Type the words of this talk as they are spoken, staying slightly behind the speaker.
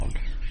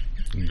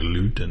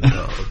Newton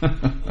dog.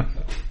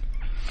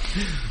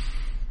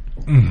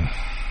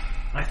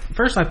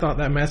 First, I thought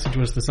that message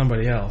was to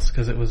somebody else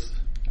because it was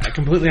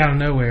completely out of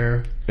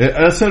nowhere.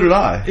 So did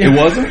I. It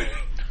wasn't?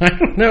 I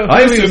don't know.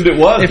 I assumed it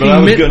was, but I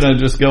was going to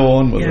just go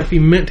on with it. If he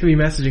meant to be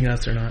messaging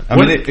us or not. I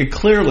mean, it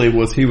clearly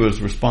was he was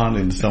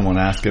responding to someone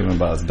asking him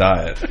about his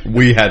diet.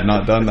 We had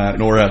not done that,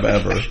 nor have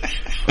ever.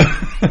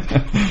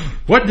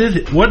 What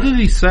did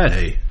he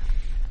say?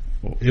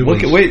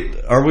 Wait,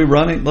 are we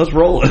running? Let's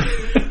roll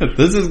it.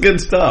 This is good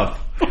stuff.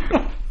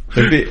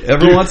 If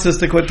everyone wants us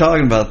to quit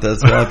talking about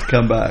this, we'll have to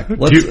come back.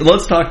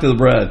 Let's talk to the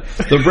bread.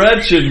 The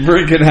bread should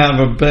freaking have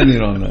an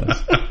opinion on this.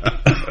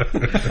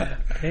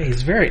 Hey,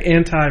 he's very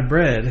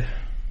anti-bread.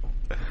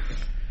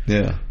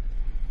 Yeah.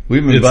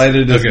 We've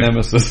invited his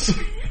nemesis.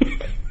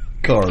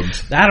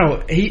 Carbs.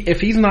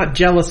 If he's not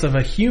jealous of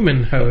a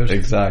human host,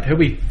 exactly. He'll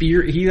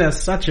be he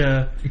has such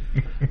a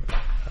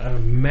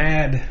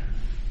mad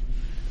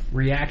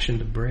reaction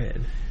to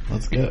bread.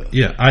 Let's go.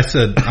 Yeah, I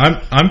said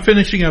I'm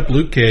finishing up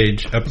Luke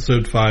Cage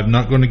episode 5.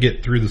 Not going to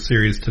get through the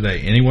series today.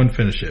 Anyone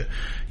finish it?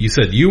 You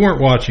said you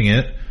weren't watching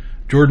it.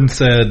 Jordan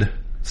said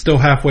still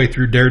halfway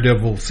through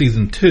Daredevil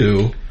season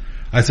 2.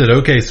 I said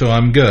okay, so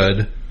I'm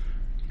good.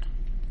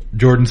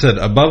 Jordan said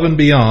above and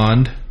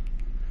beyond.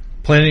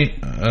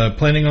 Planning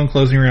on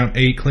closing around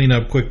 8. Clean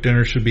up quick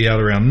dinner should be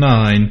out around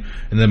 9.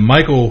 And then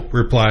Michael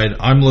replied,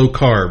 "I'm low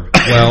carb."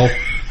 Well,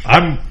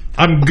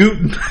 I'm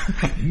gluten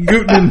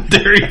and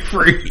dairy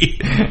free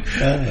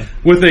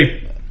with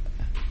a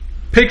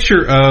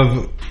picture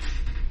of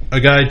a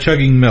guy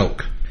chugging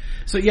milk.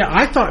 So yeah,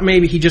 I thought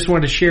maybe he just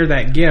wanted to share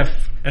that GIF.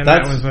 And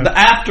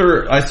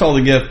after I saw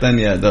the GIF, then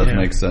it does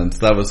make sense.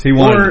 That was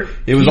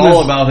it was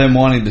all about him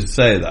wanting to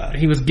say that.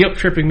 He was guilt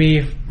tripping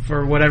me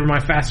for whatever my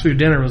fast food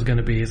dinner was going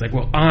to be. He's like,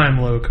 "Well, I'm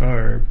low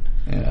carb."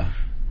 Yeah.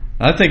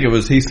 I think it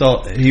was he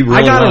really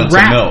I got wanted a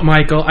wrap, some milk.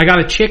 Michael. I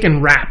got a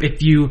chicken wrap.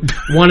 If you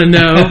want to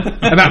know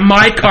about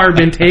my carb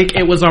intake,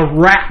 it was a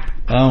wrap.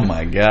 Oh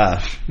my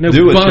gosh! No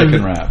Do bun. a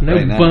chicken wrap. No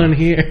right now. bun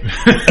here.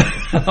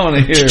 I want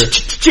to hear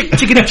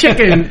chicken.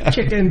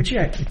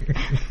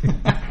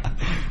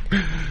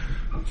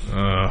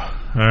 All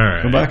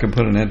right. Go back and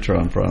put an intro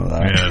in front of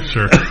that. Yeah,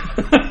 sure.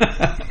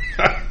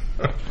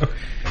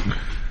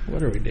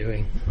 What are we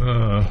doing?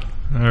 All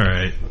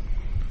right.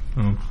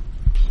 I'll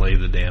play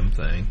the damn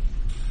thing.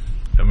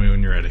 Tell me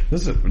when you're ready.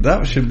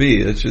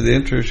 The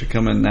intro should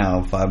come in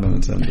now, 5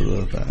 minutes into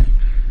the thing.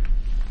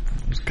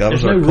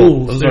 There's no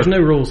rules. There's no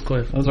rules,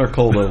 Cliff. That was our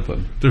cold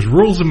open. There's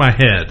rules in my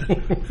head.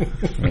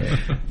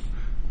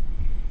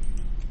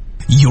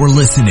 You're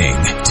listening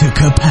to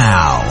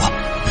Kapow,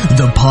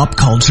 the pop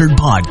culture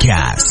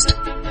podcast.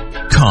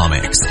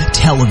 Comics,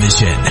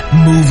 television,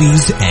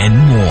 movies, and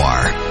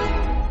more.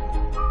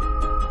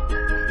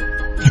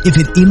 If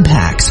it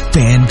impacts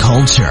fan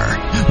culture,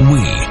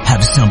 we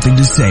have something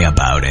to say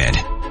about it.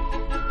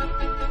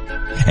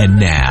 And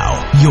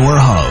now, your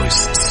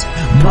hosts,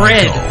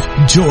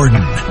 Michael,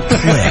 Jordan,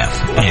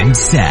 Cliff, and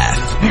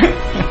Seth.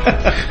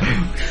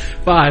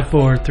 5,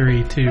 4,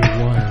 3, 2,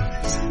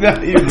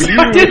 1. You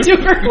did too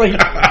early.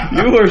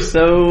 You were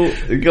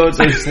going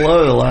so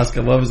slow the last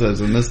couple episodes,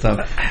 and this time,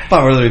 5,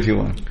 4, 3, 2,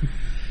 1.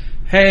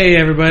 Hey,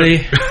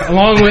 everybody.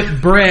 Along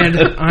with bread,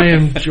 I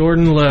am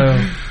Jordan Lowe.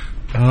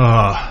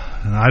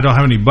 I don't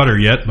have any butter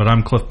yet, but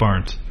I'm Cliff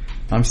Barnes.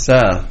 I'm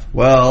Seth.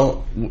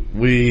 Well,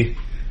 we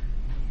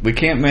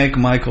can't make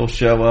Michael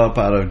show up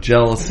out of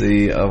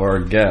jealousy of our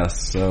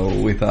guests, so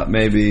we thought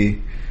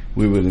maybe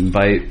we would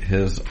invite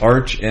his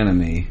arch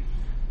enemy,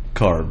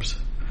 Carbs.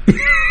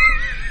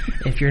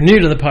 If you're new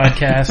to the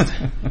podcast,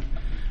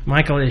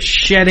 Michael is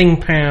shedding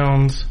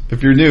pounds.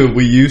 If you're new,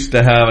 we used to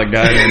have a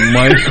guy named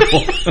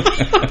Michael.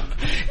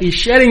 He's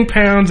shedding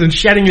pounds and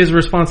shedding his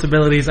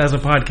responsibilities as a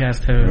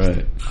podcast host.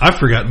 Right. I've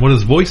forgotten what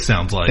his voice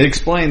sounds like. He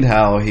explained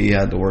how he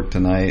had to work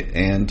tonight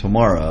and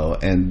tomorrow,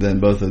 and then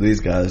both of these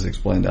guys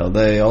explained how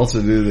they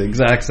also do the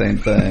exact same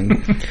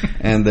thing,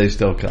 and they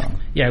still come.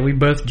 Yeah, we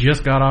both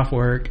just got off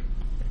work.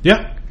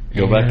 Yeah.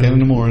 Go back in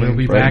the morning. We'll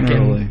be bright back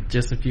and early. in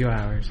just a few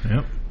hours.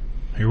 Yep.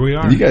 Here we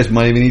are. And you guys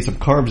might even eat some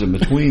carbs in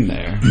between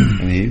there.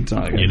 And he's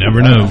not You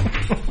never know.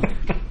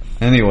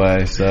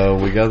 Anyway, so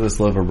we got this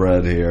liver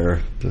bread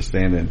here to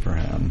stand in for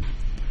him.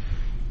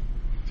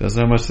 Doesn't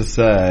have much to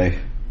say,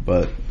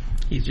 but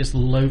he's just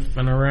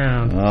loafing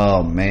around.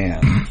 Oh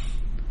man. Did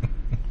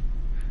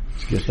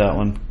you get that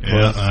one?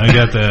 Yeah, I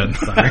got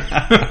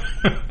that.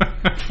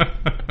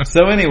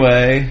 So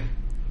anyway,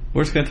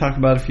 we're just going to talk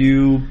about a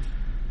few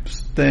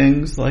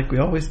things like we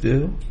always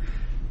do.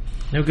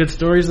 No good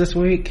stories this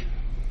week?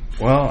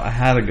 Well, I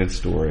had a good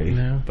story,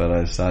 No. but I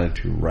decided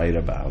to write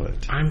about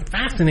it. I'm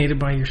fascinated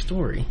by your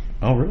story.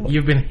 Oh, really?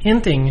 You've been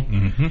hinting.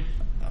 Mm-hmm.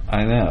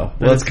 I know.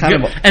 Well, it's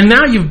kind of... And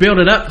now you've built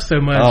it up so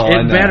much,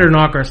 it better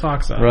knock our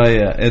socks off. Right,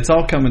 yeah. It's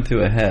all coming to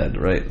a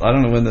head, right? I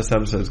don't know when this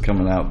episode's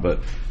coming out, but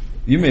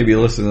you may be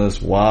listening to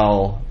this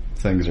while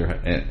things are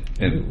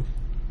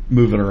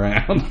moving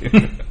around.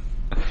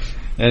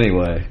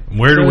 Anyway.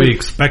 Where do we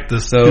expect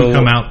this to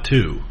come out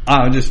to?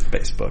 Just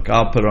Facebook.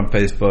 I'll put it on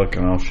Facebook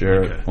and I'll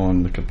share it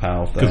on the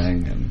Kapow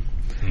thing.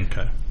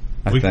 Okay.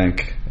 I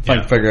think. If I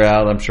can figure it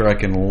out, I'm sure I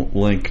can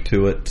link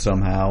to it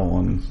somehow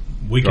on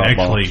we can Dropbox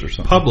actually or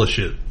something. publish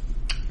it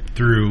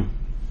through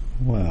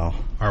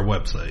our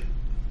website.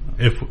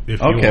 If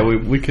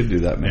we could do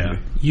that maybe. Yeah.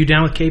 You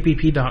down with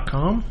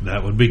KPP.com?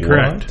 That would be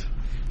correct. What?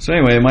 So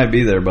anyway, it might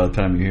be there by the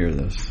time you hear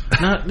this.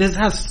 No, this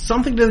has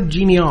something to do with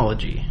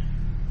genealogy.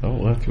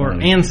 Or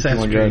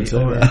ancestry.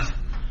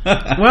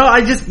 Well,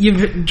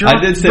 you've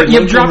dropped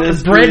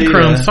the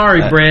breadcrumbs.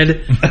 Sorry,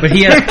 bread, but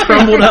he has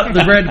crumbled up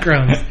the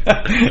breadcrumbs.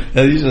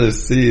 You should have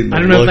seen the I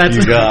don't know look if that's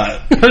you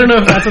got. I don't know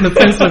if that's an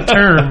offensive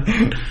term.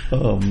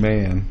 Oh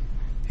man,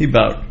 he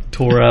about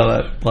tore out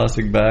that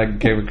plastic bag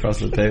and came across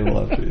the table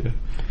after you.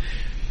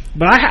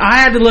 But I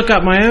had to look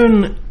up my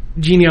own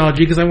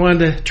genealogy because I wanted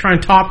to try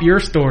and top your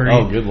story.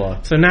 Oh, good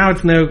luck. So now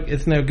it's no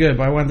good.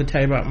 But I wanted to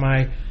tell you about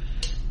my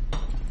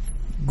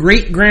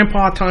great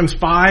grandpa times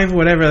 5,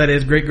 whatever that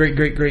is. Great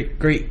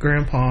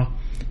grandpa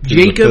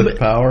Jacob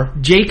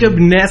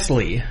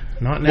Nestle,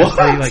 not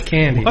Nestle like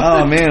candy.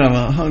 Oh man, I'm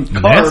a hunk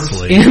carbs.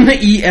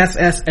 Nestley.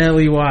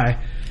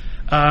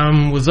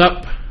 Was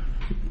up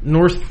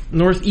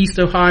northeast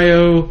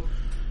Ohio,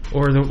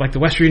 or the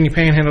West Virginia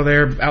Panhandle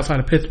there, outside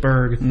of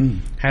Pittsburgh.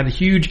 Had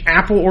huge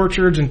apple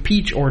orchards and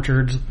peach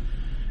orchards,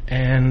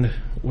 and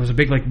was a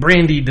big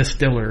brandy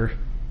distiller.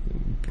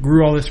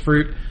 Grew all this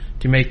fruit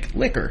to make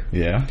liquor.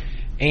 Yeah.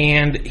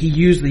 And he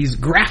used these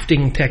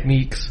grafting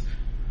techniques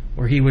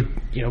where he would,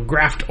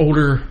 graft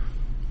older,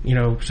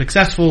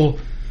 successful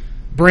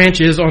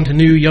branches onto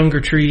new, younger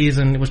trees,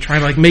 and was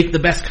trying to make the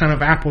best kind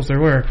of apples there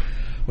were.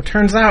 Well, it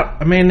turns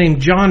out a man named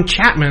John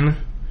Chapman,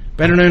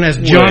 better known as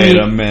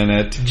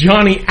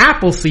Johnny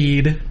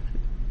Appleseed,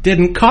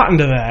 didn't cotton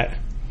to that.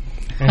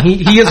 And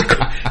he is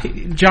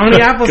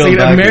Johnny Appleseed,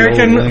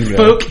 American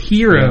folk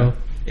hero,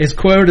 is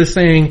quoted as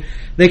saying,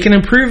 "They can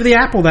improve the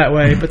apple that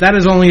way, but that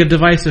is only a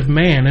device of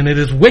man, and it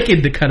is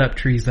wicked to cut up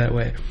trees that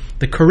way.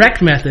 The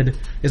correct method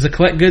is to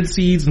collect good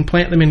seeds and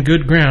plant them in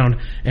good ground,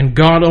 and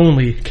God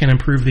only can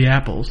improve the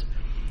apples."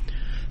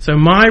 So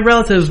my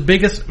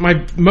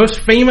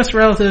most famous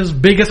relative's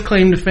biggest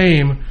claim to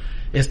fame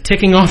is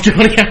ticking off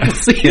Johnny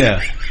Appleseed.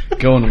 Yeah,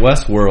 going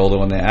Westworld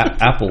on the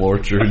apple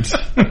orchards.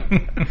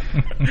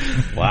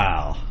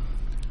 Wow,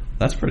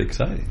 that's pretty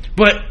exciting.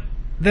 But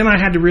then I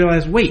had to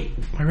realize, wait,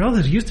 my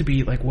relatives used to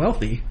be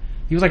wealthy.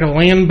 He was like a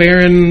land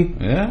baron.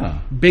 Yeah.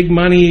 Big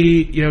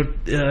money,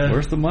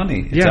 where's the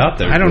money? It's out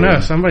there. I don't know.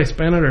 Somebody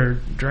spent it or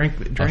drank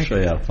I'll show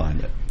you how to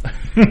find it.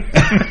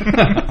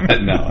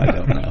 No, I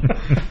don't know.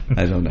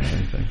 I don't know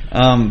anything.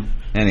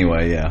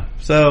 Anyway, yeah.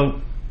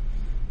 So,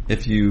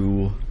 if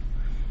you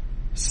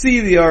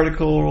see the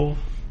article,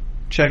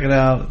 check it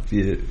out.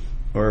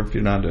 If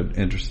you're not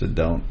interested,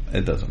 don't.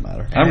 It doesn't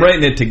matter. I'm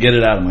writing it to get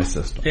it out of my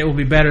system. It will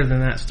be better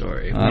than that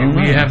story. I don't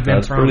know.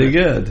 That's pretty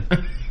good.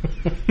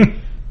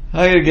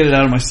 I gotta get it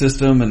out of my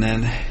system, and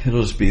then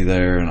it'll just be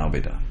there, and I'll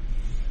be done.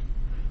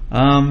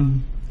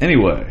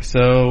 Anyway,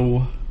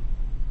 so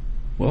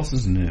what else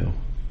is new?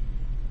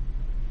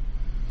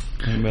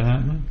 Anything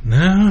happening?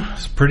 No,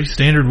 it's a pretty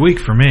standard week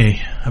for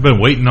me. I've been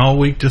waiting all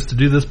week just to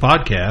do this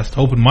podcast,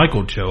 hoping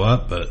Michael would show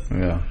up, but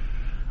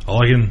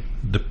all I can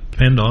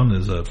depend on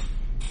is a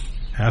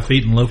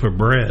half-eaten loaf of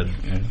bread.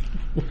 Yeah.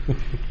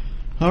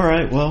 All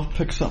right, well,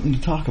 pick something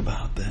to talk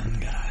about then,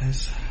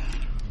 guys.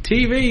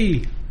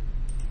 TV.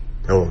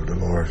 Oh,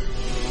 Dolores.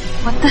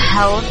 What the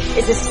hell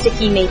is a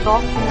sticky maple?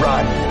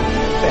 Run,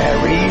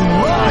 Barry,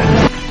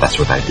 run! That's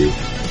what I do.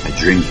 I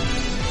drink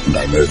and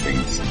I know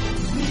things.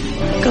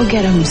 Go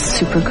get him,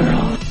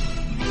 Supergirl.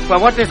 Well,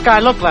 what does this guy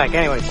look like,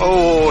 anyway?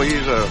 Oh,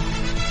 he's a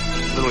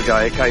little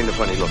guy, kind of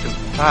funny looking.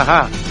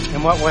 Uh-huh.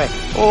 In what way?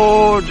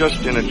 Oh,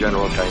 just in a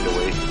general kind of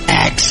way.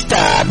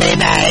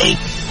 Exterminate!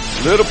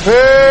 Little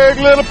pig!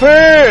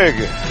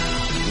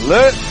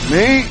 Let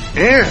me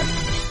in!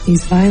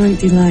 These violent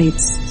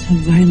delights have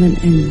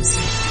violent ends.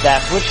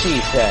 That's what she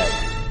said.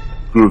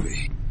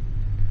 Groovy.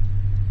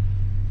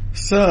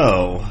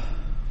 So,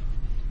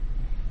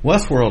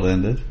 Westworld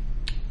ended.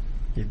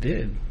 It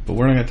did. But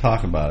we're not going to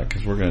talk about it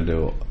because we're going to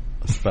do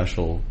a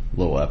special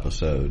little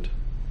episode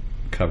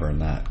covering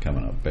that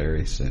coming up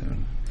very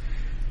soon.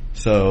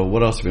 So,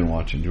 what else have you been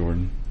watching,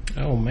 Jordan?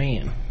 Oh,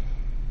 man.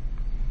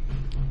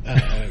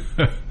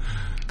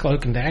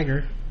 Cloak and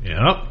Dagger.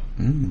 Yep.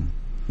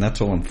 That's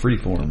on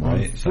Freeform,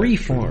 right?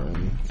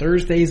 Freeform.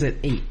 Thursdays at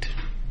 8.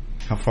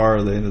 How far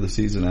are they into the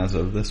season as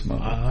of this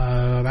moment?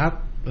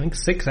 About, I think,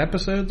 6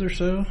 episodes or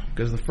so.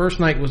 Because the first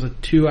night was a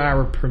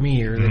 2-hour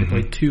premiere. They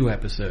played 2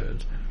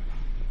 episodes.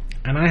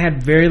 And I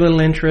had very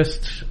little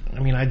interest. I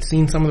mean, I'd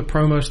seen some of the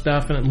promo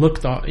stuff, and it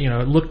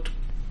looked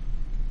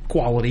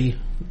quality,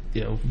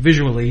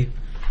 visually.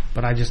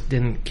 But I just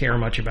didn't care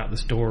much about the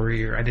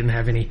story, or I didn't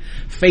have any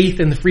faith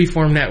in the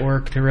Freeform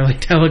network to really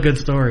tell a good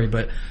story.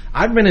 But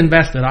I've been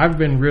invested. I've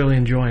been really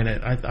enjoying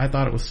it. I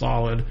thought it was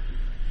solid.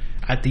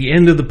 At the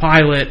end of the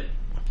pilot,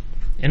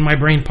 in my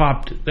brain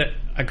popped that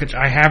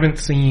I haven't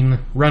seen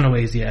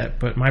Runaways yet,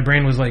 but my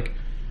brain was like,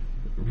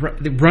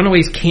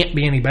 Runaways can't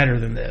be any better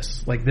than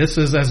this. Like, this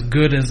is as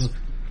good as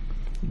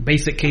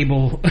basic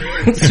cable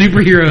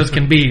superheroes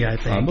can be, I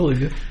think. I believe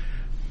you.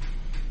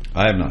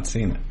 I have not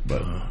seen it,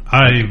 but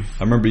I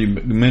remember you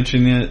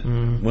mentioning it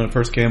when it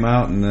first came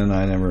out, and then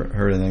I never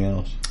heard anything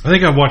else. I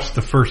think I watched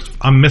the first.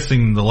 I'm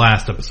missing the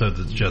last episode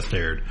that's just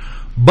aired,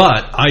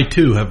 but I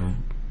too have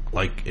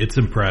it's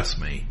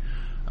impressed me.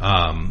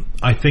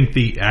 I think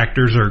the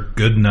actors are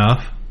good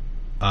enough.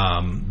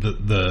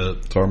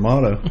 It's our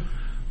motto.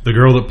 The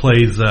girl that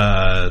plays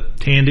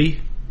Tandy,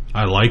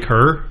 I like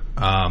her.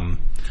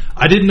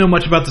 I didn't know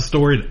much about the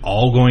story at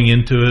all going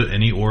into it,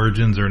 any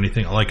origins or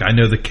anything. Like, I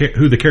know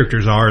who the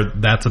characters are.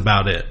 That's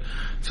about it.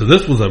 So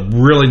this was a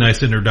really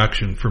nice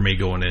introduction for me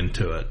going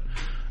into it.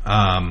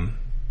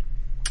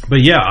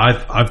 But yeah,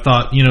 I've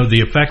thought,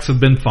 the effects have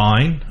been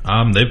fine.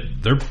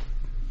 They're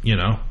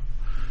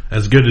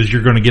as good as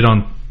you're going to get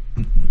on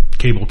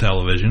cable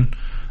television.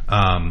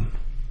 But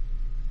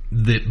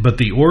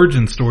the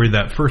origin story,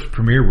 that first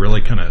premiere,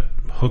 really kind of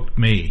hooked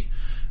me.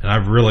 And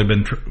I've really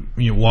been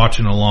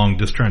watching along,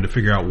 just trying to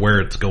figure out where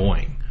it's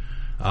going,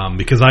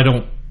 because I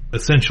don't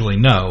essentially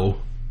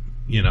know,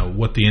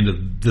 what the end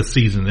of this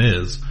season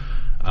is.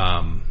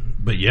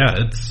 But yeah,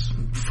 it's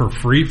for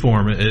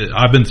Freeform.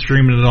 I've been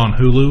streaming it on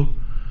Hulu,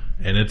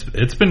 and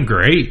it's been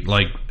great.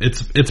 Like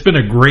it's been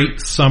a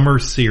great summer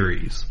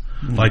series.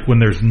 Like when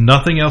there's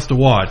nothing else to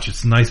watch,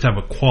 it's nice to have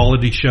a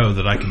quality show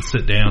that I can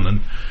sit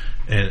down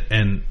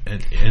and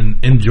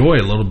enjoy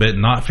a little bit,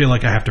 and not feel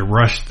like I have to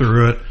rush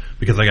through it,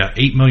 because I got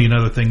 8 million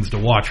other things to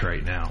watch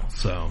right now.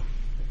 So,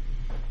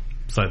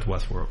 besides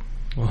Westworld.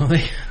 Well,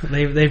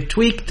 they've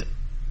tweaked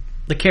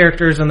the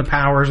characters and the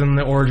powers and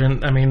the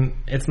origin. I mean,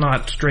 it's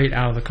not straight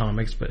out of the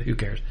comics, but who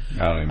cares?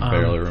 I don't even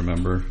barely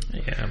remember.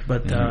 Yeah,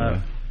 but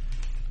anyway.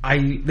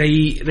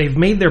 They've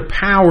made their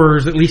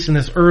powers, at least in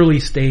this early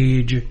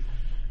stage,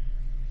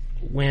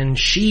 when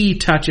she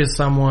touches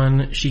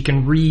someone, she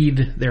can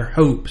read their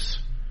hopes,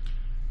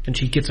 and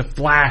she gets a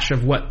flash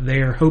of what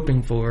they're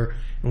hoping for.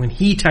 And when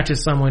he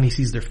touches someone, he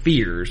sees their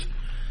fears.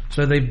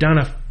 So they've done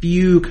a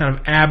few kind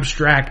of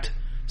abstract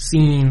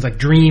scenes, like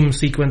dream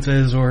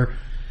sequences or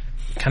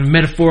kind of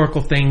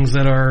metaphorical things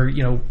that are,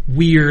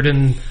 weird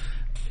and,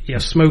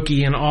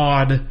 smoky and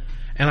odd.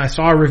 And I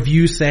saw a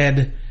review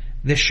said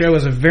this show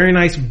is a very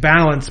nice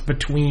balance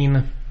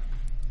between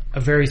a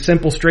very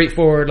simple,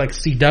 straightforward, like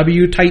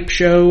CW type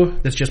show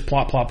that's just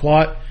plot, plot,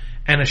 plot,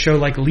 and a show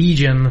like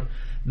Legion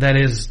that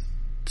is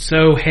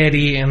so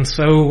heady and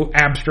so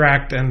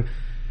abstract, and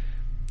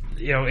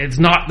it's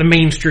not the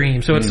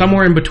mainstream, so it's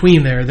somewhere in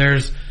between there.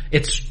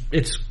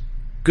 It's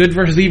good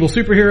versus evil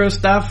superhero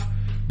stuff,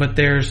 but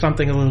there's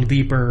something a little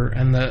deeper.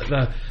 And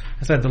I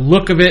said the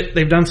look of it,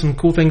 they've done some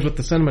cool things with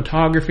the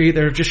cinematography.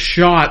 There are just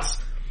shots.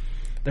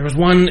 There was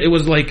one, it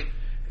was like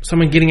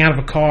someone getting out of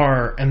a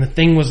car, and the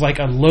thing was like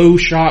a low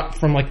shot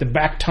from like the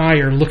back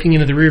tire looking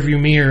into the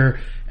rearview mirror,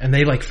 and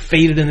they like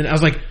faded in. I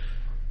was like,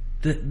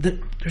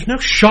 there's no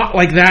shot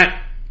like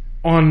that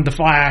on The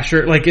Flash,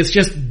 or like it's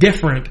just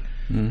different.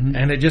 Mm-hmm.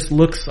 And it just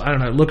looks, I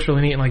don't know, it looks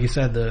really neat. And like you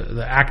said,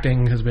 the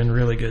acting has been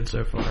really good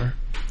so far.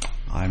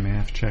 I may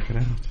have to check it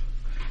out.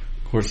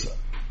 Of course,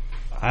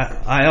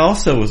 I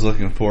also was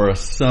looking for a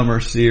summer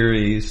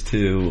series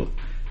to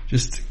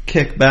just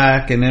kick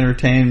back and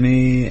entertain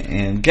me.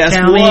 And guess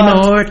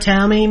what?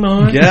 Tell me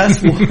more.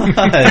 Guess what?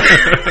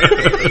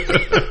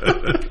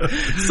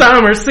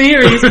 Summer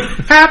series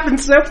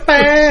happens so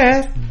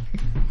fast.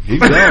 Keep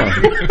going.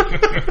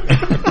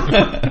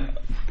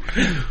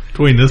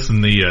 Between this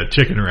and the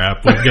chicken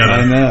wrap, we've got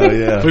I know,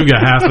 yeah. We've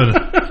got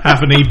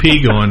half an EP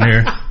going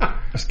here.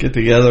 Let's get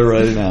together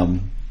right now.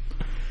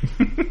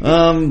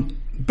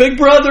 Big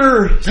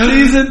Brother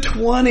season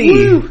 20.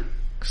 Woo!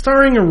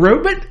 Starring a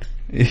robot?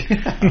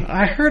 Yeah.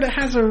 I heard it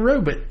has a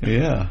robot.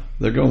 Yeah,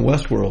 they're going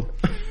Westworld.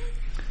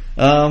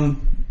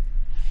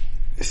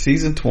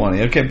 Season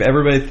 20. Okay,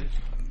 everybody,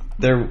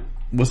 there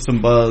was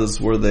some buzz.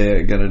 Were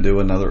they going to do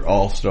another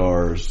All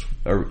Stars?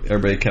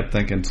 Everybody kept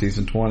thinking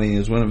season 20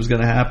 is when it was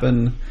going to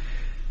happen.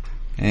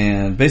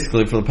 And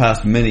basically for the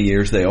past many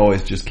years, they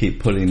always just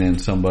keep putting in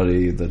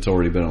somebody that's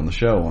already been on the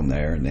show on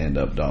there, and they end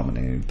up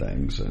dominating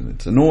things. And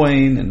it's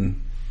annoying,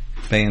 and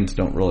fans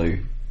don't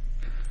really...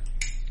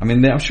 I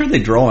mean, I'm sure they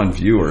draw in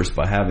viewers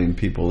by having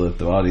people that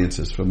the audience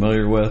is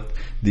familiar with,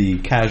 the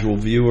casual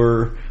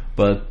viewer,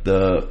 but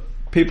the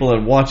people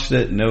that watched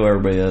it know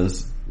everybody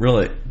is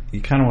really...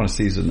 You kind of want a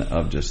season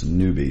of just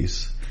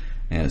newbies.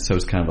 And so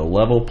it's kind of a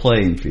level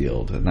playing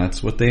field, and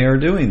that's what they are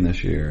doing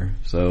this year.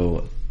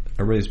 So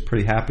everybody's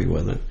pretty happy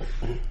with it.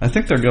 I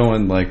think they're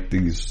going like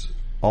these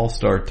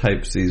all-star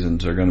type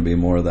seasons are going to be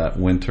more of that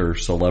winter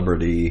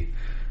celebrity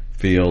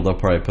feel. They'll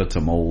probably put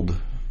some old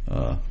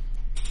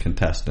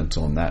contestants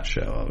on that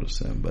show, I would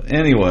assume. But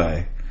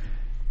anyway,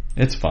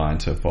 it's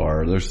fine so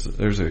far.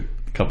 There's a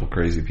couple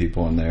crazy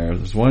people in there.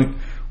 There's one.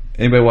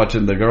 Anybody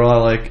watching? The girl I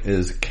like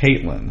is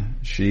Caitlin.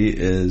 She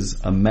is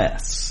a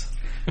mess.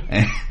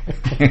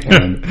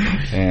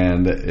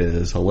 and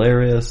is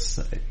hilarious,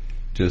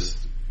 just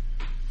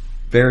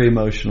very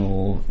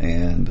emotional,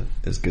 and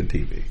is good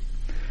TV.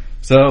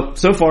 So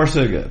far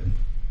so good.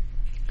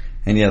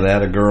 And yeah, they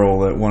had a girl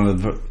that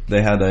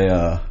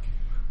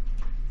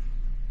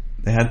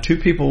they had 2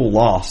 people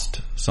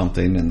lost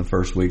something in the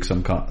first week,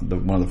 one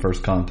of the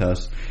first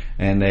contests,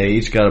 and they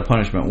each got a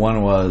punishment.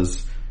 One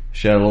was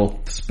she had a little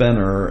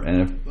spinner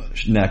and a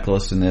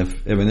necklace, and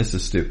this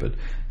is stupid,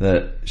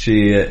 that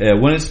she,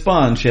 when it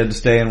spun, she had to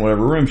stay in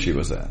whatever room she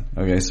was in.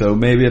 Okay, so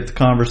maybe if the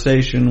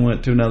conversation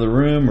went to another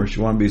room or she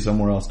wanted to be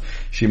somewhere else,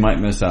 she might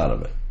miss out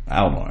on it.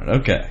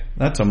 Okay,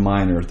 that's a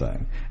minor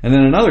thing. And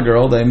then another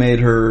girl, they made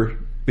her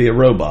be a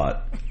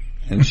robot,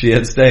 and she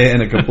had to stay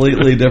in a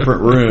completely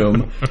different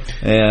room,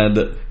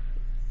 and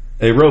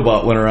a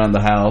robot went around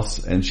the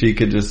house, and she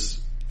could just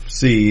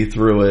see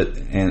through it,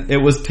 and it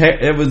was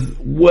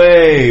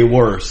way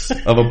worse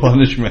of a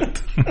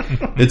punishment.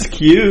 It's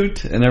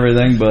cute and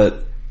everything,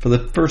 but for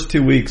the first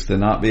 2 weeks to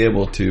not be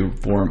able to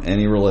form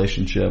any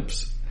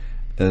relationships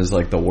is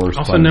like the worst.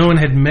 Also, punishment. no one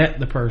had met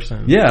the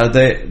person. Yeah,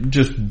 they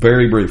just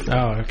very briefly.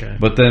 Oh, okay.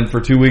 But then for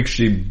 2 weeks,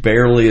 she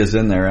barely is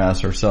in there as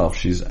herself.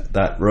 She's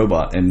that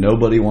robot, and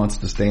nobody wants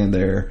to stand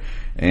there.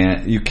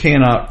 And you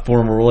cannot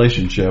form a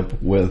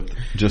relationship with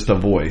just a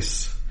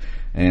voice.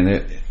 And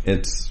it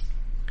was.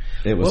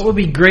 What would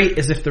be great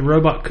is if the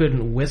robot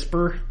couldn't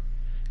whisper.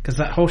 Because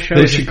that whole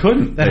show, she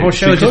couldn't. That whole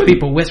show is just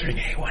people whispering.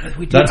 Hey, what did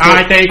we do?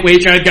 I think we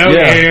should go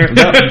here.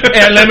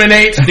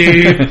 Eliminate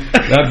Steve.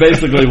 That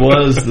basically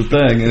was the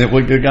thing, and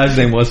the guy's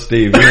name was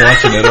Steve. You're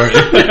watching it, aren't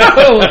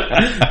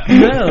you?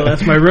 No,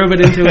 that's my robot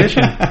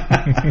intuition.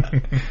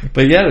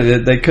 But yeah,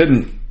 they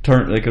couldn't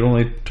turn. They could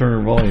only turn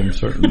her volume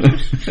certain.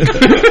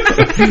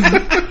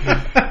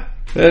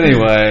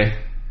 Anyway,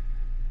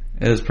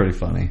 it was pretty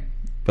funny,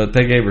 but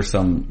they gave her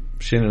some.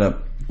 She ended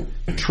up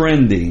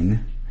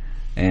trending.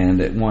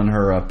 And it won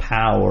her a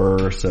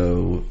power,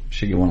 so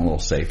she won a little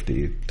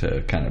safety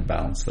to kind of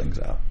balance things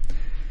out.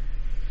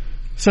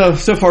 So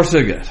far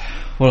so good.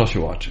 What else you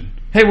watching?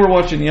 Hey, we're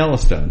watching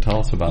Yellowstone. Tell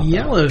us about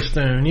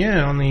Yellowstone,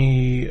 yeah, on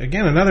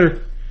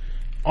another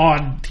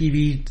odd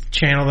TV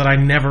channel that I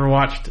never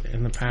watched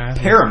in the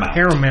past.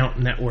 Paramount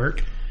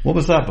Network. What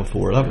was that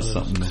before? That was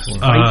something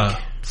before.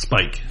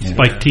 Spike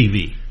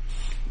TV.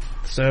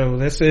 So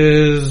this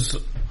is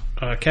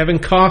Kevin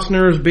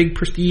Costner's big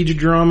prestige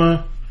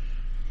drama.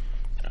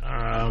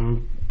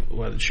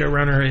 The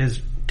showrunner is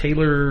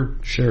Taylor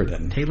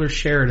Sheridan,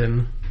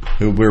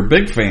 who we're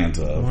big fans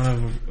of. One of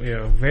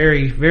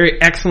very very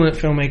excellent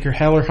filmmaker.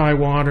 Hell or High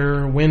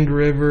Water, Wind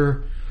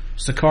River,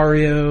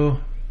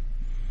 Sicario.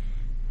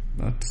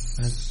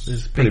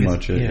 That's pretty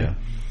much it. Yeah.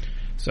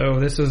 So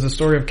this is the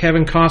story of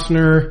Kevin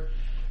Costner,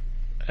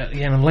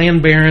 again a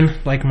land baron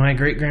like my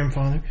great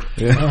grandfather,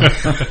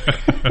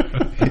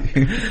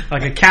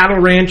 like a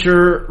cattle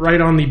rancher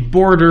right on the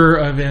border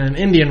of an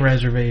Indian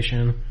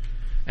reservation.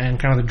 And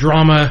kind of the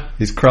drama.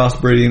 He's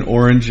crossbreeding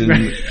orange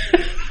and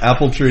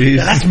apple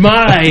trees. That's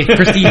my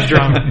prestige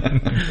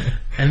drama.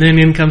 And then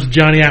in comes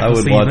Johnny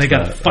Appleseed. And they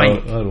got to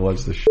fight. I would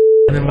watch the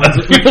And then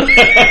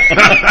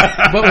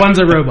but one's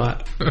a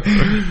robot.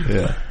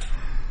 Yeah.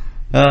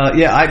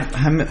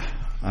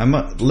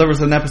 There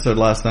was an episode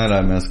last night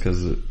I missed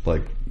because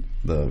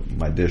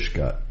my dish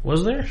got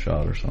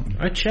shot or something.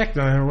 I checked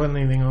and there wasn't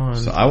anything on.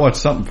 So I watched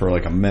something for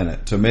like a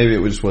minute. So maybe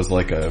it just was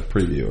like a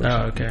preview or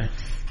something. Okay.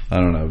 I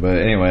don't know, but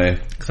anyway.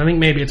 Because I think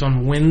maybe it's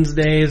on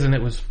Wednesdays and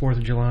it was 4th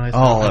of July. So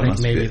I think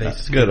maybe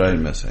that's good. I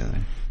didn't miss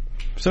anything.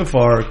 So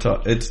far,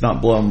 it's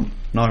not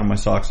knocking my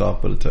socks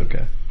off, but it's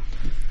okay.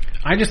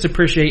 I just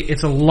appreciate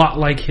it's a lot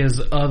like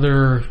his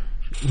other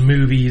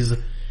movies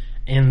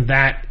in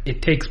that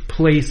it takes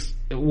place,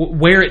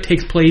 where it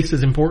takes place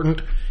is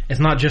important. It's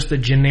not just a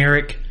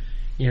generic,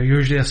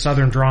 usually a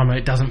Southern drama.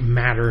 It doesn't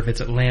matter if it's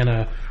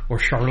Atlanta or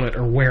Charlotte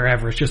or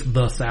wherever. It's just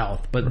the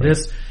South. But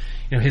this,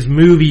 his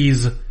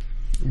movies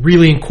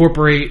really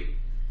incorporate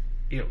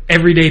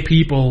everyday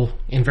people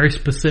in very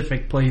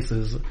specific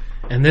places,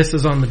 and this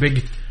is on the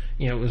big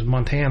it was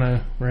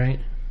Montana,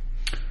 right?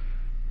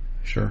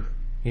 Sure.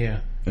 Yeah,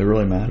 it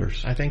really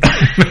matters, I think.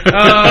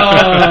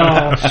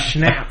 Oh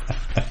snap.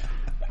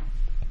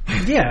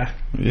 Yeah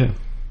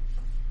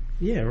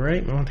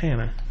right,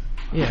 Montana.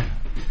 Yeah,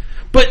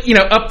 but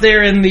up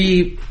there in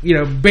the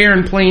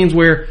barren plains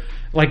where,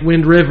 like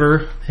Wind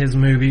River, his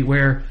movie,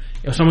 where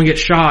someone gets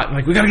shot,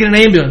 and we gotta get an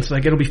ambulance.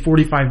 It'll be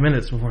 45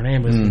 minutes before an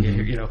ambulance can get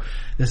here.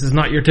 This is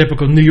not your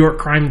typical New York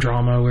crime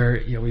drama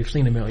where we've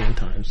seen a million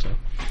times. So,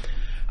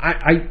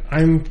 I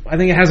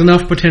think it has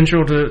enough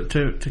potential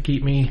to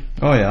keep me.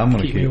 Oh yeah,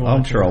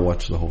 I'm sure I'll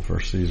watch the whole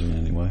first season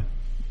anyway.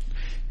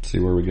 See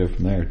where we go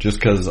from there. Just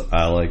because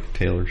I like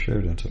Taylor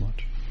Sheridan so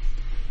much.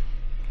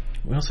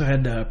 We also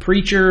had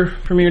Preacher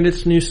premiered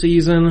its new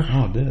season.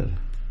 Oh, it did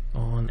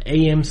on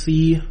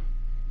AMC.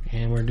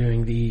 And we're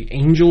doing the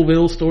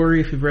Angelville story,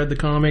 if you've read the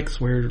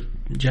comics, where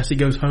Jesse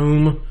goes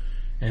home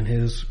and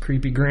his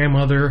creepy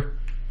grandmother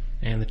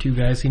and the 2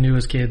 guys he knew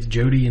as kids,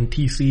 Jody and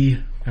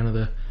TC, kind of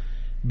the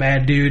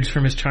bad dudes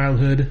from his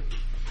childhood.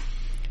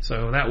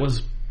 So that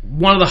was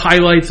one of the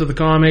highlights of the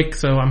comic,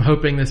 so I'm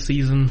hoping this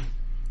season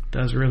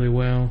does really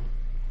well.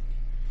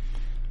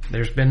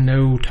 There's been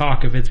no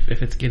talk of if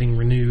it's getting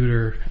renewed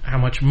or how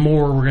much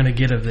more we're going to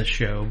get of this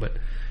show, but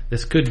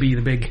this could be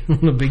the big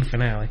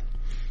finale.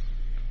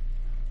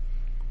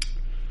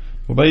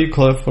 What about you,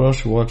 Cliff? What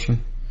else you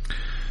watching?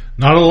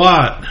 Not a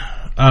lot.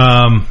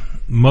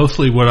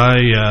 Mostly what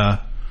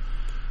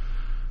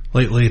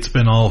lately it's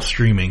been all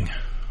streaming.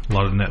 A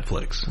lot of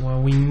Netflix.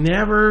 Well,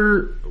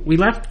 we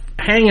left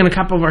hanging a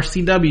couple of our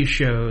CW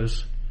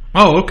shows.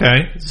 Oh,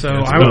 okay. So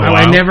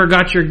I never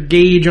got your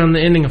gauge on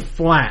the ending of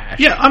Flash.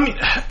 Yeah, I mean,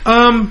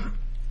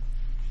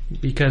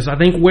 because I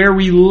think where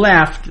we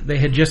left, they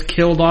had just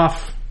killed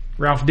off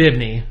Ralph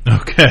Dibny.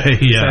 Okay,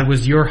 yeah. That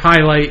was your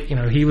highlight. You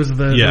know, he was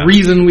the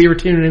reason we were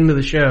tuning into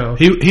the show.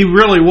 He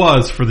really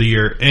was for the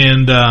year.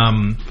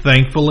 And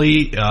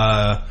thankfully,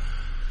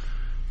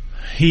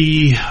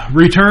 he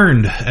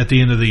returned at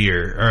the end of the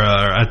year,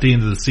 or at the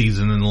end of the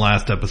season in the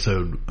last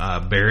episode.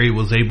 Barry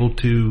was able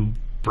to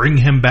bring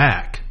him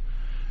back.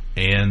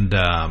 And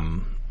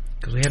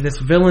because we had this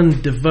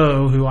villain,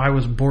 DeVoe, who I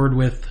was bored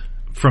with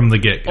from the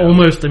get-go.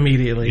 Almost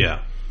immediately.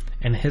 Yeah.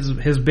 And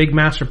his big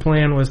master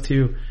plan was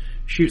to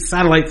shoot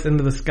satellites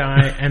into the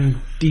sky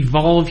and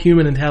devolve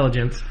human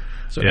intelligence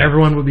so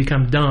everyone would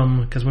become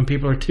dumb, because when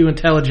people are too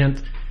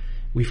intelligent,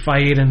 we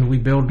fight and we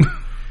build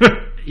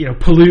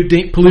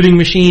polluting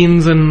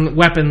machines and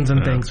weapons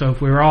and things. So if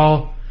we were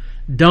all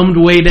dumbed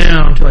way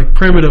down to like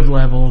primitive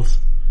levels,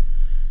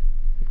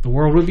 the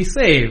world would be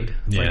saved.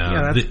 It's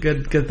that's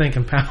good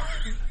thinking, pal.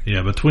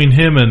 Yeah, between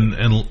him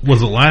and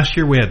was it last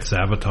year we had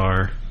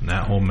Savitar and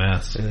that whole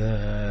mess?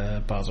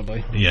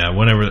 Possibly. Yeah,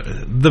 whenever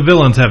the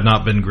villains have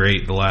not been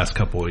great the last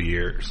couple of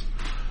years.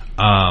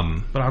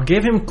 But I'll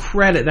give him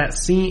credit, that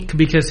scene,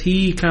 because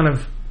he kind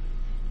of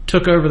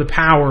took over the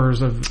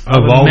powers of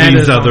all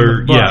these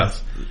other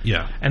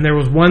yeah. And there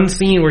was one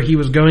scene where he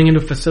was going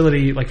into a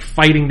facility, like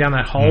fighting down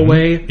that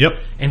hallway. Mm-hmm. Yep.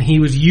 And he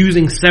was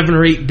using 7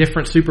 or 8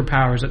 different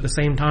superpowers at the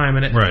same time.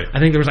 And I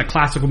think there was like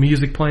classical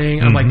music playing.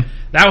 And I'm like,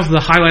 that was the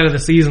highlight of the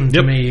season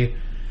to me.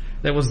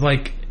 That was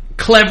like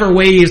clever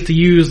ways to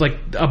use like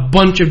a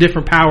bunch of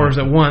different powers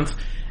at once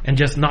and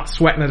just not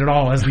sweating it at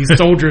all as these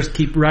soldiers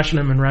keep rushing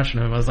him.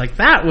 I was like,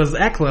 that was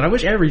excellent. I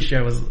wish every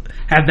show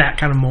had that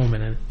kind of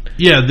moment in it.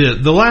 Yeah,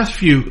 the last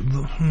few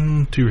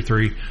 2 or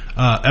 3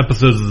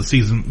 episodes of the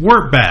season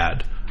weren't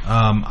bad.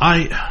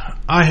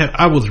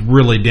 I was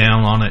really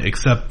down on it,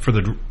 except for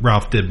the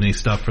Ralph Dibny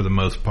stuff for the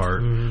most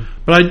part.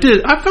 But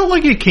I felt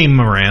like it came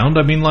around.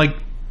 I mean, like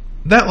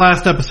that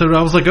last episode,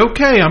 I was like,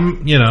 okay,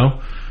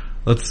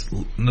 let's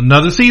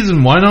another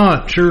season. Why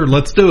not? Sure,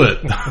 let's do it.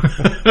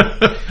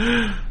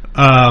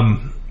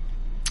 And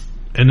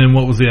then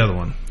what was the other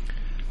one?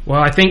 Well,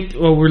 I think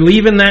we're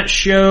leaving that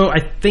show.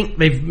 I think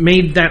they've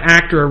made that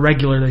actor a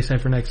regular, they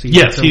said, for next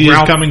season. Yes, so he is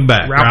coming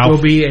back. Ralph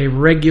will be a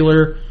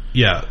regular.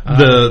 Yeah,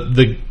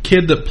 the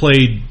kid that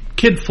played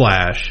Kid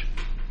Flash,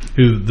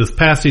 who this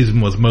past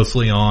season was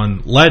mostly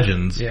on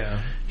Legends,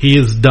 he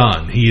is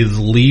done. He is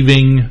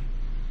leaving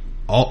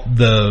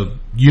the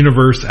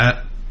universe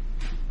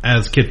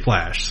as Kid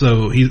Flash.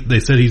 So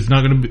they said he's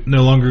not going to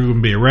no longer going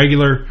to be a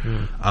regular.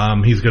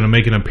 He's going to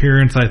make an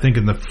appearance, I think,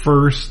 in the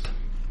first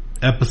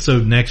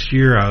episode next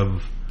year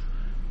of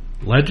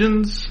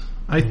Legends,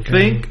 I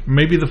think.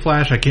 Maybe The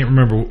Flash, I can't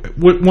remember.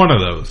 One of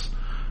those.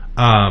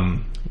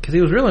 Because he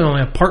was really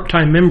only a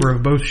part-time member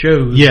of both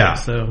shows. Yeah.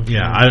 So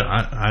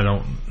I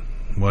don't...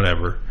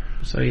 Whatever.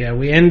 So yeah,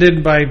 we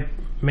ended by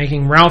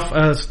making Ralph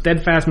a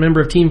steadfast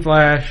member of Team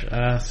Flash.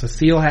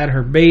 Cecile had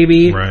her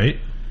baby. Right.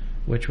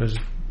 Which was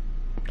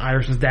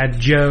Iris's dad,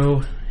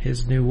 Joe,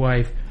 his new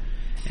wife.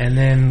 And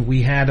then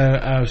we had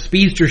a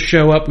speedster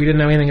show up we didn't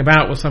know anything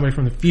about, with somebody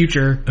from the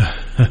future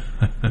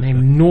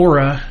named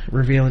Nora,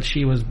 revealed that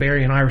she was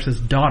Barry and Iris's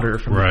daughter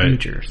from the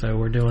future. So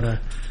we're doing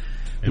a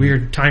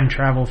weird time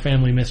travel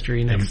family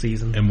mystery next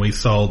season. And we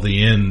saw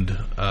the end.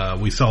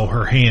 We saw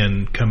her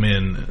hand come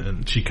in,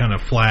 and she kind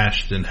of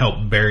flashed and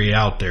helped Barry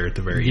out there at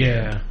the very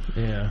end.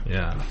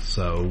 Yeah.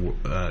 So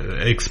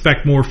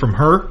expect more from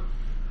her.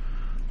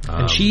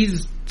 And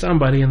she's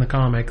somebody in the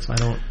comics. I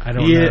don't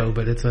know,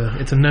 but it's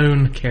a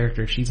known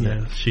character. She's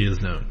known. She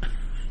is known.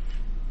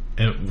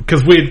 And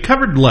because we had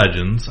covered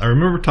Legends, I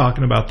remember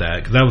talking about that,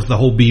 because that was the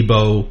whole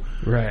Bebo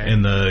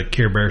and the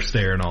Care Bear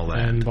stare and all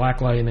that, and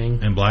Black Lightning.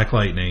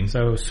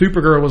 So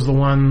Supergirl was the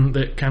one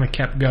that kind of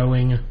kept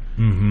going,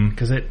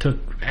 because it took,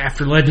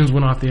 after Legends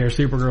went off the air,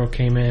 Supergirl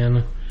came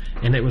in,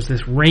 and it was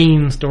this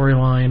Reign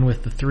storyline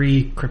with the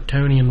 3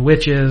 Kryptonian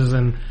witches,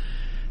 and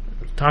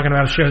talking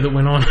about a show that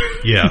went on,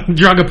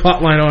 drug a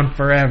plotline on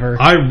forever.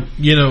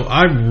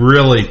 I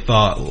really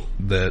thought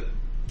that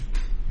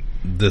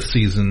this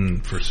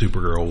season for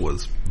Supergirl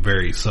was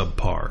very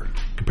subpar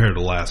compared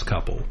to the last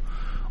couple.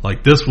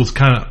 Like, this was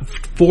kind of,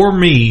 for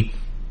me,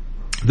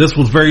 this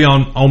was very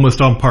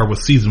almost on par with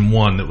season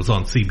 1 that was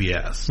on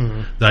CBS.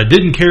 That I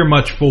didn't care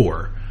much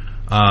for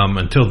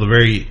until the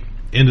very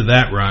end of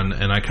that run,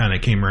 and I kind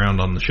of came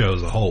around on the show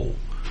as a whole.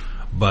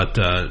 But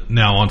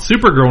now on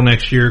Supergirl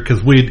next year,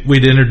 because we'd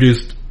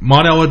introduced,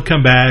 Mon-El would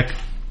come back,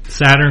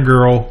 Saturn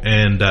Girl,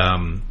 and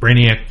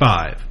Brainiac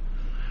 5,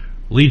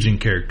 Legion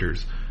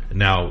characters.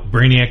 Now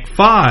Brainiac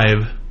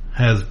 5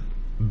 has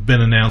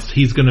been announced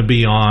he's going to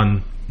be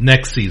on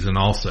next season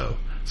also.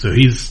 So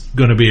he's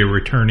going to be a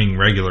returning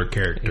regular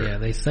character. Yeah,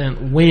 they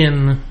sent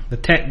Wynn, the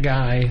tech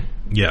guy,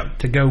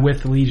 to go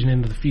with the Legion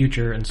into the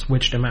future and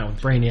switched him out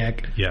with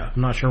Brainiac. Yeah.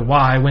 I'm not sure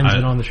why. Wynn's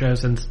been on the show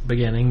since the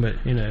beginning, but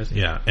who knows.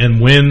 Yeah, and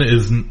Wynn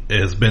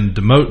has been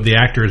demoted. The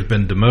actor has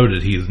been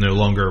demoted. He is no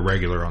longer a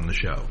regular on the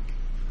show.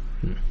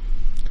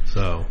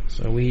 So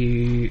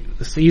the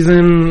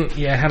season,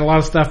 had a lot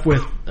of stuff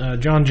with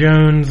John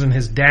Jones and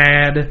his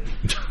dad.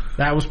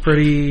 That was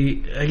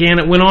pretty. Again,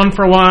 it went on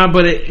for a while,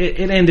 but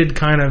it ended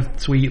kind of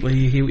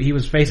sweetly. He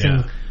was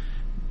facing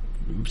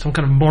some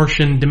kind of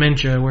Martian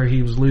dementia where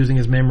he was losing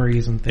his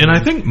memories and things. And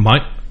I think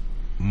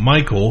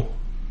Michael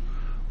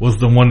was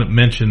the one that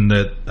mentioned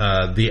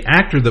that the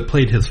actor that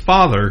played his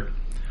father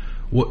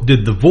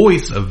did the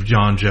voice of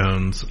John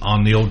Jones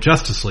on the old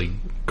Justice League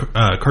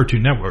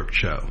Cartoon Network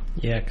show.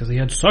 Yeah, because he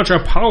had such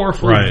a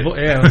powerful voice.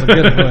 Yeah, it was a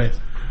good voice.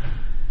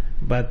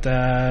 But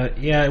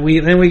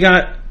we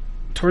got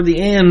toward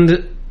the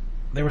end.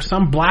 There was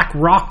some black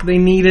rock they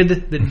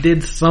needed that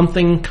did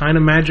something kind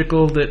of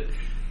magical that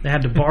they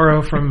had to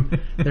borrow from.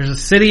 There's a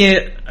city,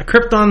 a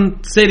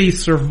Krypton city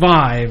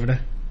survived,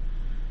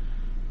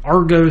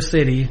 Argo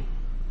City,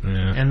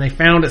 and they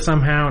found it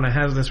somehow, and it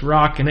has this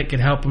rock, and it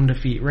could help them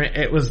defeat.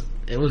 It was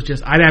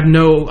just, I have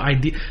no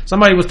idea.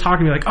 Somebody was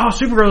talking to me like, "Oh,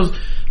 Supergirl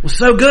was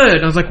so good."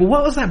 And I was like, "Well,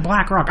 what was that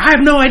black rock?" I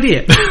have no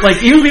idea.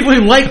 Like, even people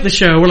who like the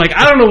show were like,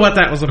 "I don't know what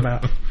that was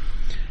about."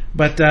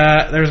 But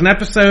there was an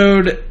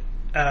episode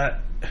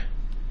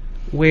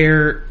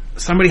where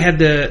somebody had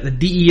the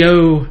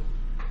DEO.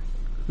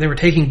 They were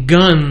taking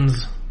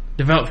guns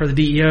developed for the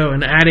DEO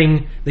and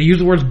they used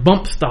the words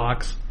bump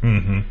stocks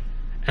and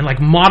like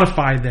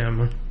modified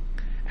them.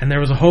 And there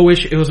was a whole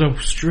issue. It was a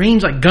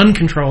strange like gun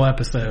control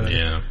episode.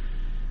 Yeah.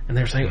 And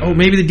they were saying, oh,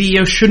 maybe the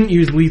DEO shouldn't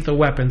use lethal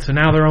weapons. So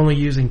now they're only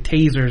using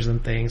tasers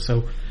and things.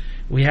 So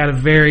we had a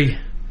very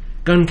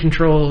gun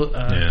control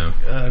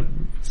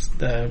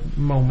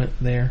moment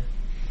there.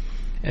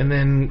 And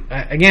then,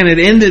 again, it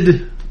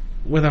ended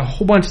with a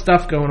whole bunch of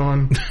stuff going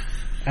on.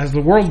 As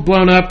the world's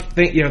blown up,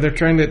 these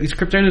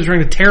Kryptonians are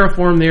trying to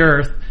terraform the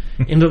Earth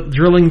into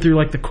drilling through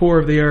like the core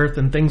of the Earth,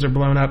 and things are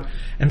blown up.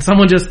 And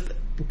someone just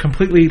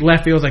completely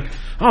left field was like,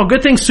 oh,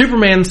 good thing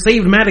Superman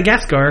saved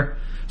Madagascar.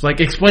 It's like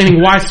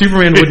explaining why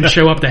Superman wouldn't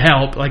show up to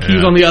help. Like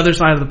he's on the other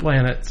side of the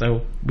planet,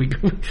 so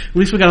at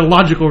least we got a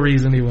logical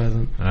reason he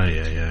wasn't.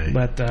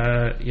 But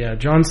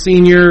John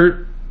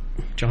Senior,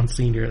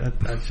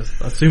 I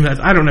just assume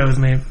I don't know his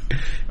name.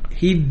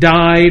 He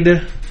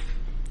died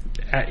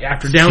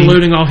after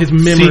downloading all his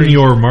memories.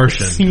 Senior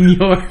Martian.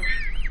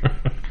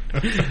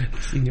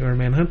 Senior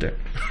Manhunter.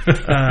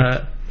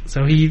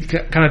 So he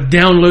kind of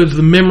downloads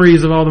the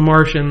memories of all the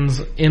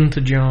Martians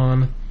into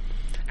John.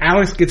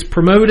 Alice gets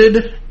promoted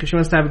because she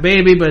wants to have a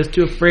baby, but is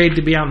too afraid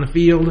to be out in the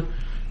field.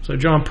 So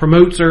John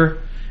promotes her,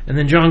 and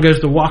then John goes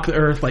to walk the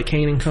Earth like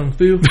Kane in Kung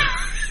Fu.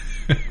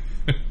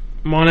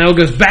 Mon-El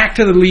goes back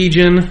to the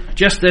Legion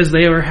just as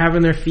they were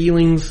having their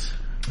feelings.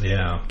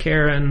 Yeah.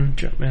 Kara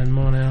and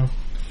Mon-El.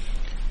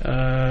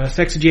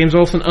 Sexy James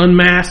Olsen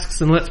unmasks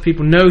and lets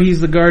people know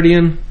he's the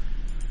Guardian,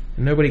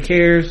 and nobody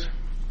cares.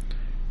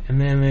 And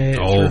then it's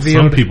revealed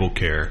some people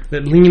care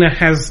that Lena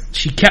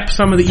she kept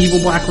some of the evil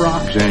black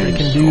rocks. They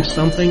can do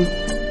something.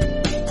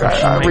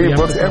 I read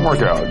books and work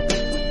out.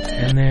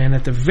 And then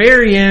at the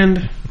very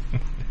end,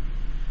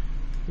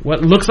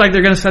 what looks like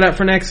they're going to set up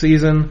for next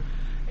season,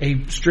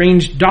 a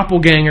strange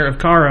doppelganger of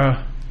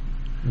Kara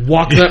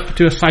walks up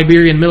to a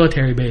Siberian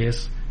military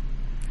base.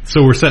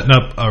 So we're setting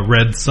up a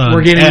Red Sun.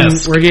 We're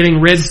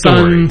getting Red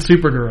Sun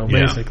Supergirl,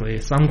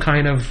 basically. Some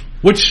kind of,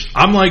 which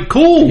I'm like,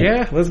 cool.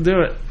 Yeah, let's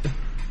do it.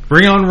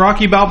 Bring on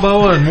Rocky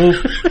Balboa, and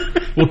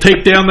we'll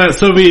take down that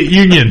Soviet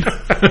Union.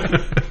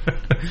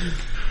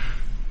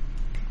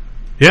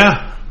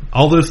 Yeah,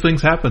 all those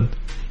things happened.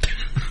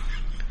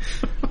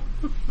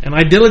 And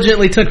I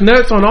diligently took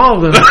notes on all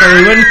of them so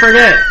we wouldn't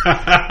forget.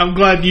 I'm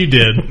glad you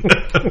did.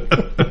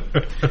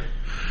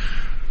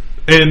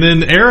 And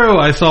then Arrow,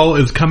 I saw,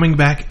 is coming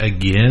back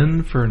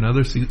again for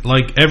another season.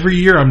 Like, every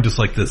year I'm just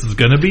like, this is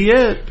going to be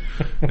it.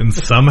 And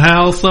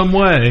somehow, some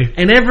way.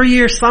 And every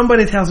year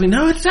somebody tells me,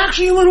 no, it's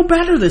actually a little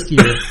better this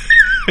year.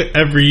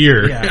 Every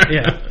year.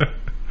 Yeah.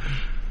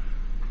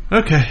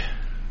 Okay.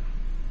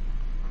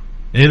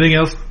 Anything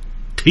else?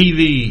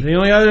 TV. The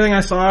only other thing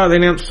I saw, they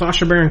announced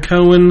Sacha Baron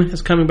Cohen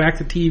is coming back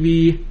to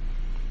TV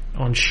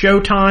on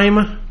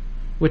Showtime.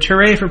 Which,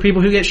 hooray for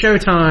people who get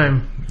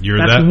Showtime.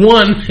 That's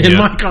one in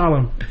my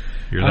column.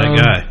 You're that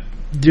guy.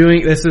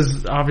 This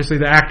is obviously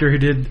the actor who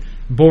did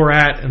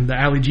Borat and the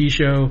Ali G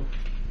show.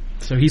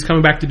 So he's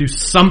coming back to do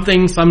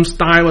something, some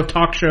style of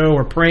talk show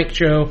or prank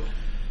show.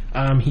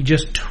 He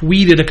just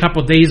tweeted a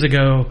couple days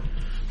ago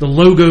the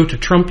logo to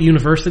Trump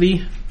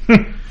University.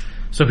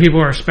 So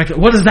people are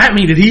speculating, what does that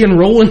mean? Did he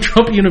enroll in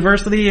Trump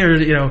University,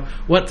 or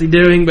what's he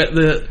doing? But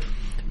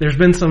there's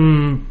been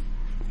some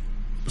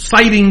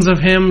sightings of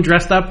him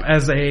dressed up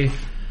as a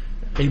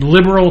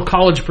liberal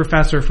college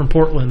professor from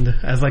Portland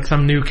as like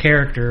some new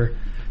character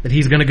that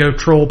he's going to go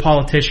troll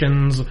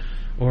politicians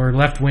or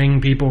left-wing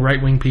people,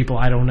 right-wing people,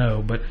 I don't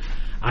know. But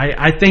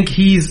I think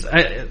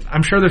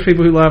I'm sure there's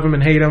people who love him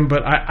and hate him,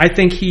 but I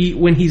think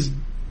when he's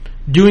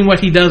doing what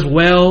he does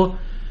well,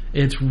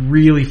 it's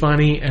really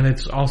funny, and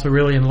it's also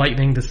really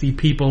enlightening to see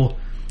people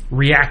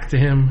react to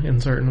him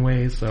in certain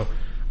ways. So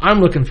I'm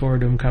looking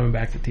forward to him coming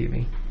back to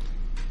TV.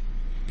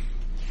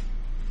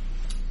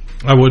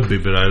 I would be,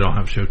 but I don't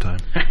have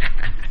Showtime.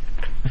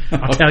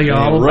 I'll tell you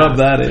all rub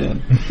about that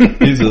in.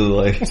 He's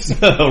like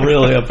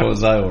really up on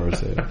his high horse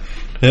here.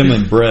 Him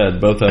and Brad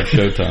both have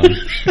Showtime.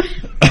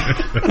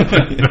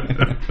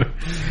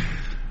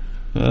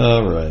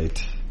 All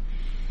right,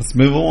 let's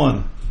move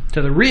on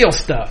to the real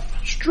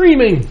stuff.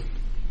 Streaming.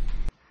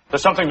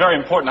 There's something very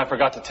important I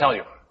forgot to tell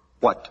you.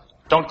 What?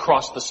 Don't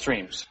cross the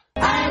streams.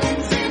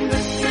 Islands in the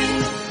stream.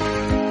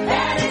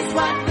 That is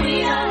what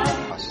we are.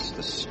 Cross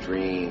the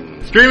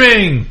stream.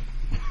 Streaming.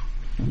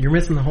 You're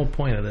missing the whole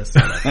point of this.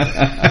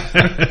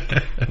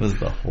 That was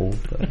the whole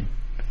thing.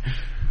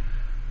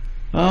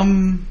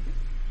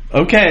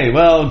 Okay,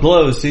 well,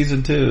 Glow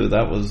Season 2,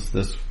 that was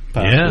this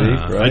past week,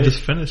 right? I just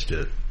finished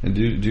it. And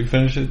did you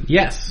finish it?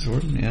 Yes.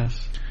 Jordan?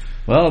 Yes.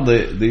 Well,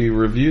 the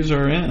reviews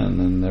are in,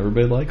 and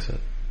everybody likes it.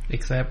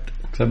 Except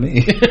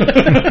me.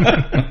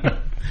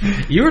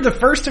 You were the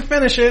first to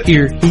finish it.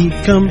 Here he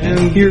comes,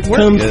 and here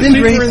comes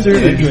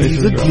Vindracer.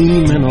 He's a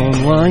demon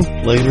online.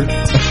 Later.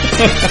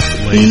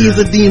 He's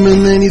a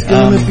demon, and he's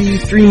gonna be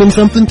streaming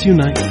something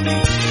tonight.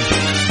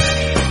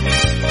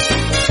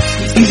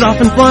 He's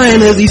off and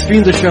flying as he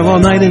streams a show all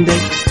night and day.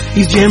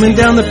 He's jamming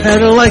down the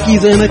pedal like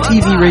he's in a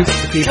TV race.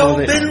 Go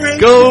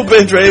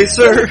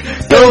Vindracer!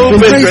 Go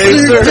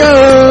Vindracer!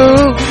 Go!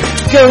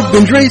 Go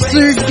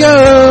Vindracer!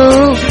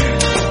 Go!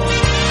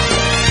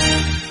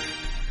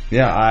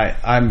 Yeah,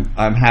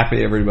 I'm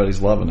happy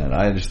everybody's loving it.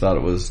 I just thought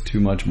it was too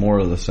much more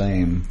of the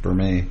same for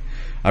me.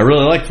 I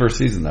really liked the first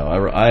season though. I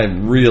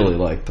really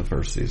liked the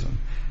first season.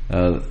 So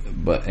I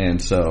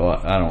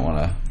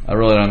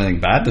really don't have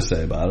anything bad to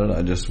say about it.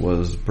 I just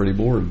was pretty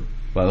bored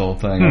by the whole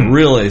thing. I'm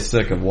really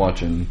sick of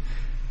watching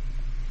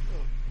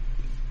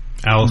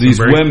these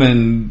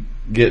women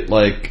get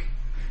like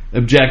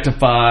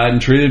objectified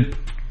and treated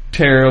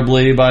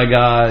terribly by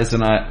guys,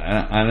 and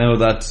I know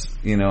that's,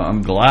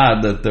 I'm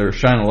glad that they're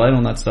shining a light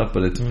on that stuff,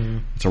 but it's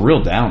a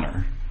real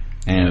downer,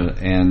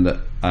 and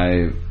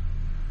I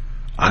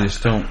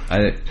just don't.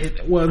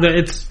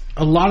 It's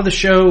a lot of the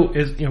show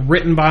is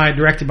written by,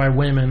 directed by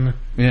women.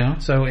 Yeah.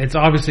 So it's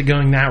obviously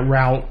going that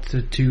route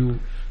to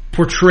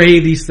portray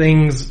these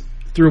things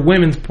through a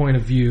women's point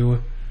of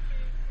view.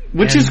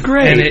 Which is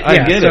great.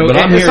 I get it,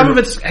 but some of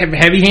it's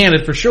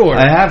heavy-handed for sure.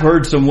 I have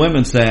heard some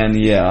women saying,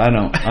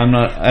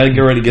 I get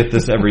ready to get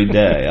this every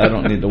day. I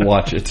don't need to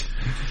watch it.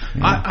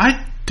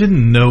 I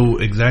didn't know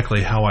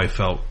exactly how I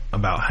felt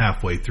about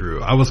halfway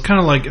through. I was kind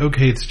of like,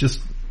 okay, it's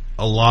just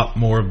a lot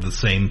more of the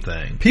same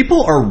thing.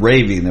 People are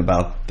raving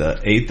about the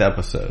 8th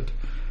episode.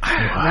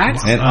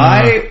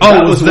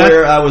 That was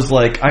where I was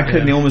like, I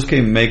couldn't almost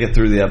even make it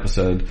through the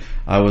episode.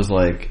 I was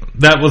like,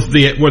 that was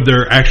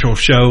their actual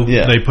show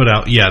they put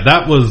out. Yeah,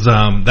 that was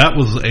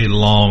a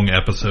long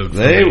episode.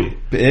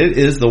 It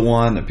is the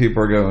one that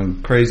people are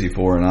going crazy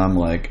for, and I'm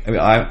like,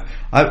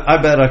 I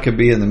bet I could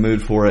be in the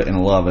mood for it and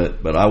love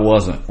it, but I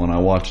wasn't when I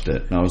watched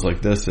it, and I was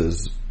like, this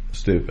is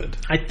stupid.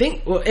 I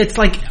think it's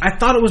like I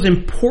thought it was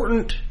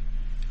important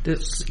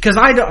because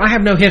I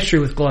have no history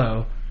with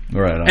Glow.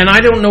 Right. And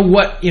I don't know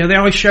what, they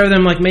always show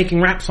them like making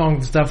rap songs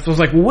and stuff. So I was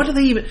like, well, what do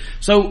they even,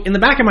 so in the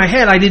back of my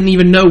head, I didn't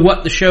even know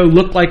what the show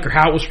looked like or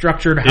how it was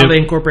structured, or how they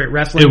incorporate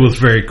wrestling. It was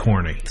very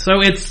corny.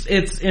 So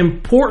it's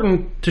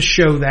important to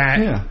show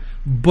that,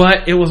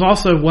 but it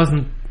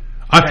wasn't.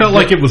 I felt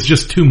like it was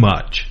just too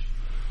much.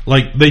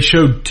 Like they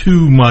showed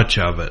too much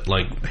of it.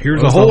 Like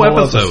here's a whole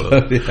episode.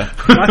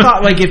 I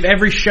thought like if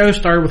every show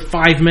started with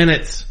 5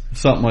 minutes,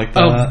 something like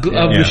that,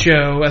 of the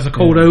show as a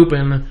cold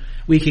open,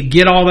 we could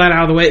get all that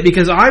out of the way,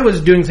 because I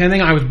was doing the same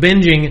thing. I was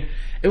binging.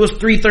 It was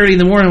 3:30 in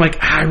the morning.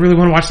 Like, I really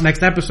want to watch the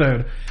next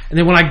episode. And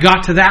then when I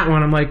got to that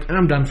one, I'm like,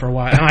 I'm done for a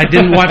while. And I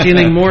didn't watch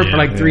anything more for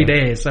like 3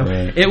 days. So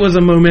it was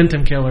a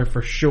momentum killer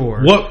for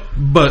sure.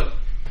 But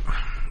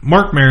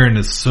Marc Maron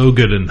is so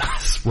good in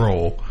this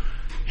role.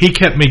 He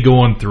kept me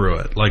going through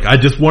it. Like, I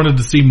just wanted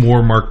to see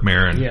more Marc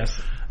Maron.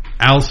 Yes.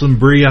 Alison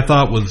Brie, I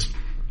thought was,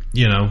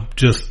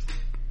 just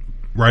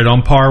right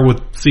on par with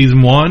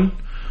season 1.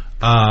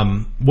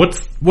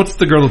 What's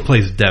the girl that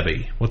plays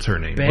Debbie? What's her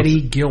name?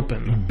 Betty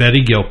Gilpin.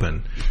 Betty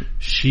Gilpin.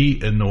 She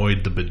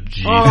annoyed the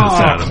bejesus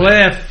out of me.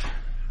 Cliff.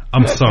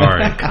 I'm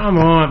sorry. Come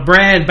on,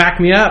 Brad, back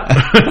me up.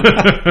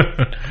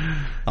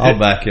 I'll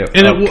back you up,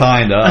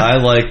 kinda. I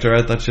liked her.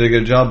 I thought she did a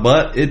good job,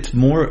 but it's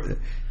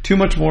too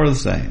much more of the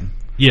same.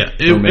 Yeah,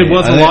 it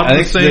was a lot of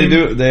the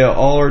same. They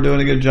all are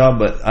doing a good job,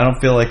 but I don't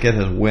feel like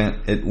it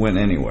went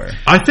anywhere.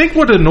 I think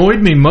what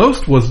annoyed me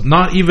most was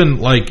not even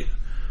like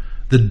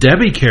the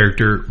Debbie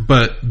character,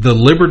 but the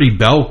Liberty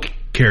Bell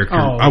character.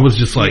 I was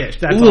just like,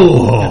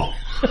 "Whoa,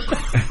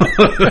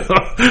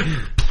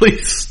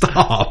 please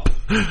stop!"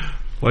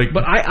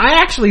 But I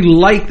actually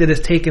like that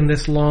it's taken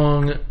this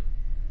long.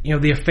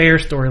 The affair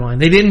storyline.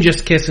 They didn't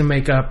just kiss and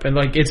make up, and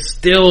like it's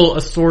still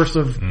a source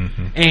of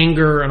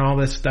anger and all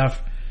this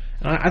stuff.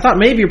 I thought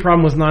maybe your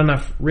problem was not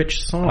enough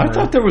Rich Sommer. I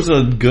thought there was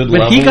a good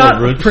but level he got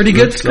of Rich, pretty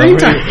good screen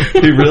time.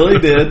 He really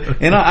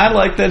did. And I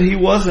like that he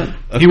wasn't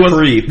a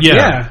creep.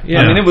 Yeah. I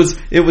mean,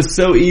 it was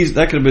so easy.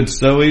 That could have been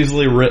so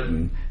easily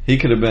written. He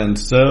could have been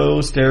so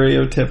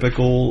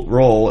stereotypical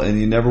role,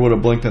 and you never would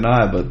have blinked an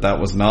eye, but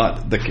that was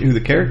not who the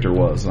character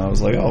was. And I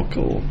was like, oh,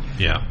 cool.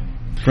 Yeah.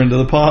 Friend of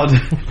the pod.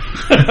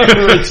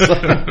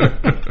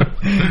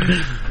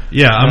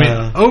 Yeah, I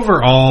mean,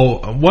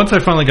 overall, once I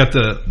finally got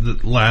the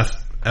last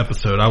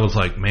episode, I was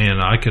like, man,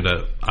 I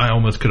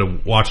almost could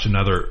have watched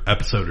another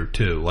episode or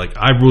two. Like,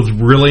 I was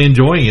really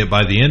enjoying it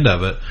by the end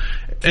of it.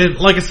 And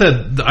like I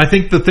said, I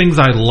think the things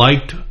I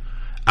liked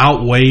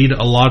outweighed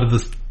a lot of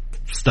the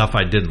stuff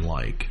I didn't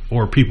like,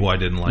 or people I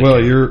didn't like.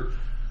 Well, you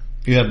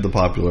have the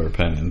popular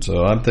opinion,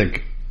 so I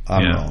think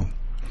I'm wrong.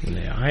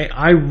 Yeah,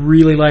 I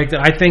really liked it.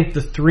 I think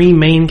the 3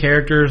 main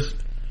characters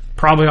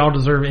probably all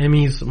deserve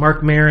Emmys.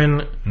 Marc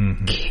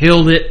Maron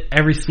killed it.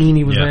 Every scene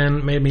he was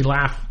in made me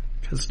laugh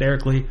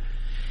hysterically.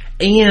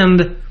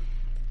 And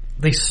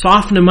they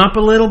softened him up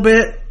a little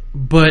bit,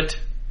 but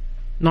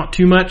not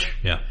too much.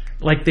 Yeah.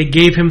 Like, they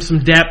gave him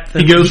some depth.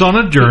 He goes on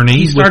a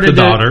journey with the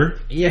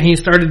daughter. Yeah, he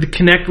started to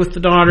connect with the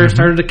daughter,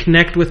 started to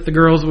connect with the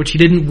girls, which he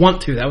didn't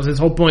want to. That was his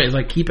whole point, is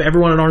like, keep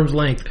everyone at arm's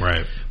length.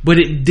 Right. But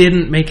it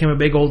didn't make him a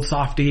big old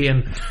softy,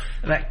 and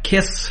that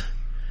kiss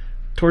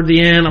toward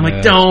the end, I'm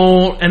like,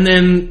 don't, and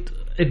then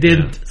it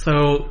did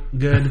so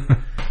good.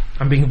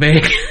 I'm being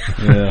vague.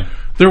 Yeah.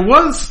 There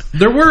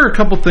were a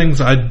couple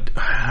things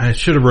I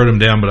should have wrote them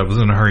down, but I was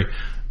in a hurry,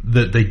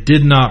 that they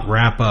did not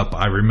wrap up.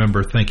 I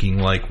remember thinking,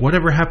 like,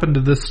 whatever happened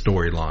to this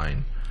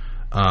storyline?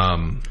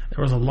 There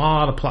was a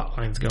lot of plot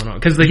lines going on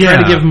because they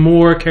tried to give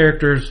more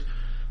characters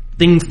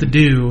things to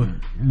do.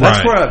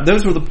 That's where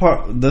those were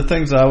the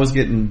things I was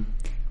getting,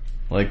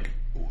 like,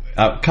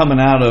 coming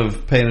out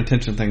of paying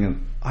attention,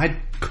 thinking I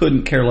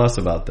couldn't care less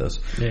about this.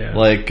 Yeah.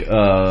 Like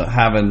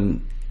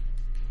having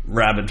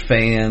rabid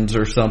fans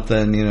or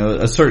something, you know,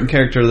 a certain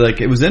character. Like,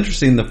 it was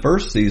interesting the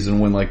first season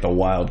when, like, the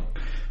wild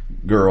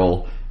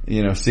girl,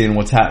 you know, seeing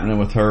what's happening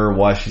with her,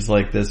 why she's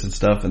like this and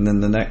stuff. And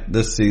then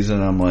this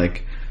season, I'm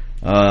like,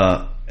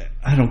 I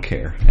don't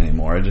care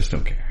anymore. I just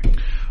don't care.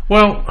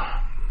 Well,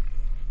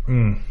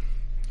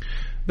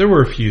 there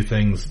were a few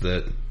things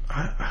that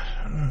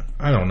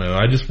I don't know.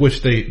 I just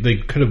wish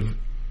they could have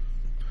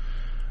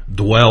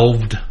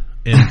delved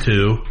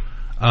into.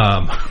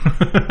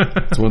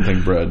 It's one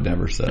thing Brad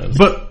never says.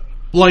 But,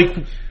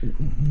 like,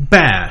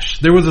 Bash,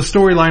 there was a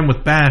storyline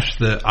with Bash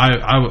that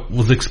I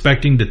was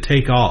expecting to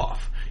take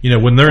off. You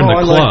know, when they're in the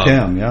club. I like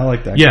him. Yeah, I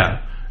like that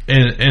guy.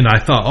 And I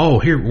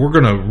thought, here, we're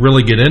going to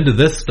really get into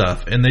this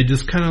stuff. And they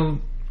just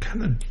kind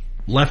of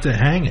left it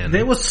hanging.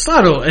 It was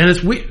subtle,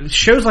 and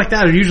shows like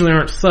that usually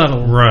aren't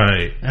subtle.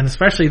 Right. And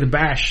especially the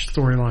Bash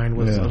storyline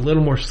was a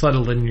little more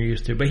subtle than you're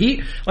used to. But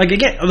he, like,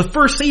 again, the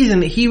first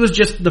season, he was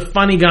just the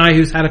funny guy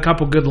who's had a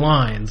couple good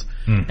lines.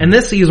 Mm-hmm. And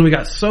this season, we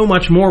got so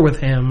much more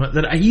with him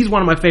that he's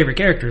one of my favorite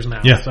characters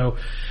now. Yeah. So,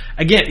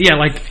 again,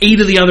 like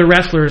 8 of the other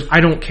wrestlers, I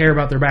don't care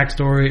about their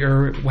backstory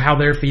or how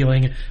they're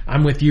feeling.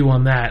 I'm with you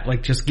on that.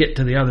 Like, just get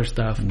to the other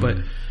stuff. Mm-hmm.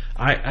 But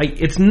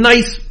it's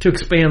nice to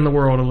expand the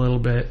world a little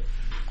bit.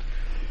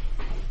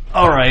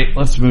 All right,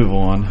 let's move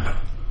on.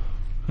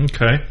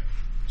 Okay.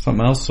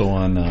 Something else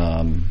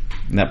on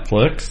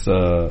Netflix.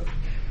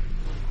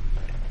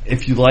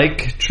 If you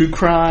like true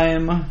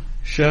crime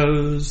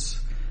shows,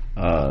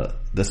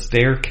 The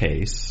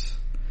Staircase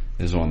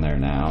is on there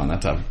now, and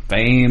that's a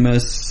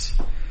famous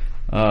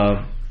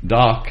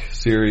doc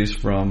series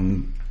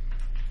from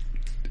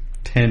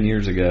 10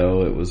 years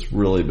ago. It was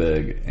really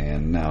big,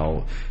 and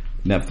now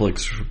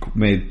Netflix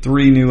made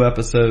 3 new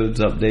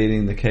episodes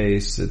updating the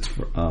case. It's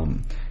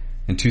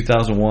in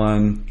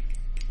 2001,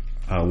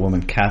 a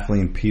woman,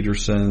 Kathleen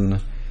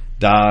Peterson,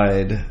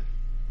 died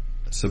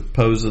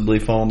supposedly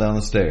falling down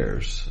the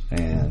stairs.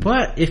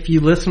 But if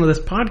you listen to this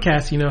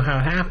podcast, you know how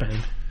it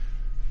happened.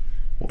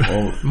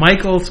 Well,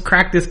 Michael's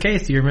cracked this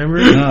case. Do you remember?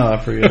 No, I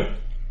forget.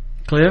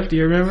 Cliff, do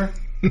you remember?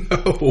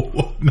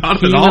 No,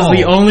 not at all.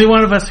 He was the only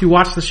one of us who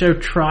watched the show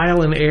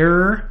Trial and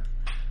Error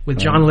with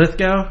John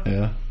Lithgow.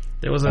 Yeah.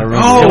 It was I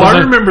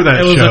remember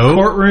that show. It was a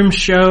courtroom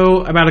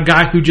show about a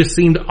guy who just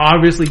seemed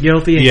obviously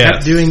guilty and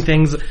kept doing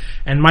things.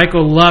 And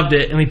Michael loved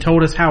it, and he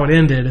told us how it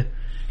ended.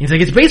 He's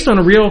like, it's based on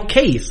a real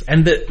case,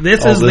 and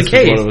this is the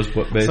case.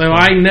 So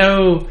I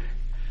know,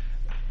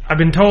 I've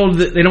been told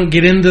that they don't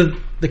get into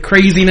the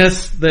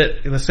craziness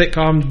that the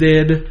sitcom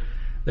did.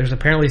 There's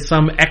apparently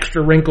some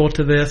extra wrinkle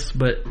to this,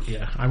 but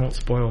yeah, I won't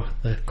spoil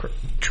the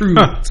true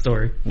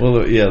story.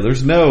 Well, yeah,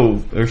 there's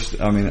no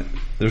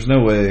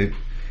way.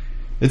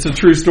 It's a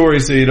true story,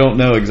 so you don't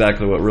know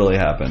exactly what really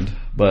happened.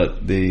 But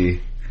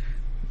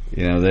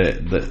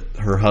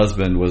her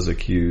husband was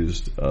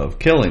accused of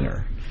killing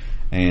her,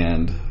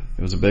 and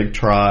it was a big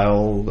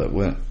trial that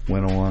went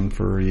on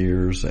for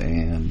years,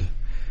 and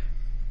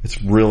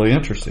it's really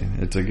interesting.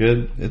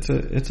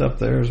 It's up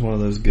there as one of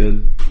those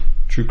good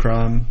true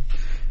crime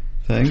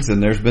things,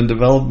 and there's been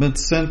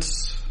developments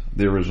since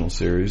the original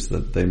series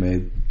that they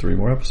made 3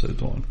 more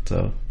episodes on.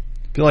 So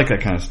If you like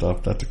that kind of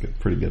stuff, that's a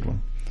pretty good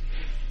one.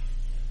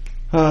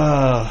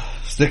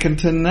 Sticking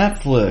to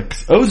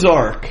Netflix.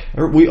 Ozark.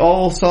 We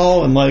all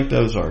saw and liked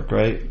Ozark,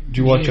 right? Did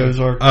you watch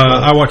Ozark?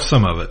 I watched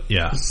some of it,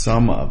 yeah.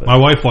 Some of it. My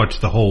wife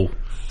watched the whole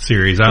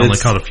series. I only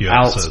caught a few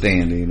episodes.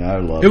 Outstanding. I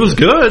love it. It was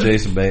good.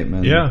 Jason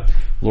Bateman. Yeah.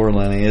 Laura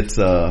Linney. It's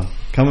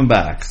coming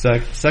back.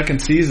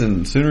 Second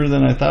season sooner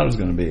than I thought it was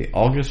going to be.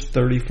 August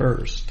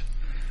 31st.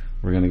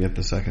 We're going to get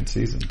the second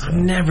season. So.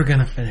 I'm never going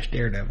to finish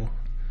Daredevil.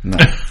 No.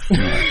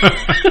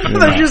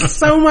 There's just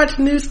so much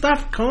new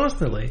stuff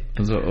constantly.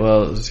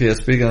 Well,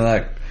 speaking of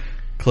that,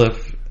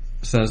 Cliff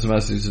sent us a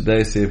message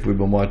today, see if we've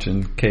been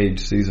watching Cage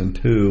Season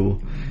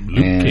 2.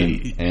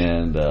 Cage.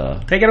 And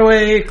take it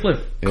away, Cliff.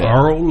 Yeah,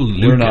 Carl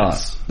Lucas. We're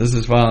not. This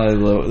is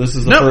finally this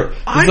is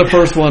the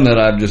first one that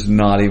I'm just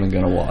not even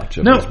going to watch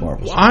of this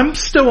Marvel show. I'm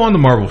still on the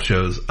Marvel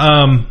shows.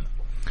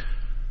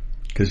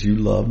 Because you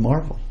love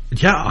Marvel.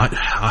 Yeah,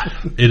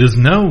 it is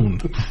known.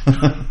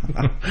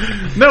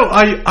 No,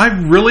 I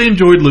really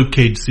enjoyed Luke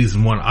Cage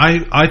Season 1.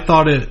 I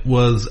thought it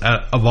was,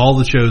 of all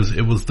the shows,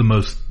 it was the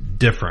most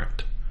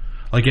different.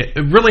 Like, it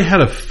really had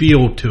a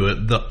feel to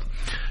it.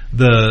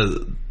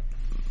 The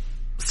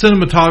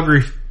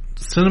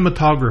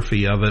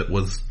cinematography of it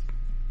was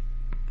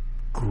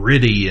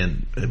gritty,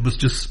 and it was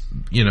just,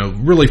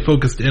 really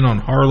focused in on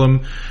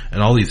Harlem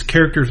and all these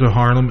characters of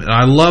Harlem. And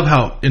I love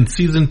how in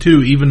Season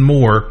 2, even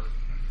more,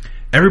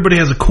 everybody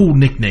has a cool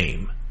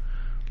nickname.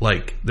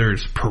 Like,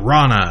 there's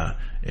Piranha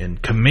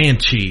and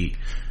Comanche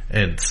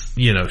and,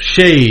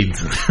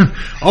 Shades.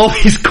 All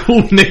these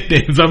cool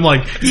nicknames. I'm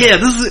like, yeah,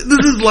 this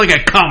is like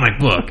a comic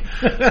book.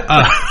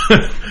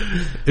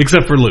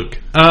 Except for Luke.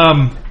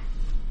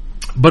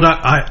 But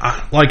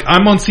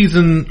I'm on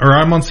season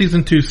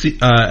 2,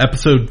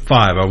 episode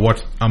 5.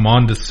 I'm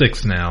on to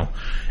 6 now.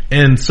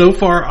 And so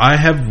far, I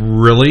have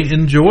really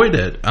enjoyed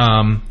it.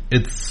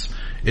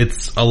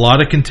 It's a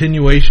lot of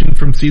continuation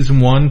from season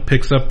 1,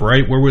 picks up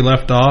right where we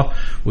left off.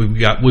 We've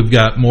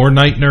got more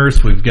Night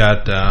Nurse. We've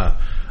got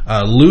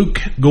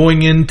Luke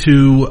going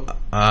into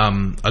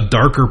a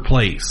darker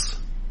place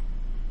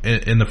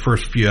in the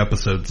first few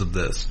episodes of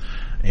this,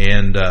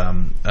 and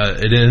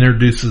it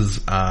introduces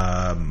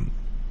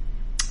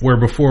where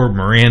before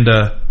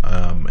Miranda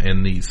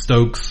and the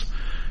Stokes,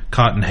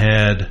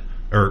 Copperhead,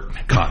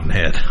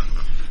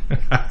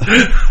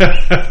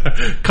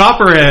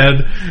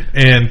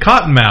 and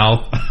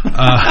Cottonmouth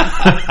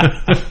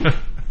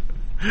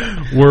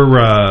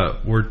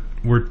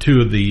were two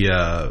of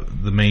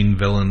the main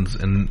villains,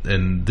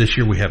 and this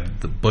year we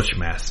have the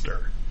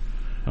Bushmaster.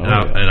 And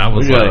I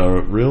was got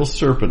a real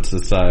serpent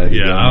society.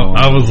 Yeah,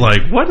 I was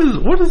like, what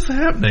is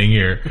happening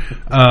here?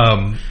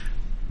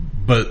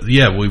 But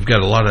yeah, we've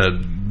got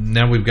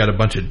a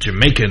bunch of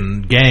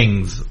Jamaican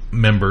gangs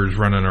members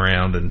running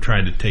around and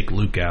trying to take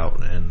Luke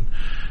out,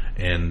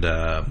 and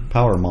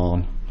Power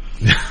Mom.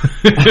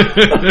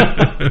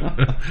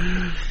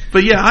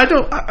 But yeah,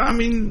 I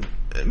mean,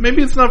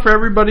 maybe it's not for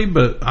everybody,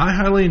 but I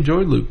highly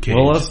enjoyed Luke Cage.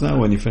 Well, let us know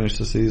when you finish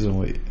the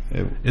season.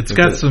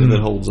 It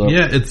holds up.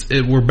 Yeah,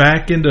 we're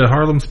back into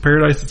Harlem's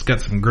Paradise. It's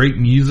got some great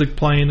music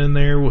playing in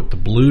there with the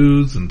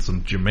blues and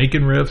some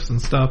Jamaican riffs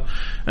and stuff.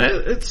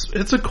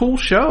 It's a cool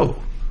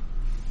show.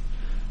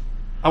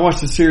 I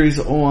watched a series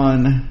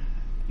on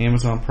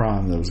Amazon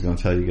Prime that I was going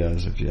to tell you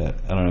guys I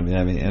don't know if you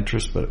have any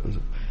interest, but it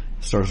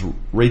stars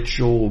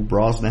Rachel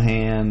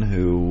Brosnahan,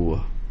 who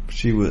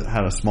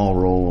had a small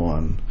role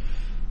on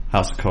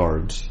House of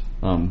Cards,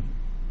 and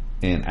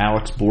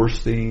Alex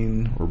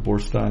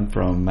Borstein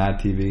from Mad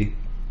TV,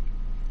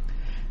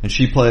 and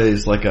she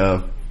plays like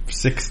a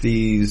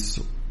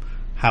 60s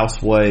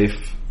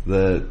housewife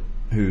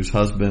whose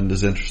husband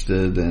is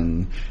interested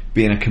in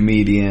being a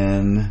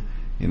comedian,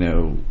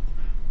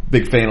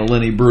 big fan of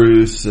Lenny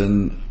Bruce,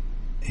 and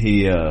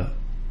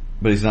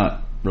but he's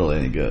not really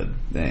any good,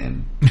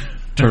 and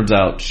turns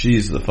out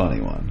she's the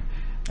funny one,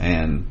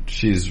 and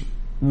she's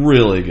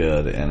really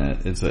good in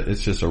it.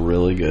 It's just a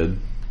really good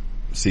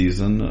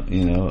season,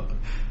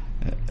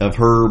 of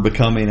her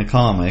becoming a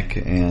comic,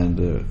 and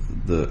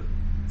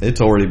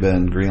it's already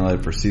been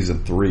greenlighted for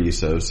season 3,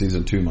 so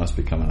season 2 must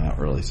be coming out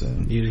really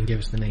soon. You didn't give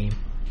us the name.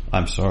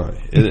 I'm sorry.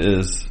 It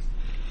is.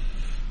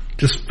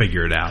 Just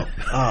figure it out.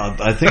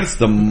 I think it's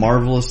the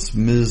Marvelous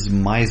Ms.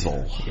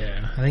 Maisel.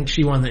 Yeah, I think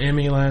she won the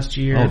Emmy last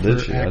year. Oh,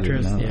 did she?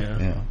 Actress. I didn't know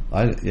that. Yeah.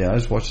 I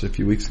just watched it a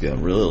few weeks ago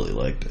and really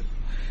liked it.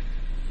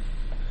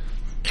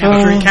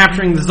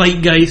 Capturing the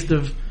zeitgeist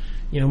of,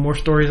 more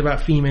stories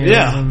about females.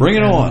 Yeah, bring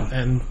it on.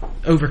 And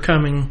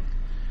overcoming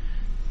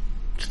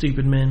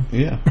stupid men.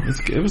 Yeah,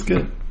 it was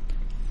good.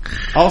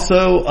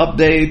 Also,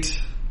 update.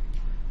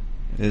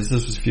 This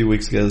was a few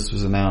weeks ago this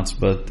was announced,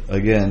 but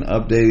again,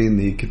 updating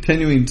the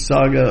continuing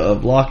saga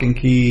of Lock and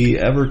Key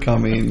ever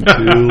coming to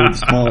the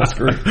small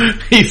screen.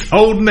 He's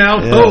holding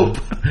out hope.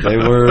 They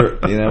were,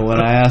 when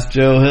I asked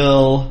Joe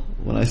Hill,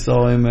 when I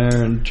saw him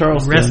there in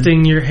Charleston.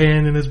 Resting your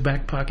hand in his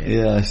back pocket.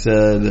 Yeah, I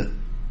said,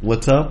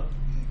 what's up?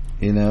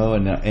 And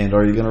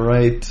are you going to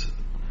write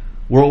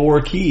World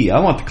War Key?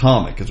 I want the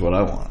comic is what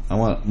I want. I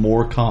want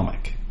more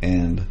comic.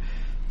 And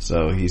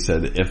So he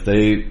said,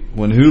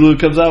 when Hulu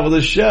comes out with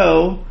a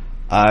show,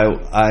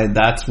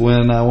 that's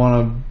when I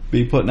want to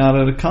be putting out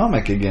a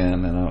comic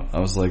again. And I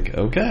was like,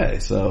 okay.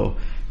 So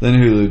then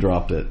Hulu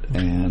dropped it,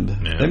 and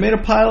they made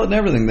a pilot and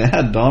everything. They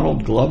had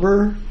Donald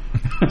Glover.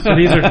 So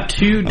these are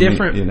two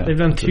different. They've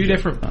done two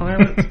different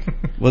pilots.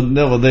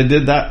 Well, they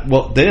did that.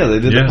 Well, they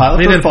did the pilot.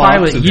 They for did Fox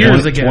pilot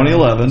years ago,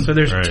 2011. So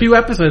there's 2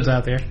 episodes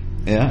out there.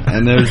 Yeah,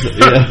 and there's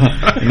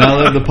now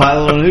they have the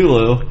pilot on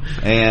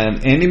Hulu,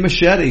 and Andy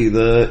Muschietti,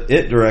 the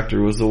It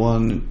director, was the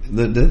one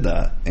that did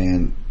that.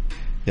 And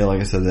like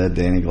I said, they had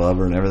Danny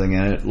Glover and everything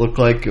in it. It looked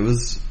like it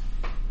was,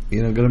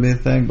 going to be a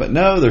thing, but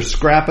no, they're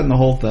scrapping the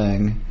whole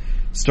thing,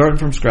 starting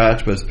from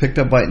scratch. But it's picked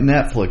up by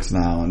Netflix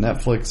now, and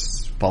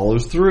Netflix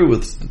follows through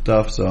with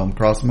stuff. So I'm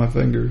crossing my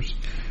fingers.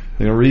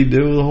 They're gonna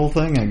redo the whole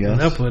thing, I guess.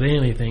 They'll put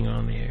anything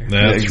on the air.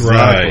 That's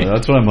exactly. right.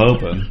 That's what I'm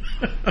hoping.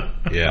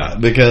 Yeah,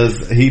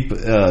 because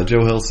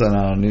Joe Hill sent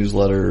out a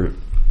newsletter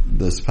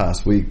this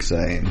past week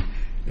saying,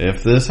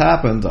 if this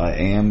happens, I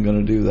am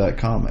going to do that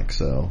comic.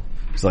 So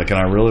it's like, and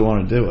I really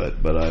want to do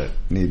it, but I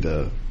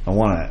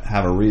want to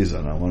have a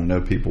reason. I want to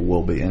know people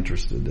will be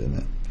interested in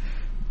it.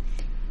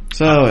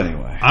 So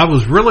anyway, I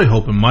was really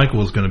hoping Michael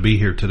was going to be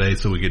here today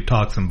so we could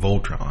talk some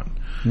Voltron.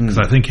 Because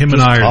I think him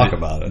and I are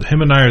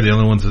the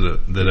only ones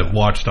that have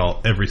watched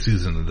every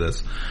season of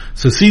this.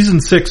 So season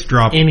 6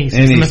 dropped any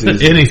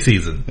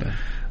season. Yeah.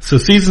 So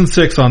season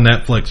 6 on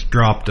Netflix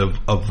dropped of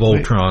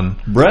Voltron.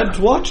 Wait, Brett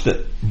watched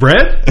it.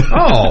 Brett?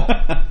 Oh.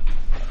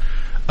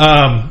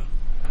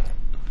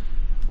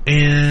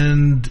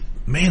 And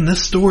man,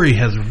 this story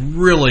has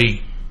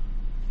really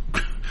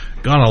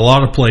gone a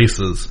lot of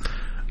places.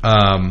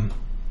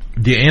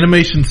 The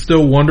animation's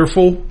still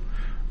wonderful.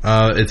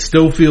 It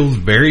still feels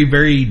very,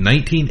 very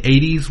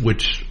 1980s,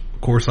 which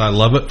of course I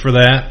love it for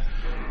that.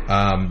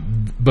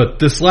 But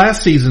this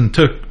last season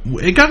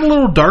it got a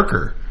little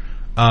darker.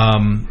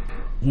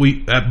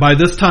 By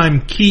this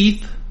time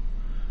Keith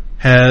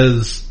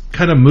has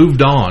kind of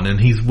moved on, and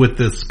he's with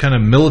this kind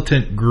of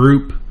militant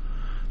group,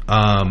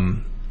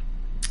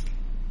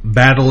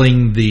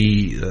 battling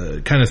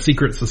the kind of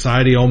secret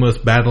society,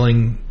 almost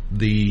battling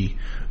the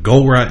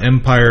Golra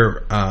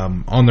Empire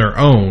on their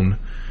own.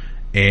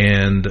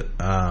 And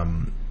I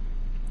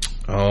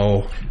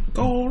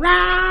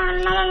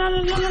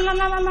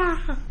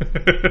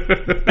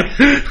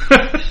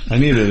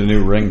needed a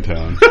new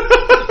ringtone.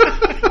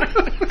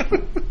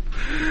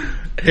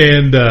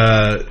 And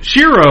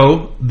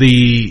Shiro,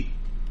 the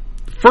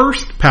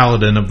first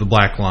paladin of the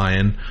Black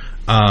Lion,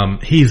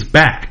 he's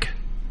back,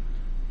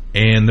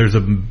 and there's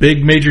a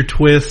big major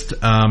twist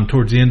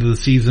towards the end of the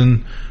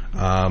season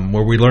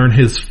where we learn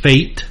his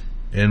fate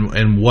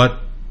and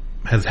what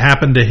has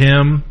happened to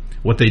him,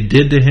 what they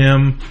did to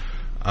him,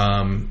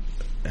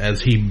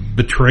 as he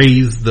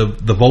betrays the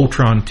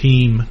Voltron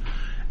team.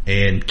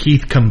 And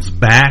Keith comes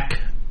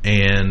back,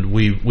 and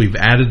we've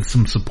added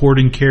some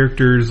supporting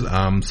characters,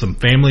 some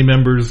family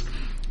members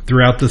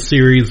throughout the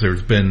series.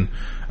 There's been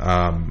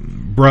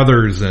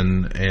brothers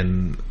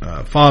and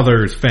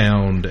fathers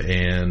found,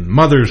 and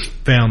mothers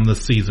found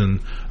this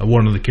season of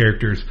one of the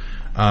characters.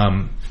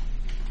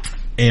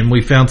 And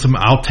we found some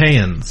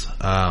Altans,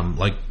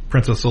 like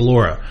Princess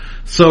Allura.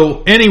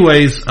 So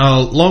anyways,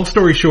 long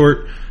story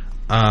short,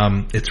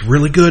 it's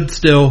really good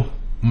still.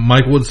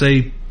 Michael would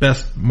say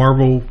best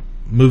Marvel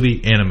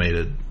movie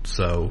animated.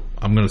 So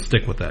I'm going to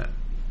stick with that.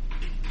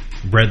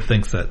 Brad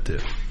thinks that too.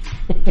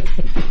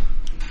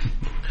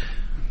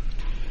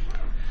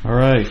 All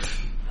right.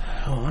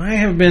 Well, I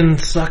have been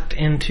sucked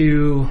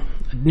into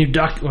a new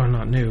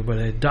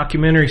a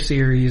documentary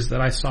series that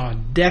I saw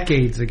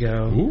decades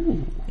ago.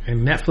 Ooh.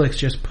 And Netflix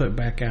just put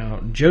back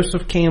out,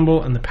 Joseph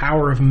Campbell and the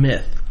Power of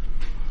Myth.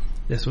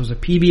 This was a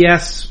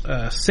PBS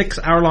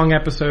 6-hour-long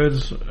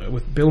episodes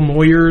with Bill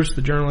Moyers,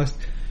 the journalist,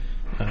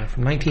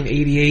 from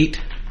 1988.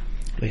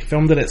 They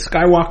filmed it at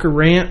Skywalker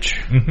Ranch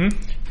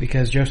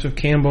because Joseph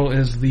Campbell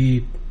is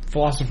the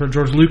philosopher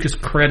George Lucas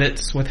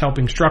credits with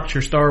helping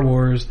structure Star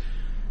Wars,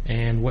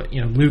 and what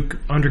Luke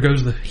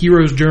undergoes the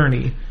hero's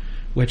journey,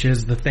 which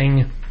is the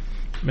thing.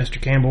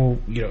 Mr. Campbell,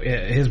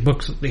 his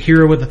books, The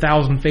Hero with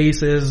 1,000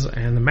 Faces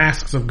and The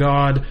Masks of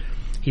God,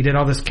 he did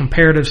all this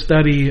comparative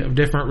study of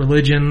different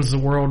religions,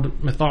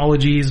 world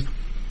mythologies,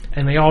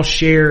 and they all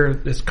share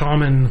this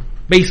common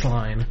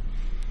baseline.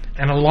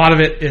 And a lot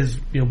of it is,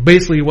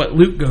 basically what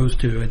Luke goes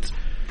to. It's,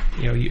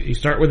 you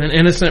start with an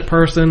innocent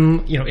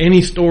person,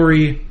 any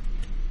story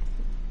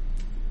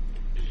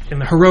in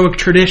the heroic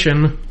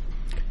tradition,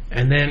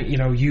 and then,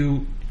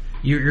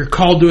 you're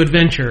called to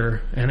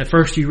adventure, and at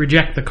first you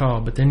reject the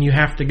call, but then you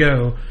have to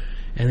go,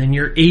 and then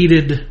you're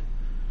aided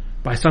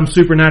by some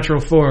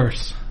supernatural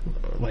force,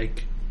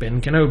 like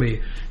Ben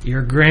Kenobi.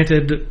 You're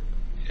granted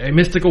a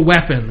mystical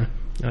weapon,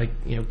 like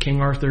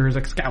King Arthur's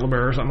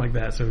Excalibur or something like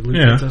that. So Luke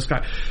gets a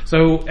sky.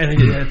 So, and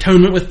then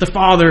atonement with the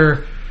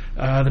Father,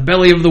 the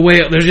belly of the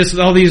whale. There's just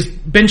all these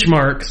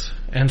benchmarks,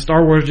 and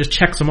Star Wars just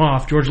checks them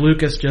off. George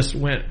Lucas just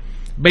went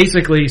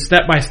basically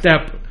step by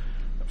step.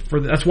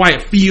 That's why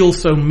it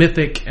feels so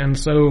mythic and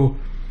so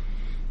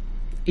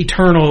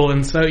eternal,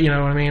 and so,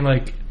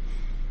 like,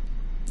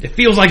 It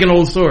feels like an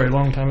old story, a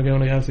long time ago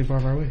in a galaxy far,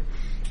 far away.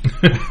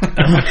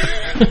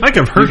 Like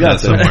I've heard that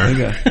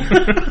somewhere.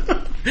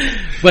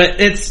 But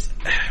it's...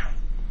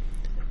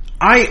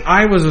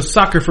 I was a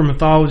sucker for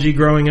mythology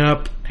growing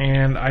up,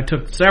 and I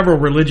took several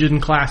religion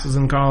classes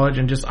in college,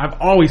 and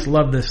I've always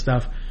loved this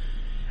stuff.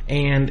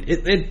 And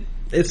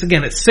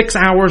it's 6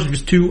 hours of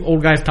just two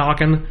old guys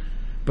talking,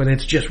 but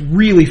it's just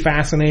really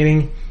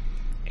fascinating.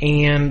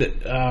 And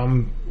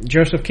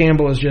Joseph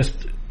Campbell is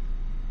just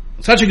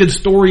such a good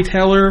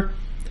storyteller,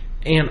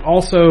 and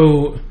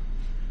also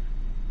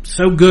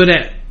so good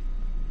at,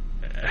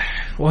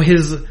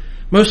 his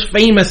most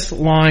famous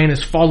line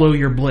is "follow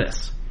your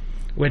bliss,"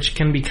 which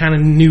can be kind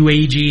of new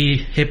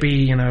agey,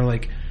 hippie,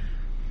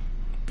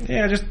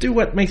 just do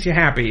what makes you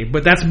happy.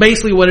 But that's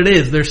basically what it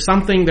is. There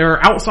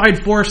are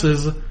outside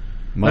forces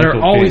that are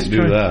always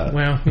can't do that.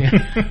 Well,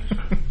 yeah.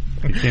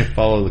 You can't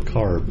follow the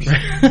carbs.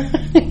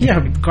 Yeah,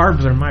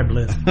 carbs are my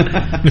bliss.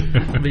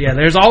 But yeah,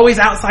 there's always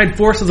outside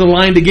forces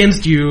aligned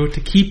against you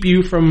to keep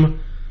you from,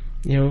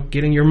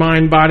 getting your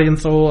mind, body, and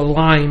soul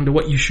aligned to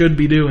what you should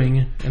be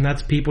doing. And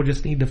that's people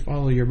just need to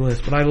follow your bliss.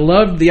 But I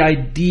loved the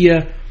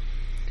idea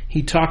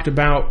he talked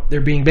about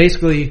there being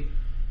basically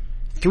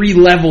 3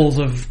 levels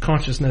of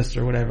consciousness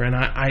or whatever. And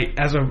I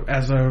as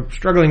a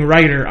struggling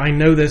writer, I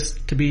know this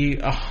to be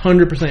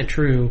 100%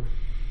 true.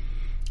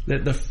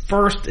 That the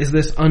first is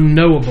this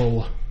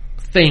unknowable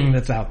thing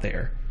that's out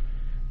there.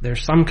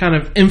 There's some kind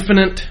of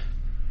infinite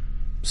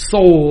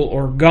soul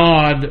or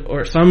God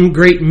or some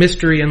great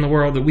mystery in the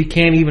world that we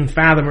can't even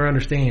fathom or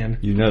understand.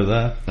 You know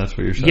that? That's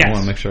what you're saying? Yes. I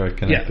want to make sure I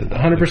connected that.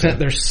 100%. Okay.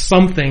 There's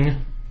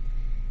something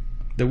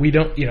that we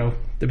don't,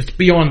 that's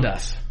beyond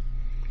us.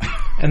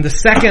 And the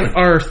second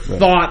are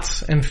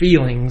thoughts and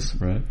feelings.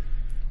 Right.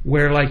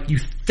 Where you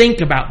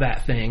think about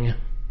that thing,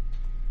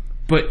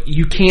 but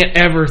you can't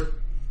ever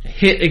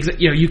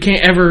you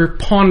can't ever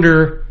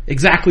ponder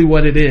exactly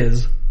what it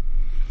is.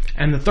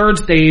 And the third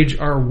stage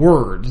are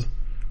words,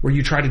 where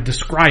you try to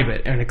describe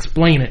it and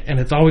explain it, and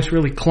it's always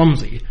really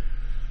clumsy.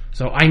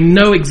 So I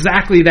know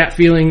exactly that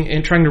feeling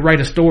in trying to write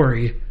a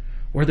story,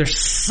 where there's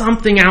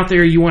something out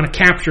there you want to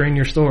capture in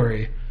your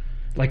story.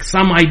 Like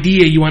some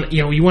idea you want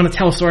to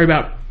tell a story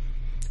about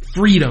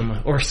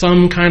freedom, or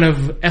some kind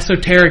of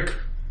esoteric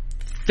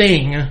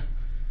thing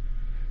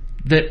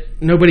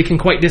that nobody can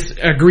quite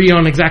disagree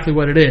on exactly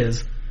what it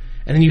is.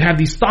 And then you have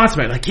these thoughts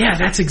about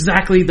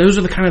it, those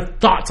are the kind of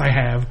thoughts I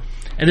have.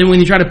 And then when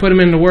you try to put them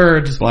into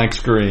words... Blank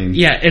screen.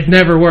 Yeah, it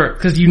never works.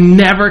 Because you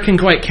never can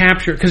quite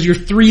capture it, because you're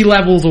 3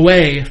 levels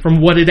away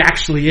from what it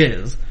actually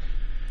is.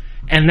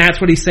 And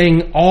that's what he's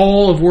saying.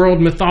 All of world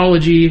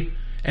mythology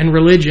and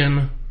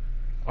religion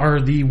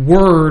are the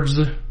words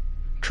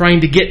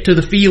trying to get to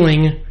the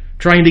feeling,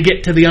 trying to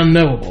get to the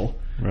unknowable.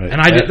 Right.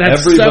 And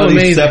that's everybody's so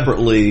amazing.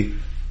 Separately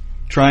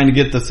trying to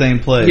get the same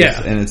place.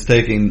 Yeah. And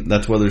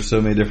that's why there's so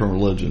many different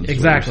religions.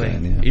 Exactly.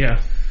 Saying, yeah.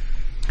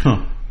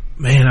 Huh.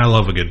 Man, I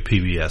love a good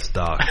PBS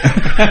doc.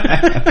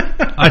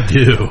 I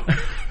do.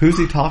 Who's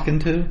he talking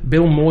to?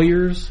 Bill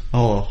Moyers.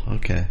 Oh,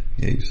 okay.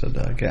 Yeah, you said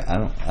that. Okay.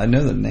 I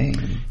know the name.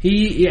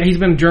 He's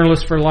been a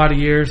journalist for a lot of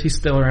years. He's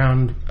still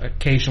around,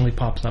 occasionally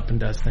pops up and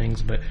does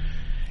things. But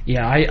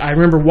yeah, I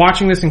remember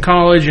watching this in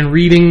college and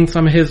reading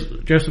some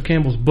of Joseph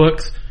Campbell's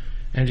books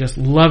and just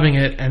loving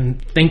it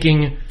and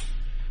thinking,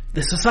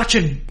 this is such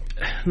a,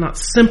 not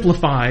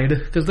simplified,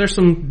 because there's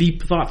some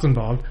deep thoughts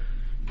involved.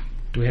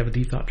 Do we have a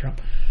deep thought drop?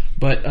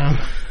 But,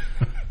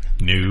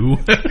 No. You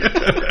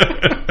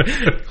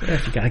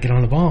gotta get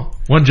on the ball.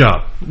 One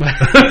job.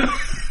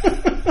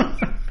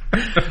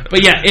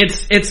 But yeah,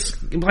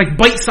 it's like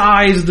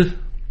bite-sized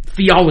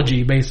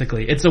theology,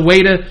 basically. It's a way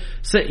to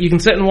you can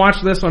sit and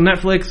watch this on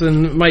Netflix,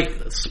 and it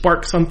might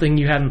spark something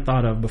you hadn't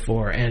thought of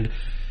before, and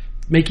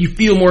make you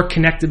feel more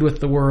connected with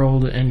the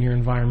world and your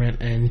environment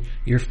and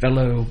your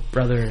fellow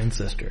brother and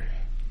sister.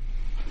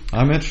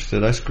 I'm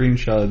interested. I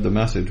screenshotted the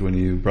message when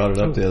you brought it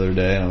up the other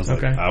day, and I was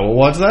like, Okay. I will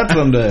watch that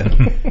someday.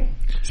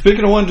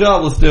 Speaking of one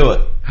job, let's do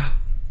it.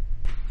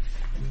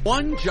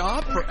 One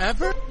job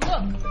forever?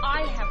 Look,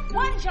 I have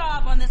one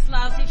job on this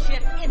lousy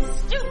ship. It's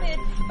stupid,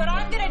 but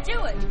I'm gonna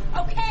do it,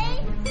 okay?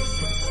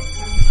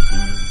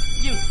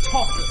 You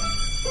talker.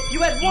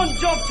 You had one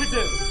job to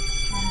do.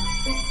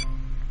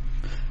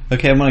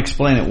 Okay, I'm going to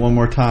explain it one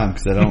more time,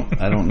 because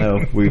I don't know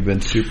if we've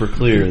been super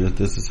clear that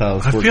this is how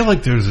this works. I feel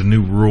like there's a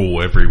new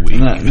rule every week.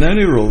 No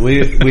new rule.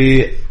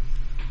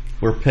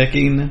 We're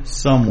picking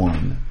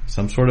someone,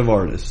 some sort of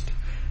artist,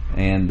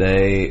 and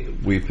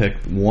we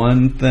picked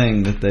one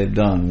thing that they've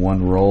done,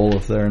 one role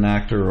if they're an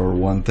actor, or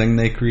one thing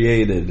they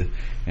created,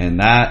 and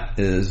that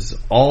is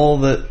all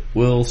that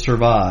will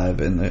survive.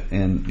 And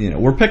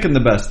we're picking the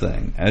best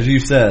thing, as you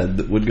said,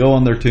 that would go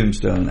on their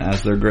tombstone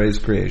as their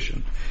greatest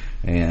creation.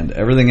 And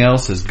everything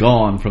else is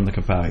gone from the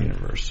Kapow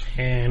universe.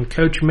 And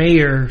Coach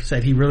Mayer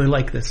said he really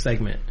liked this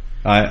segment.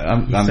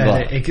 I'm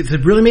glad.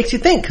 It really makes you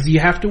think, because you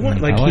have to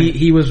wonder.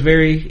 He was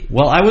very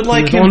well. I would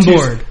like him on to.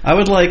 board. I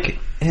would like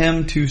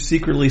him to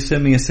secretly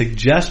send me a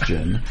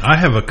suggestion. I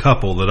have a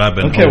couple that I've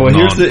been. Okay, well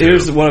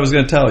here's what I was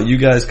going to tell you. You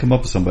guys come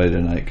up with somebody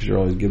tonight because you're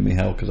always giving me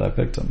hell because I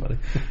picked somebody.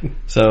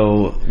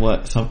 So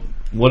what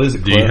is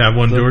it? Do you have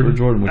one, Jordan?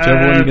 Jordan, whichever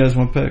one you guys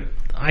want to pick.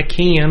 I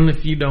can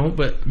if you don't,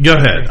 but go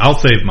ahead. I'll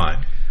save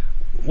mine.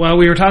 Well,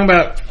 we were talking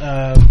about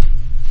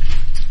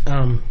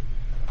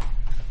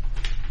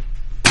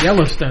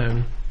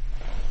Yellowstone,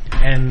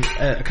 and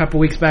a couple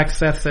weeks back,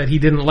 Seth said he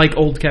didn't like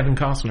old Kevin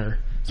Costner.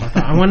 So I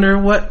thought, I wonder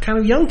what kind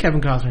of young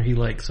Kevin Costner he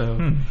likes. So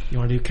you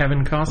want to do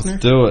Kevin Costner?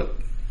 Let's do it.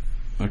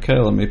 Okay,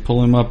 let me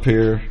pull him up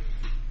here.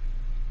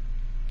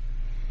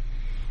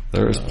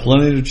 There is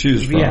plenty to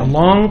choose from. Yeah,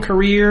 long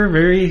career,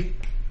 very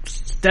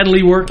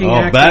steadily working.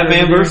 Oh,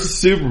 Batman versus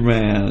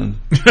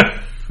Superman.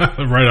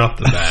 Right off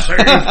the bat.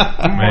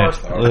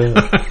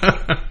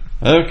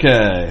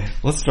 Okay,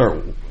 let's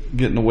start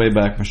getting the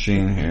Wayback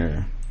Machine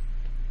here.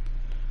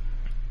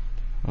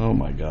 Oh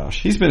my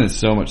gosh, he's been in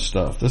so much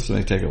stuff. This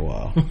may take a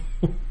while.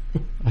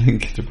 I didn't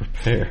get to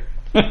prepare.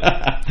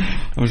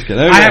 I'm just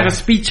kidding. Okay. I have a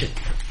speech.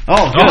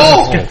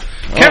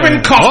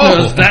 Kevin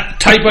Costner's that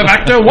type of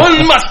actor.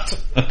 One must.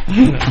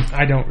 No,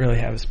 I don't really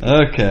have a speech.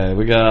 Okay,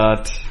 we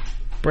got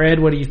Brad.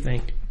 What do you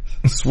think?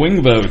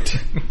 Swing Vote.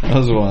 That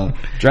was one.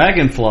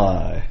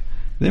 Dragonfly.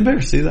 Did anybody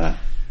ever see that?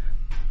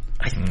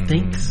 I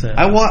think so.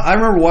 I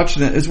remember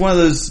watching it. It's one of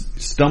those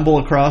stumble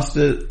across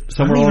it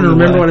somewhere. I don't even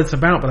remember what it's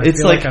about, but I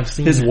feel like I've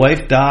seen it. His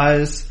wife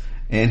dies,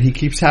 and he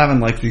keeps having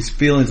like these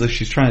feelings like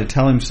she's trying to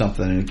tell him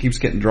something, and he keeps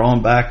getting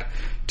drawn back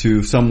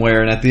to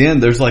somewhere. And at the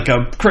end, there's like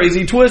a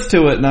crazy twist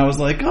to it, and I was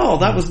like, "Oh,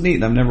 that was neat."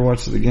 And I've never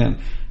watched it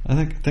again.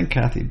 I think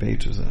Kathy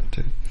Bates was in it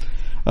too.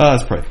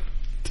 It's probably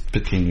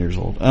 15 years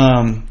old.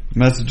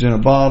 Message in a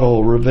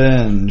Bottle,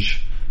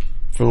 Revenge,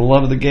 For the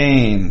Love of the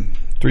Game,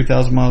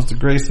 3,000 Miles to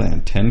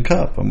Graceland, 10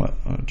 Cup. I'm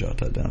going to jot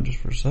that down just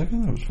for a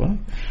second. That was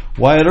fun.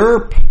 Wyatt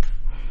Earp,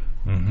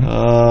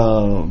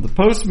 The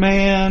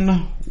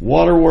Postman,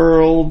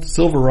 Waterworld,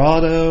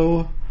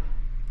 Silverado,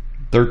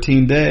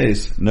 13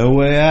 Days, No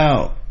Way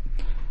Out.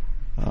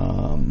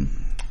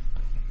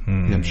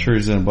 I'm sure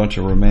he's in a bunch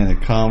of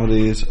romantic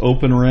comedies.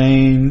 Open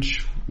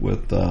Range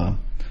with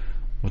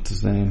what's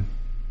his name?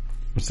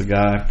 What's the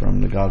guy from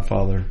The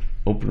Godfather?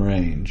 Open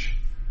Range.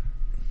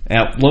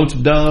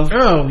 Lonesome Dove.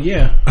 Oh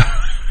yeah.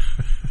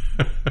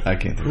 I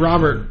can't think.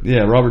 Robert.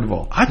 Yeah, Robert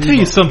Duvall. I tell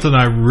you something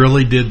I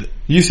really did.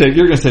 You're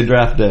going to say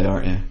Draft Day,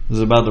 aren't you? Is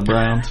it about the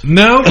Browns?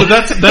 No, but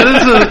that's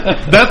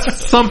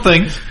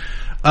something.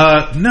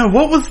 No,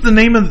 what was the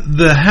name of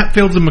the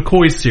Hatfields and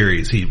McCoy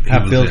series?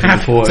 Hatfields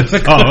and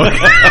McCoy.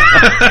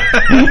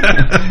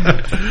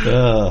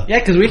 Oh, yeah,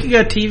 because we could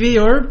go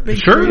TV or big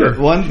sure.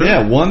 One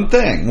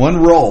thing,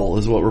 one role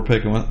is what we're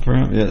picking for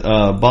him.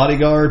 Yeah,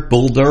 Bodyguard,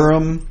 Bull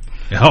Durham.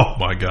 Oh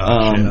my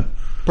gosh!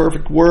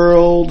 Perfect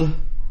World,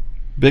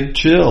 Big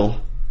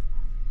Chill.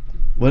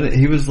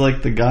 He was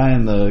like the guy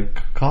in the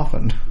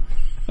coffin.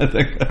 I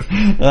think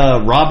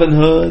Robin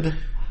Hood.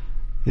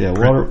 Yeah,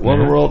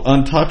 Waterworld,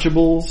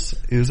 Untouchables.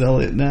 He was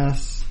Elliot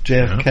Ness.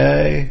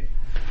 JFK.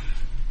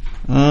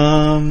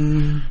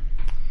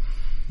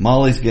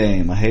 Molly's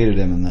Game. I hated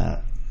him in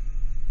that.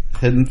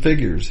 Hidden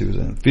Figures. He was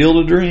in Field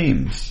of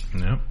Dreams.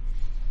 Yep.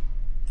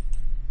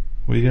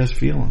 What are you guys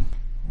feeling?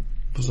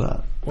 What was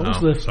that? What was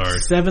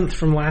the seventh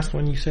from last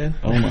one you said?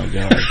 Oh my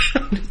gosh.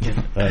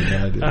 I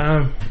had no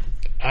idea.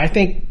 I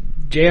think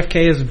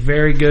JFK is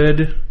very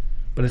good,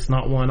 but it's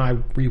not one I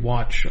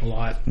rewatch a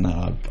lot.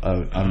 No,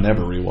 I've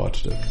never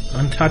rewatched it.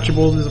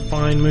 Untouchables is a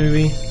fine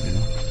movie.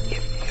 Yeah.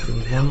 There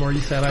was one more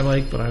you said I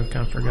liked, but I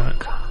kind of forgot.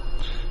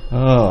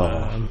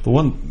 The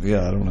one,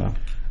 I don't know.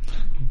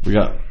 We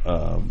got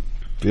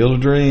Field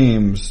of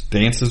Dreams,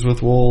 Dances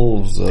with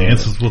Wolves.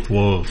 Dances with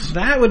Wolves.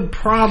 That would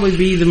probably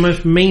be the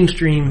most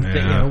mainstream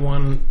thing.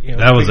 One,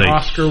 that was an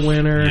Oscar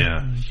winner.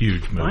 Yeah,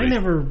 huge movie. I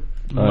never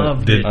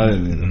loved it. I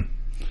didn't either.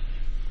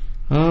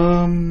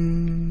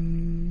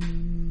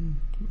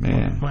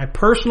 Man. My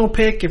personal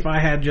pick, if I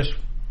had just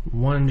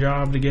one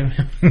job to give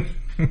him.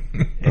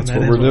 That's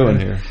what we're doing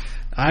here.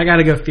 I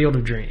gotta go Field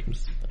of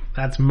Dreams.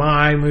 That's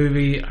my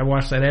movie. I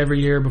watch that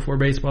every year before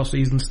baseball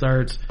season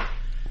starts.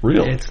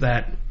 Really? It's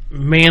that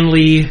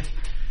manly,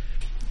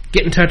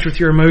 get in touch with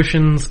your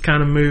emotions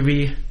kind of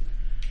movie.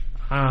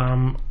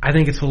 I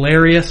think it's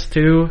hilarious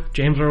too.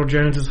 James Earl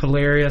Jones is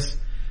hilarious.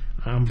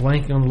 I'm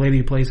blanking on the lady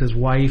who plays his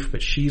wife,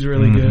 but she's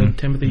really good.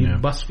 Timothy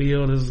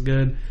Busfield is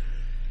good.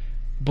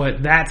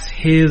 But that's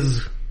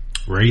his...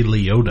 Ray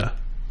Liotta.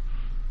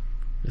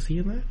 Is he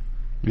in that?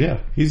 Yeah,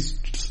 he's...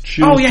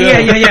 Joe.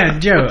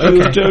 Joe.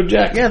 Okay. Joe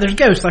Jackson. Yeah, there's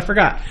Ghost. I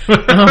forgot.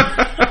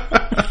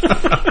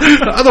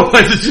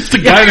 Otherwise, it's just a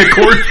guy in a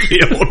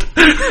cornfield.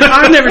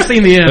 I've never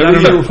seen the end.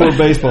 Every year before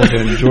baseball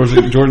game,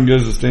 Jordan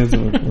goes and stands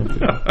in a cornfield.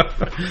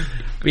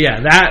 But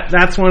yeah,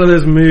 that's one of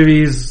those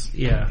movies.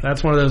 Yeah,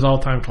 that's one of those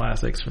all-time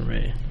classics for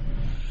me.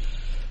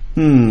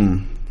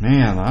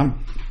 Man,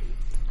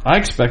 I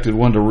expected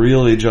one to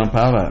really jump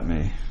out at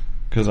me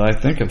because I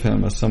think of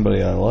him as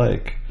somebody I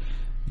like,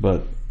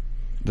 but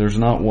there's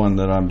not one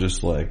that I'm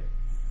just like,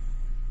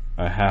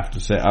 I have to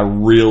say I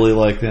really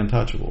like The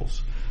Untouchables.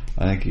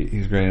 I think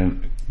he's great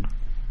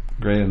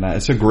in that.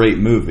 It's a great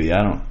movie.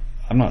 I'm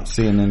not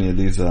seeing any of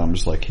these that I'm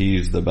just like,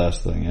 he's the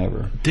best thing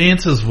ever.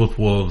 Dances with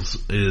Wolves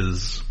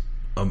is,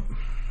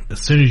 as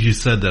soon as you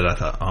said that, I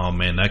thought, oh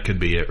man, that could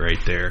be it right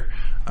there.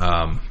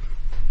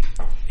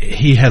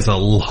 He has a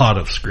lot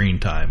of screen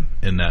time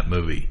in that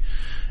movie.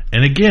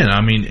 And again,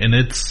 I mean, and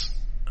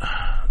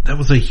that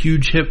was a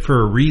huge hit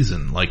for a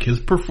reason. Like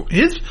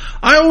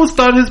I always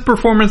thought his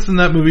performance in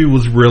that movie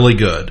was really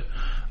good.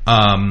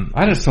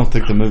 I just don't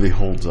think the movie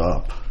holds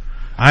up.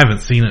 I haven't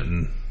seen it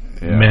in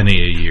many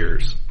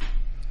years.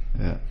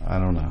 Yeah, I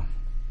don't know.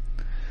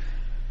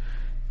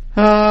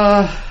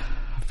 I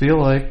feel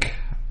like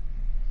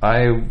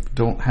I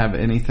don't have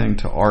anything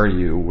to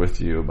argue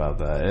with you about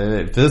that.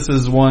 If this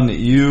is one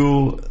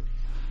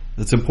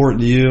that's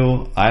important to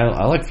you,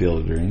 I like Field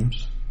of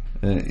Dreams.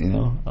 I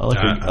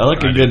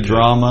like a good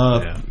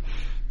drama. Yeah.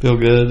 Feel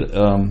good.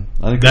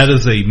 I think that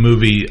is a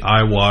movie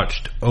I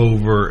watched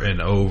over and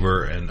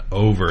over and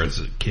over as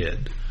a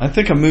kid. I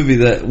think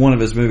one of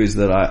his movies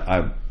that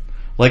I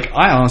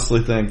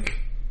honestly think,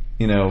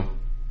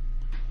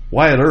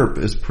 Wyatt Earp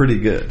is pretty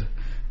good.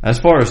 As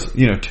far as,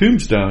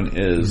 Tombstone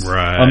is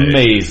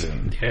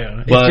amazing.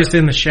 Yeah. It's just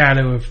in the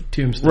shadow of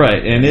Tombstone.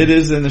 Right. And it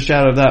is in the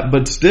shadow of that,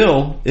 but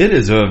still, it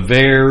is a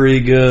very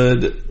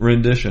good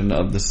rendition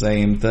of the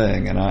same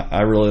thing. And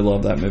I really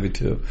love that movie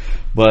too.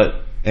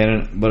 But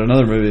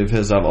another movie of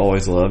his I've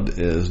always loved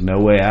is No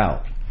Way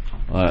Out.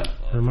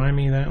 Remind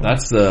me of that one.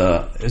 That's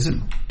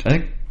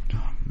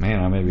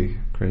I may be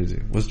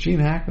crazy. Was Gene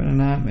Hackman in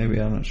that?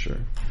 Maybe, I'm not sure.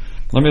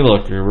 Let me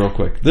look here real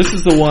quick. This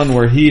is the one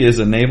where he is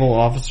a naval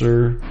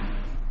officer,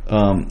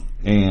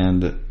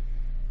 and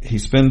he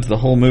spends the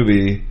whole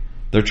movie,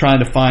 they're trying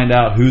to find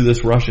out who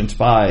this Russian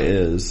spy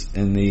is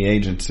in the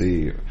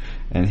agency,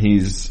 and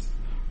he's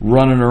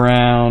running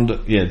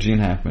around. Yeah, Gene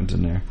Hackman's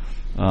in there.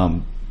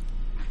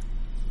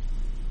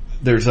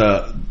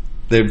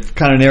 They've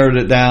kind of narrowed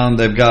it down.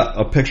 They've got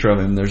a picture of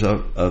him. There's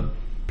a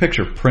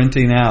picture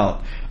printing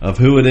out of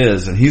who it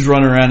is, and he's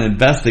running around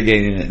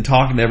investigating it and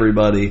talking to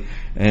everybody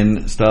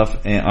and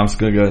stuff. And I'm just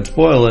going to go and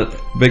spoil it.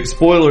 Big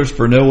spoilers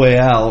for No Way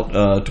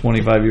Out,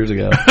 25 years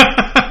ago.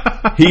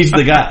 He's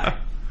the guy.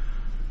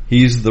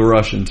 He's the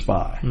Russian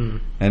spy.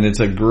 And it's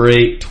a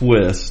great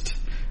twist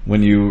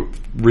when you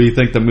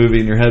rethink the movie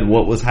in your head.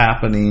 What was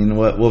happening?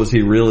 What was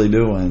he really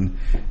doing?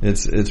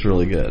 It's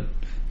really good.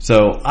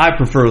 So I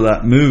prefer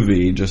that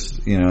movie.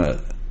 Just,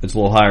 it's a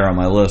little higher on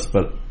my list,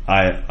 but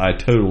I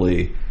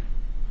totally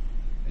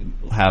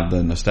have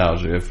the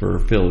nostalgia for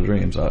Field of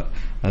Dreams. I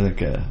think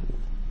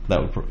that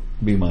would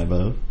be my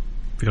vote.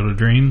 Field of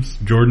Dreams.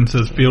 Jordan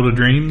says Field of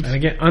Dreams. And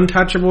again,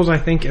 Untouchables I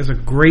think is a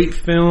great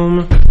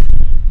film,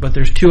 but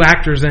there's two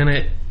actors in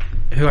it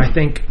who I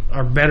think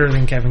are better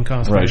than Kevin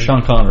Costner. Right,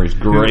 Sean Connery's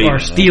great. Who are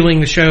stealing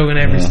the show in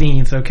every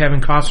scene. So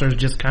Kevin Costner is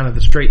just kind of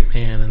the straight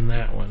man in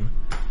that one.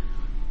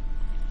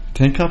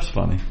 Tin Cup's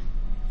funny.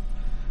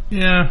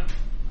 Yeah.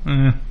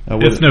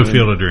 It's no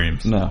Field of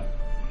Dreams. No.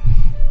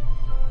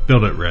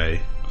 Build it,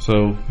 Ray.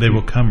 So they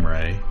will come,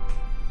 Ray.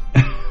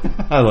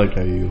 I like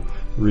how you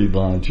read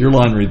lines. Your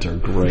line reads are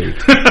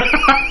great.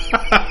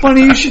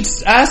 Funny you should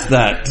ask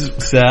that,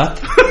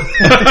 Seth.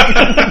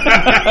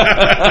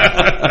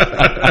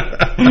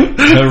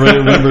 Everybody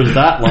remembers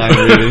that line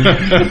reading.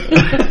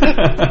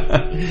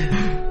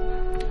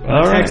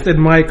 I texted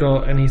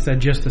Michael and he said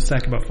just a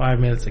sec about 5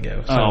 minutes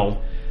ago.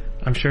 So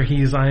I'm sure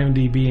he's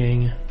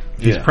IMDb'ing.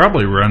 He's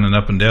probably running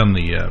up and down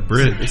the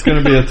bridge. It's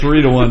going to be a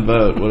 3-1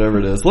 vote, whatever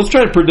it is. Let's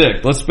try to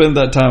predict. Let's spend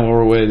that time while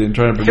we're waiting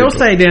trying to predict. He'll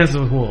say Dances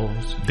with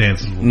Wolves.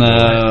 Dances with Wolves. No,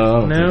 I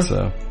don't think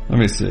so. Let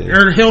me see.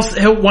 Or he'll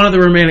one of the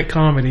romantic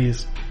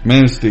comedies.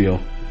 Man of Steel.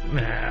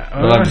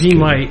 Nah, he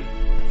might.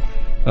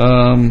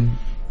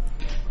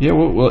 Yeah,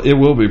 well, it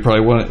will be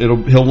probably one.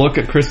 He'll look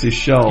at Christy's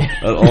shelf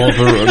at all of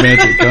her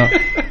romantic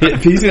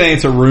if he's going to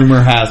answer, rumor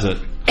has it.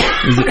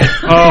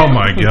 Oh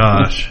my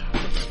gosh.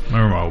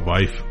 Remember, my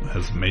wife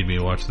has made me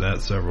watch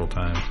that several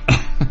times.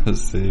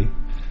 See?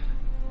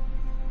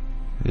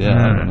 Yeah,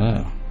 I don't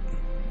know.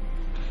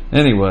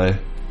 Anyway,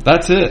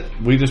 that's it.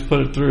 We just put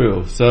it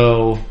through.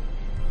 So,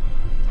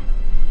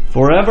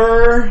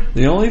 forever,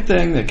 the only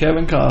thing that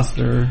Kevin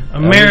Costner...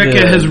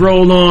 America has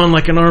rolled on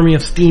like an army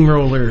of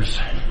steamrollers,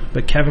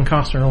 but Kevin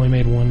Costner only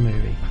made one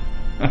movie.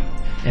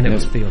 And it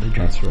was Field of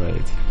Dreams. That's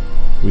right.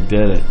 We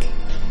did it.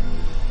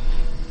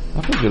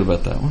 I feel good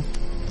about that one.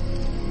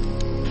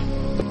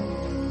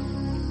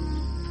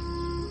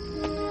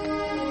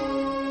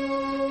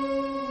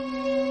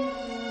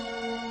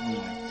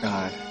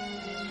 God.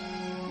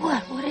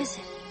 What? What is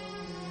it?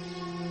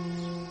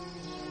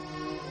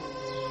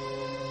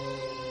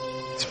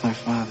 It's my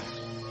father.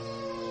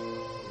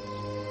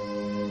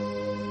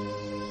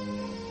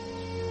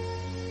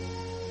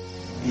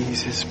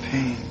 Ease his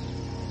pain.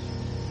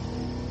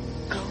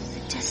 Go the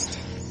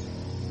distance.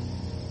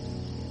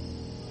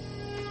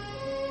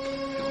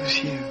 It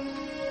was you.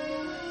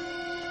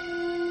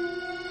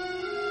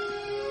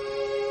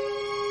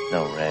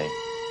 No, Ray.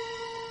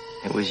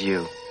 It was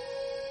you.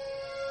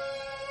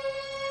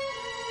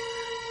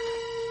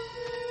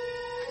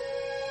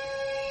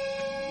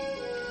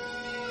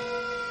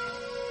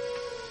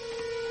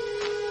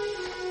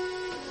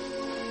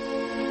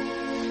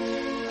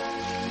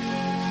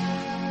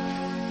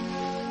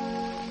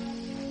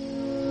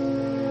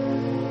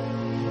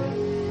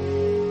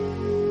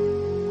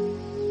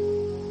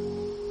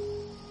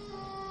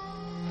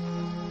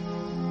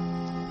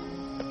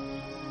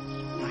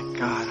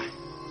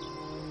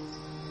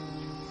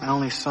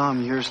 saw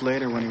him years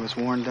later when he was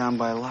worn down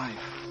by life.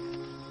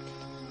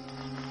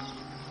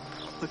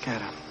 Look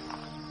at him.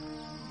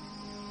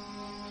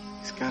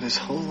 He's got his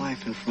whole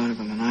life in front of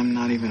him, and I'm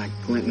not even a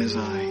glint in his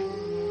eye.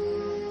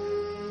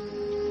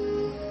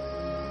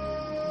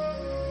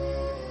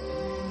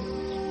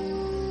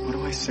 What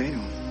do I say to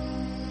him?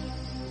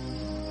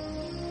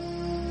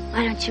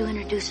 Why don't you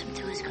introduce him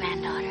to his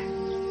granddaughter?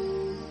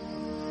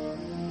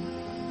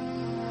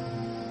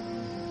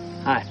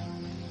 Hi.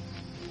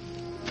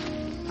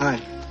 Hi.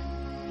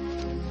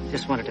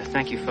 Just wanted to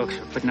thank you folks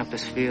for putting up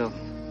this field,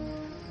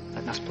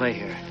 letting us play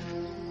here.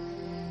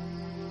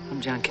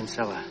 I'm John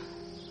Kinsella.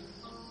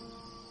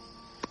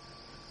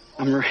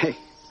 I'm Ray.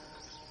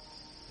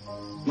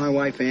 My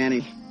wife,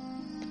 Annie.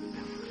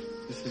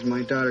 This is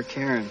my daughter,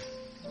 Karen.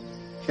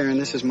 Karen,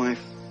 this is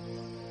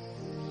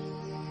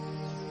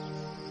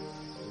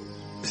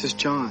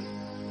John.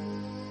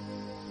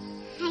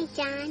 Hi,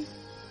 John.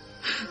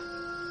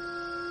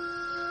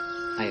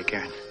 Hiya,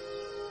 Karen.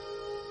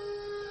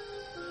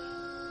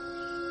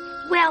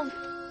 Well,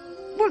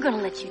 we're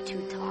gonna let you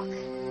two talk.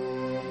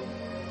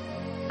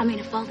 I mean,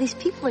 if all these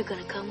people are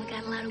gonna come, we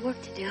got a lot of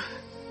work to do.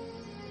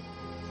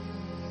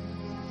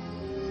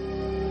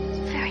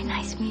 It's very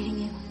nice meeting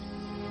you.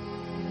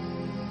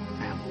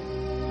 Yeah.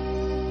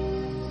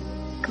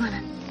 Come on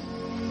in.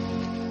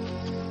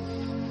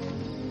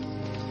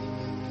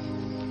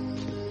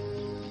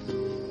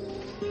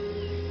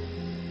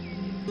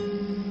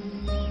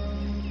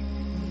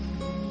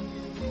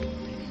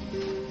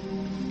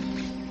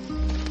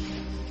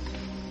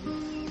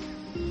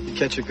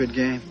 Catch a good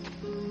game.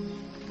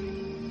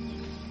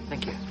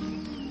 Thank you.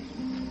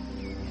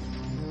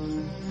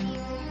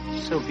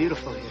 It's so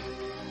beautiful here.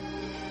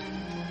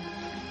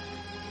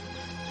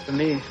 For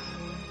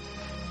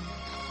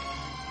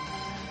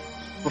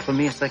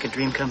me, it's like a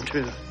dream come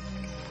true.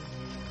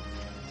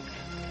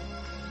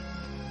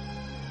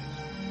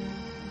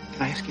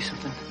 Can I ask you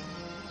something?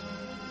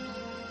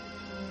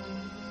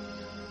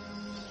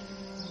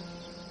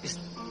 Is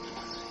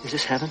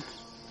this heaven?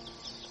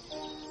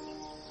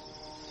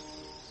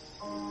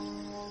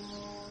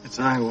 It's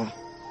Iowa.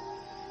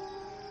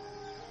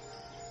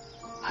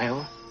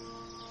 Iowa?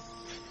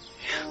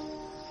 Yeah.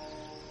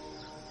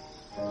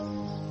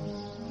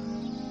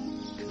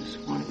 Could have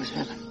sworn it was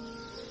heaven.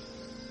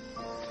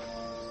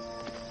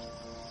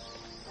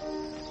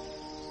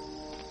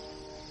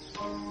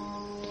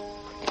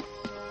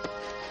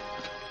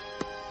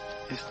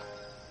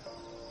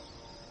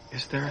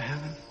 Is there a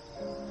heaven?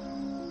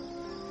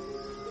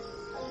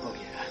 Oh,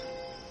 yeah.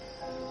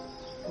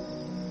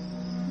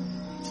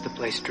 It's the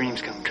place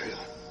dreams come true.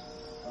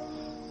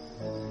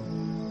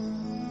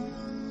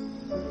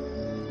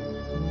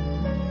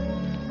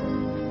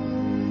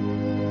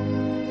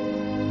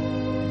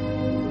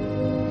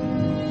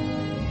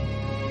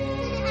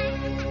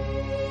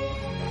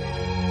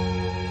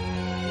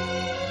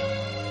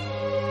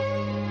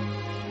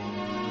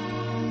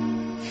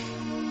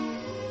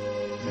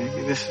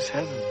 Maybe this is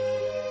heaven.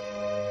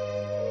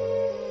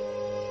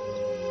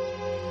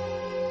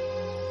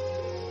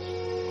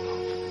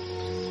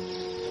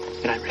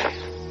 Good night, Ray.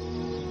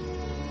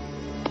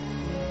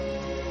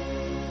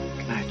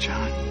 Good night,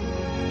 John.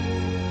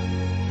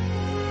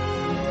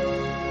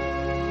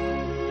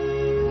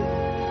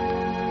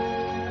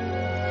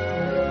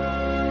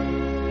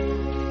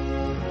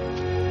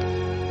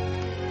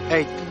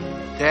 Hey,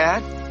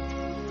 Dad?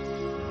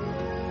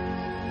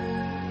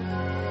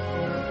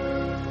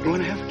 You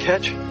want to have a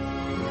catch?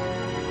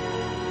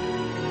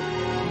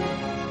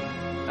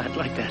 I'd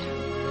like that.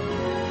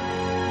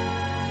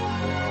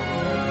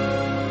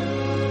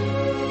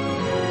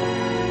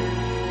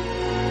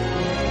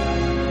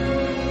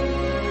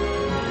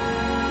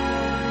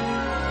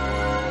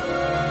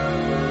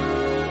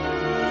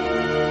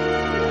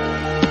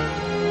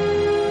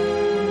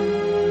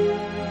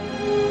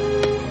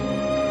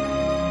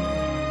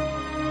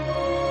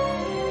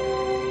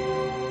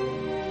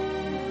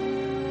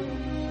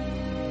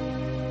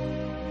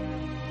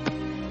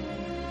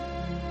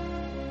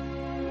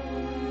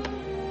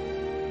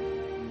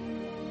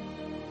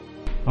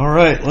 All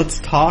right, let's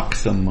talk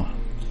some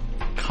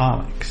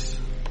comics.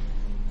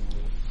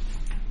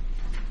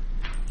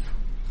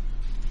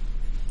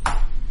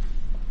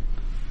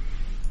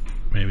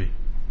 Maybe.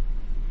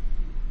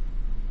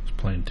 It's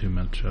playing too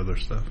much other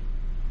stuff.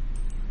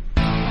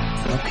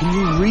 How can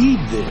you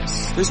read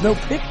this? There's no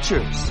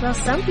pictures. Well,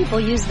 some people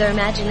use their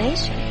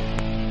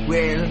imagination.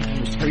 Well, I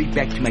must hurry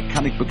back to my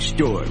comic book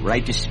store where I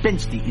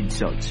dispense the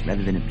insults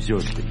rather than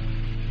absorb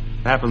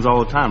them. Happens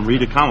all the time.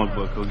 Read a comic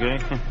book, okay?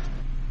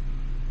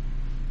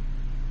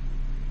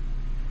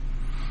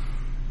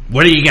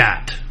 What do you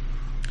got?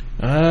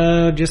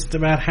 Just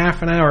about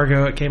half an hour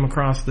ago, it came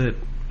across that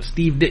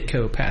Steve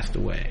Ditko passed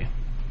away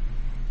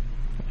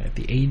at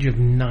the age of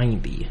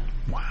 90.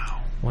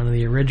 Wow. One of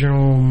the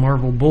original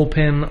Marvel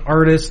bullpen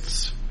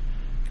artists,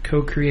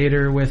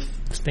 co-creator with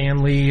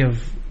Stan Lee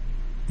of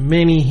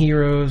many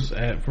heroes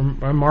from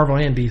Marvel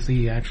and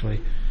DC, actually.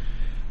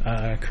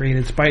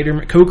 Co-created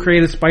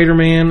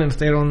Spider-Man and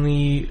stayed on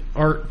the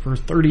art for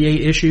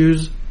 38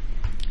 issues.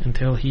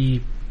 until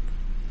he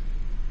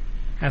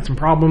had some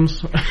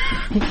problems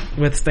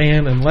with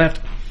Stan and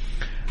left.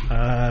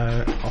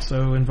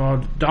 Also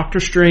involved Doctor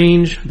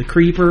Strange, The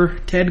Creeper,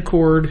 Ted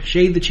Kord,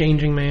 Shade the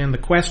Changing Man, The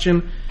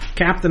Question,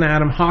 Captain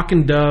Atom, Hawk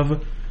and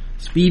Dove,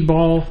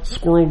 Speedball,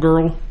 Squirrel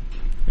Girl,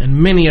 and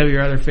many of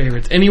your other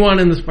favorites. Anyone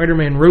in the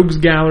Spider-Man Rogues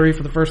Gallery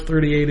for the first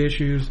 38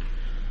 issues.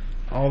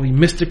 All the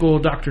mystical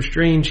Doctor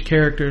Strange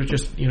characters,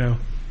 just,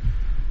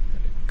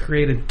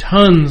 created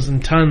tons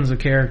and tons of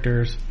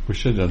characters. We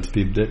should have done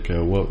Steve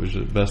Ditko. What was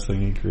the best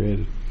thing he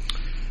created?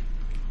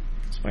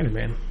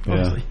 Spider-Man,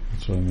 honestly. Yeah,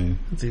 that's what I mean.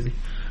 That's easy.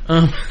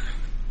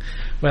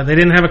 But they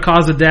didn't have a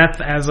cause of death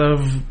as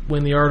of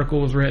when the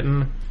article was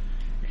written,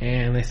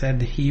 and they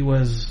said he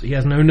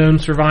has no known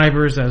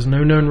survivors, has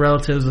no known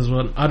relatives, is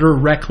an utter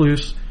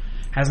recluse,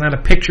 hasn't had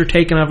a picture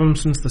taken of him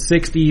since the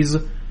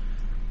 60s.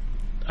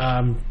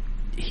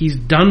 He's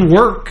done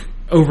work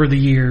over the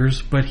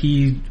years, but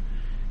he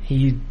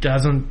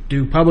doesn't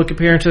do public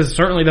appearances,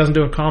 certainly doesn't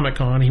do a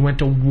Comic-Con. He went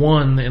to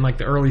one in like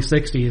the early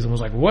 60s and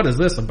was like, what is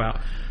this about?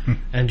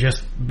 And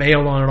just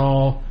bailed on it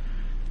all.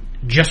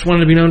 Just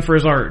wanted to be known for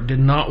his art. Did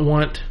not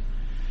want,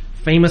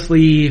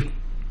 famously,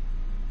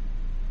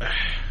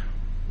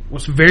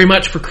 was very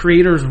much for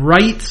creators'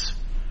 rights,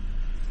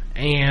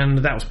 and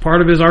that was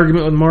part of his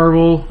argument with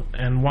Marvel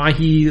and why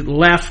he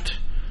left,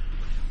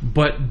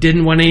 but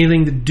didn't want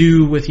anything to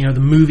do with, the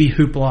movie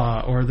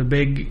hoopla or the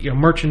big,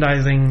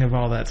 merchandising of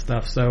all that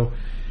stuff. So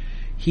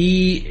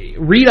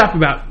read up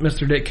about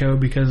Mr. Ditko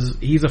because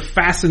he's a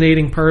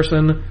fascinating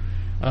person,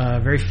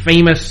 very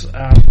famous,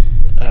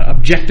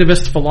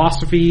 objectivist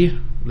philosophy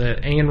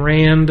that Ayn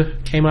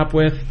Rand came up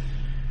with.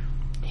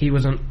 He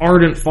was an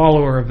ardent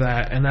follower of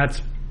that, and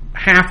that's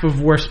half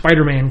of where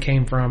Spider-Man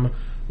came from,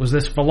 was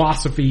this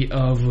philosophy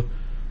of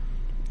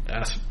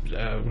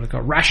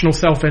rational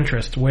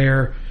self-interest,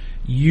 where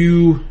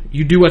you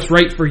do what's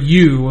right for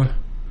you,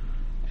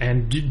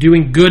 and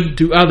doing good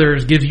to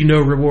others gives you no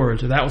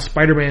reward. So that was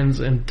Spider-Man's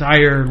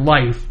entire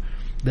life,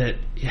 that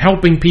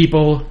helping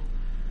people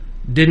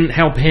didn't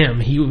help him.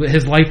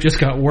 His life just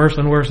got worse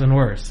and worse and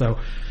worse. So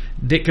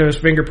Ditko's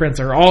fingerprints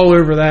are all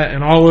over that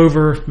and all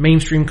over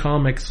mainstream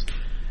comics.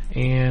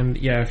 And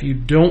yeah, if you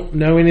don't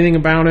know anything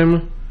about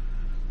him,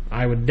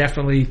 I would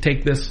definitely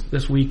take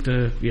this week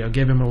to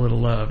give him a little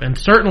love. And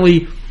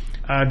certainly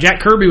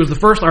Jack Kirby was the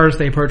first artist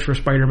they approached for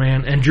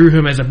Spider-Man and drew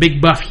him as a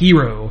big buff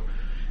hero,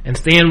 and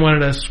Stan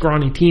wanted a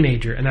scrawny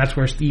teenager, and that's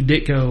where Steve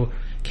Ditko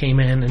came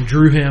in and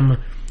drew him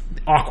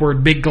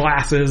awkward, big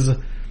glasses,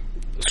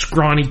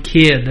 scrawny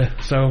kid.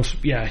 So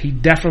yeah, he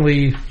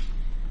definitely,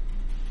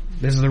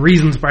 this is the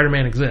reason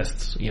Spider-Man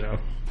exists,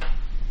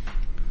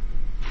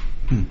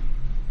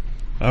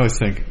 I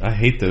always I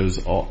hate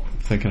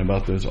thinking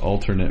about those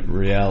alternate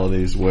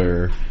realities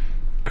where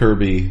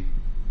Kirby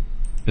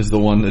is the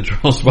one that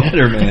draws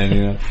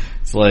Spider-Man.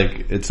 It's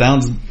like, it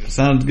sounds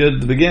good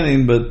at the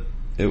beginning, but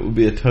it would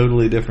be a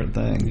totally different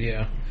thing.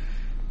 Yeah.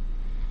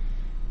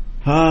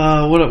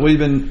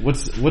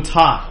 What's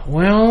hot?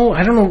 Well,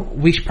 I don't know.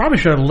 We probably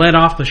should have led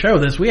off the show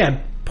this. We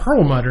had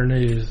Perlmutter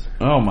news.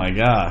 Oh my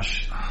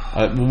gosh.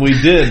 We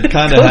did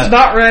kind of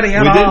not ready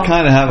at all. We did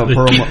kind of have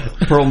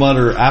a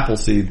Perlmutter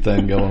Appleseed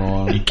thing going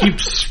on. You keep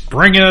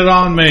springing it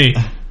on me.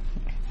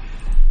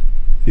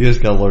 You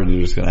just gotta learn,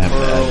 you're just gonna have to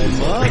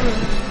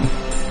add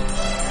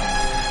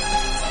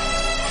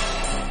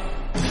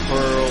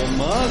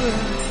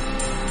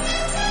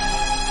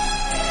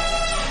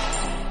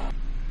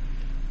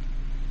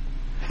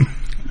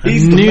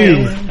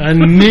A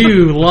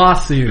new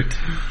lawsuit.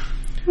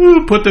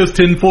 Ooh, put those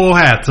tinfoil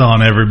hats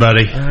on,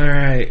 everybody.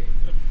 Alright.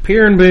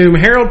 Harold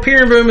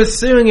Peerenboom is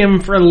suing him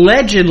for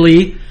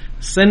allegedly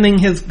sending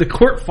the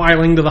court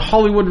filing to the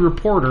Hollywood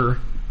Reporter.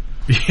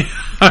 Yeah,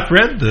 I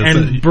read this.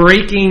 And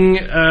breaking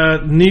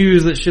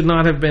news that should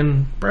not have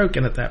been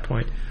broken at that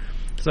point.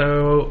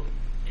 So,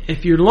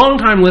 if you're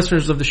longtime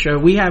listeners of the show,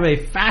 we have a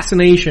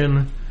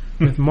fascination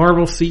with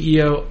Marvel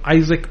CEO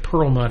Isaac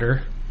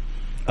Perlmutter.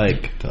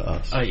 Ike to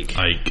us.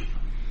 Ike.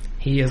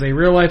 He is a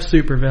real life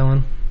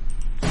supervillain.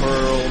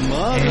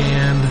 Perlmutter.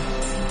 And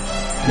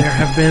there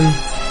have been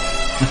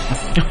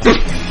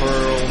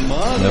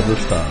Perlmutter. Never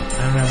stop.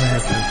 I've never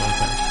had that.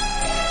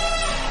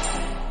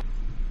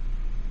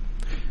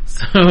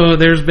 So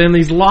there's been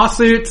these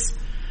lawsuits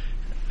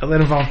that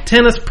involve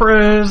tennis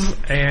pros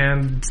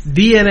and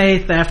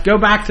DNA theft. Go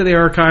back to the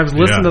archives,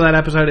 listen to that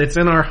episode. It's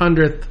in our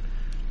 100th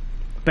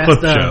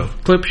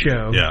clip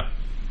show. Yeah.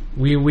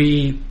 We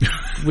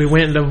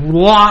went into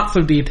lots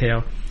of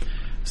detail.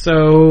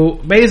 So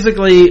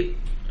basically,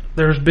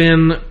 there's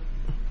been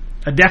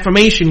a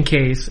defamation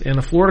case in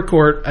a Florida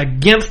court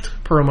against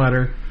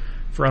Perlmutter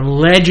for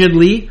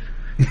allegedly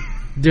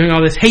doing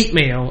all this hate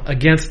mail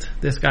against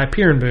this guy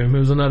Peerenboom,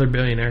 who's another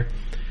billionaire,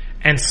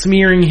 and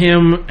smearing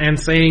him and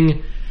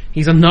saying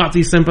he's a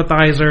Nazi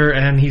sympathizer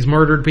and he's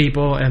murdered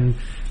people, and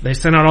they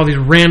sent out all these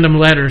random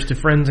letters to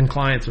friends and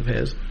clients of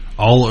his.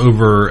 All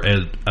over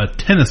a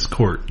tennis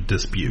court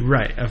dispute.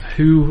 Right, of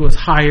who was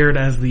hired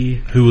as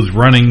who was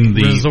running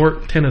the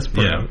resort tennis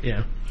pro.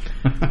 Yeah.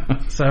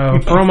 So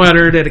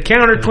Perlmutter did a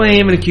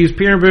counterclaim and accused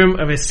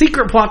Peerenboom of a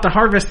secret plot to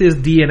harvest his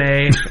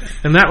DNA,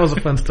 and that was a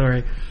fun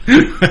story.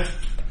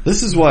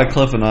 This is why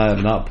Cliff and I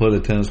have not put a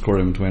tennis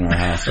court in between our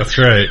houses. That's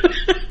right.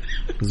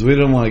 Because we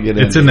don't want to get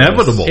into It's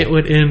inevitable. It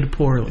would end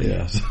poorly.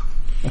 Yes.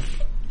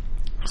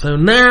 So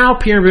now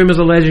Peerenboom is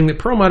alleging that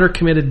Perlmutter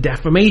committed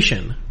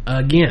defamation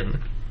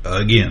again.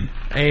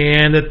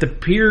 And that the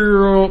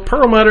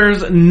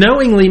Perlmutters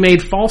knowingly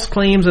made false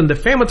claims and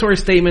defamatory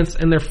statements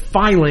in their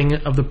filing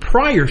of the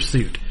prior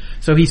suit.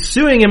 So he's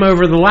suing him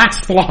over the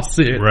last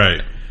lawsuit.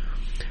 Right.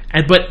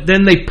 But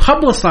then they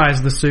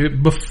publicized the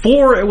suit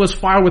before it was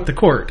filed with the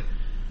court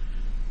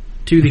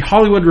to the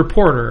Hollywood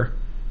Reporter.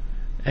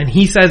 And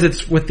he says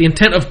it's with the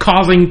intent of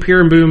causing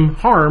Peerenboom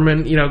harm,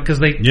 and because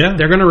they're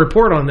going to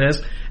report on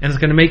this, and it's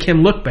going to make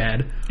him look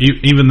bad.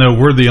 Even though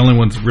we're the only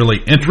ones really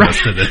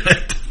interested in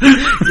it.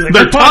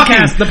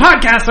 The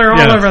podcasts are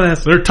all over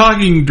this. They're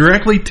talking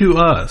directly to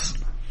us.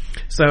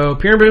 So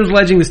Peerenboom's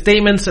alleging the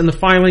statements in the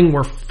filing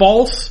were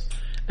false,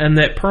 and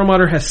that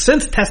Perlmutter has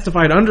since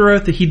testified under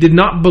oath that he did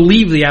not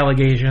believe the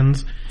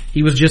allegations.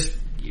 He was just,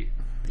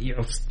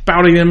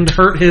 spouting them to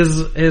hurt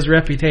his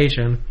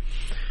reputation.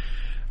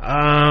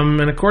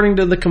 And according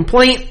to the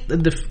complaint,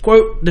 the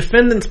quote,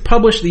 defendants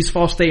published these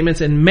false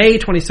statements in May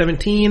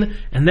 2017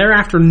 and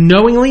thereafter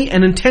knowingly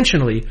and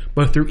intentionally,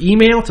 both through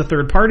email to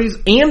third parties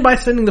and by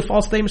sending the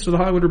false statements to the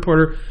Hollywood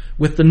Reporter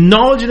with the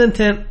knowledge and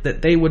intent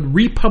that they would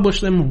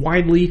republish them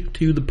widely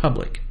to the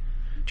public.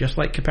 Just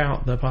like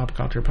Kapow, the Pop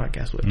Culture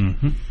Podcast would.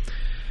 Mm-hmm.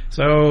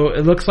 So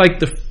it looks like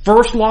the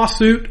first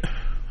lawsuit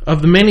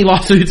of the many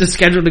lawsuits is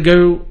scheduled to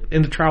go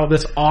into trial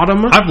this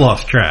autumn. I've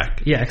lost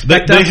track. Yeah,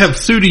 they have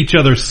sued each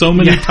other so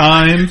many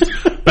times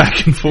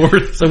back and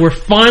forth. So we're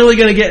finally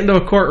going to get into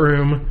a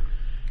courtroom.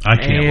 I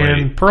can't wait.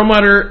 And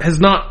Perlmutter has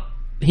not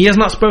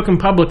spoken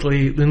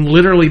publicly in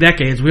literally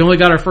decades. We only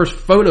got our first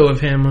photo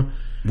of him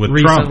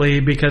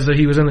recently Trump. Because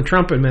he was in the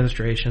Trump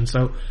administration.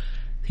 So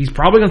he's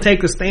probably going to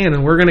take the stand,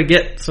 and we're going to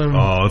get some.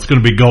 Oh, it's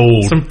going to be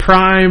gold. Some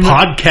prime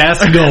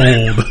podcast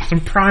gold. Some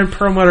prime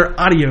Perlmutter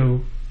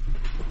audio.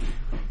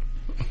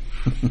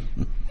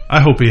 I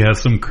hope he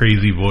has some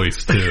crazy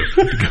voice too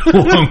to go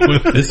along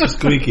with it. This is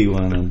squeaky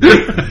one.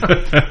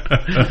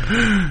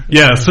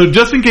 Yeah, so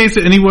just in case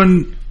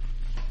anyone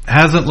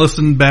hasn't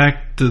listened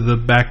back to the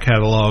back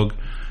catalog,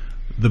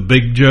 the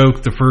big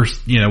joke, the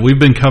first, we've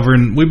been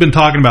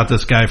talking about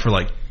this guy for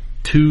like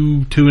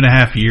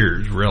 2.5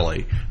 years,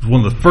 really. It's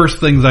one of the first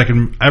things I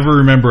can ever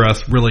remember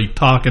us really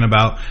talking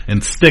about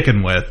and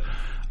sticking with.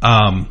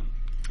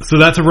 So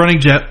that's a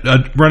running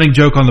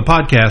joke on the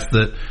podcast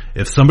that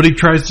if somebody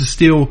tries to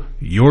steal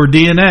your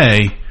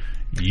DNA,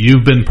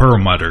 you've been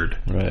Perlmuttered.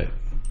 Right.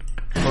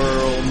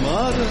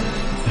 Perlmutter.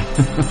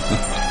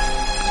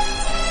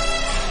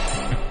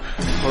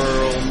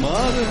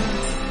 Perlmutter.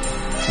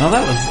 Now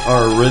that was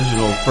our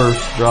original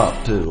first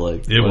drop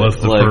too. It was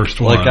the first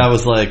one. I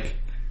was like,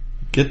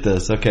 get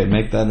this, okay,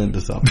 make that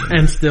into something.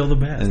 And still the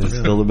best. And it's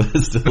still the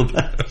best. Still the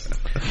best.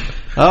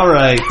 All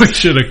right. I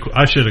should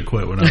have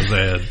quit when I was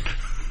ahead.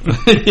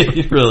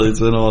 Really, it's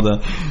been all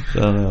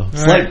downhill.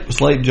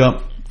 Slight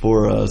jump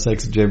for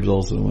Sexy James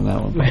Olsen when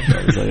that one popped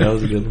up. That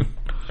was a good one.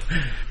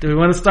 Do we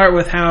want to start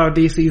with how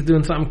DC is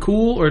doing something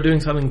cool or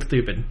doing something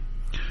stupid?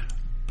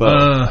 But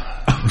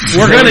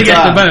we're going to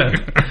get to both.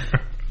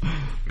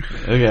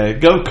 Okay,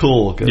 go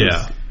cool, because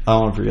I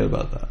don't want to forget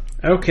about that.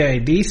 Okay,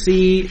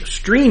 DC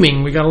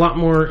streaming. We got a lot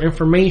more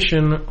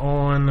information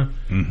on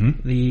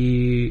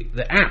the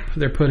app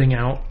they're putting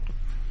out.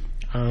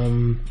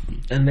 And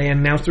they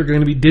announced there are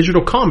going to be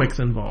digital comics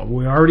involved.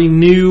 We already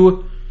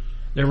knew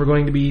there were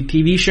going to be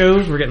TV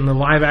shows. We're getting the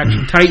live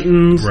action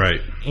Titans,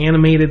 right?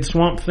 Animated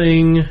Swamp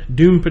Thing,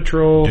 Doom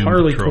Patrol,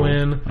 Harley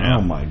Quinn.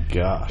 Oh my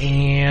gosh!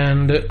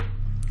 And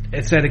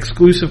it said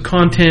exclusive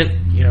content,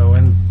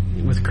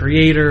 and with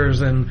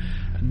creators and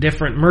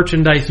different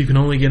merchandise you can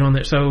only get on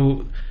there.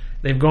 So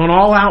they've gone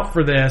all out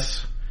for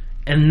this,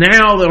 and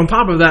now on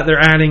top of that, they're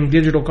adding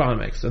digital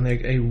comics and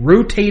a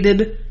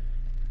rotating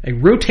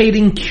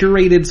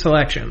curated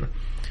selection.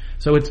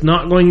 So it's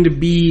not going to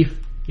be,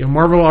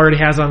 Marvel already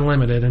has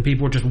Unlimited and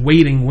people are just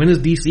waiting, when is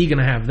DC going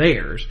to have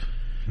theirs?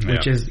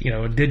 Which is,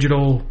 a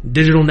digital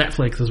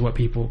Netflix is what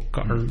people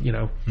call, or,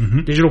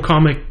 digital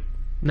comic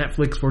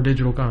Netflix for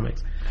digital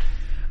comics.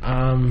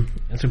 And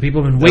so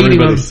people have been waiting.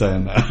 Everybody's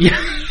saying that.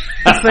 Yeah.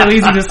 That's so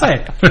easy to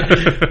say.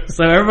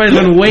 So everybody's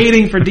been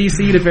waiting for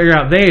DC to figure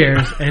out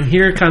theirs, and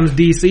here comes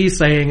DC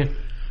saying,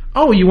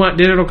 oh, you want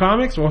digital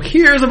comics? Well,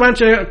 here's a bunch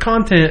of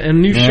content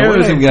and new shows. We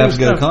don't have to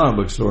go to a comic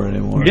book store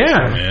anymore.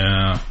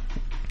 Yeah.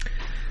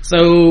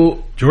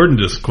 So Jordan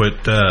just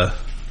quit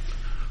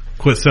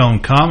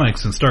selling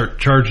comics and start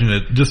charging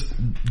it. Just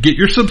get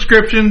your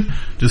subscription.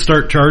 Just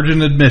start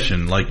charging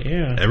admission.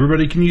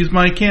 Everybody can use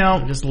my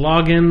account. Just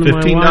log in.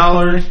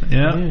 $15.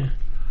 Yeah.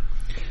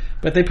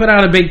 But they put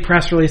out a big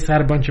press release that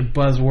had a bunch of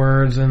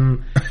buzzwords,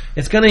 and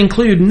it's going to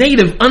include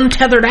native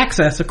untethered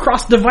access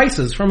across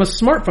devices from a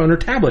smartphone or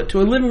tablet to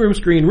a living room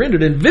screen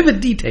rendered in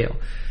vivid detail.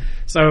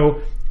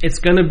 So it's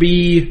going to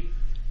be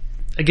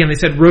again, they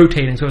said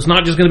rotating, so it's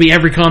not just going to be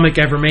every comic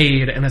ever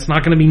made, and it's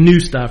not going to be new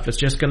stuff. It's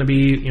just going to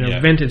be,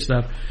 vintage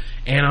stuff.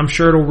 And I'm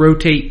sure it'll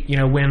rotate,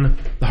 when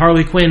the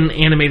Harley Quinn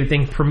animated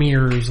thing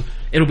premieres,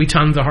 it'll be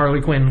tons of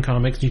Harley Quinn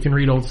comics. You can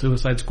read old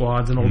Suicide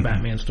Squads and old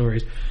Batman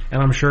stories.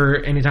 And I'm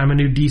sure anytime a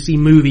new DC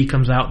movie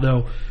comes out,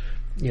 they'll,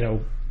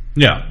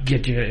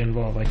 get you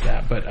involved like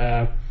that.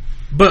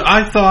 But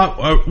I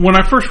thought, when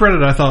I first read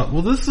it, I thought,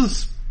 well, this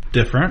is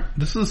different.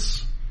 This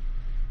is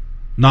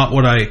not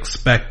what I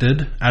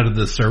expected out of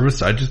this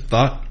service. I just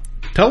thought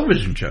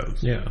television shows.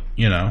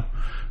 Yeah.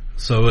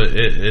 So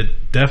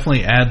it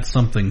definitely adds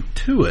something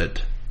to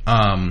it.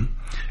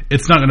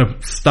 It's not going to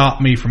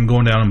stop me from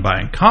going down and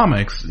buying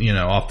comics,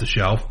 off the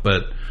shelf,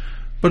 but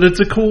it's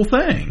a cool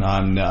thing.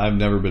 I've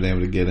never been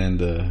able to get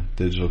into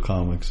digital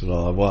comics at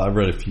all. Well, I've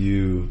read a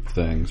few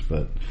things,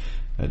 but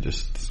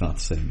it's not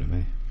the same to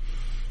me.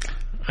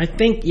 I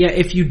think,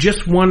 if you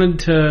just wanted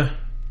to,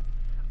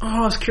 I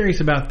was curious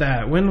about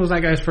that. When was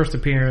that guy's first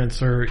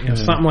appearance or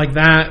something like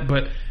that,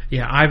 but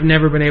yeah, I've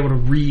never been able to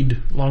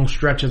read long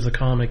stretches of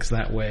comics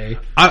that way.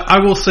 I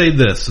will say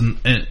this,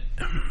 and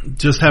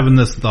just having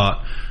this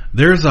thought,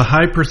 there's a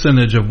high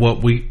percentage of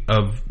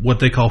what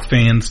they call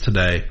fans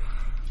today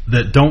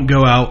that don't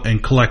go out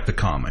and collect the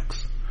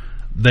comics.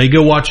 They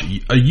go watch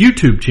a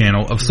YouTube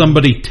channel of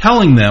somebody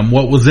telling them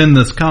what was in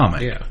this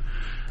comic. Yeah.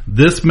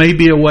 This may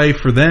be a way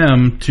for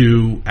them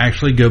to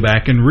actually go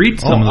back and read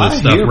some of this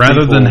stuff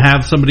rather than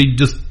have somebody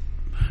just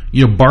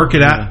bark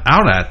it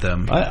out at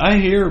them. I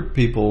hear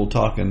people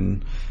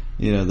talking,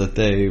 that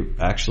they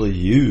actually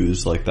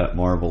use like that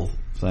Marvel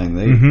thing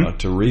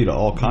to read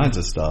all kinds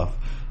of stuff.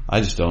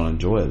 I just don't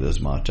enjoy it as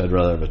much. I'd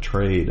rather have a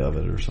trade of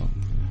it or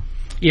something.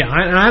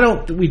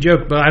 Yeah, we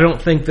joke, but I don't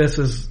think this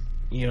is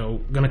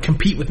going to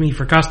compete with me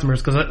for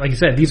customers because, like you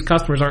said, these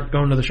customers aren't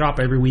going to the shop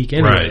every week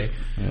anyway. Right.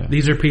 Yeah.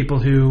 These are people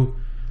who,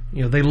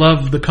 they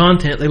love the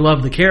content, they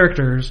love the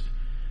characters.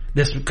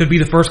 This could be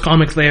the first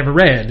comics they ever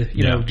read,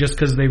 just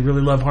because they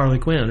really love Harley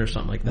Quinn or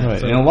something like that. Right,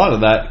 so, and a lot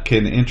of that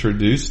can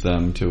introduce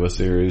them to a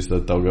series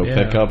that they'll go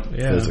pick up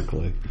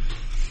physically.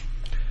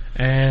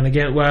 And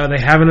again,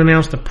 they haven't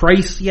announced a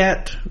price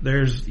yet.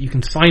 You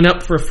can sign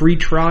up for a free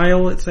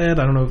trial, it said.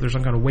 I don't know if there's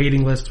some kind of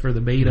waiting list for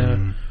the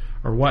beta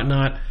or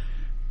whatnot.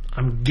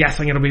 I'm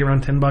guessing it'll be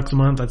around $10 a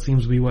month. That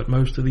seems to be what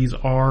most of these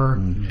are.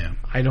 Yeah.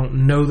 I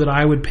don't know that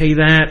I would pay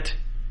that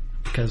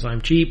because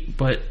I'm cheap,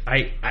 but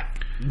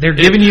they're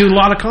giving you a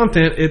lot of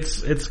content.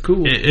 It's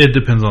cool. It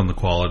depends on the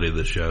quality of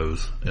the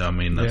shows. I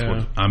mean,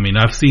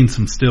 I've seen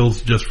some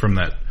stills just from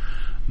that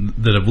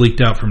have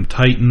leaked out from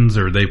Titans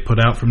or they put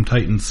out from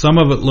Titans. Some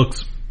of it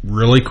looks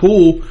really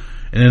cool,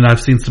 and then I've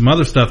seen some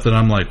other stuff that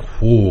I'm like,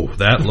 whoa,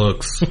 that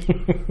looks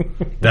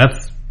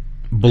that's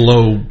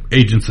below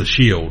Agents of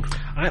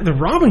S.H.I.E.L.D. The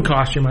Robin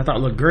costume I thought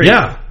looked great.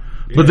 Yeah.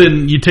 But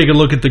then you take a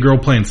look at the girl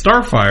playing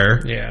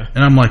Starfire,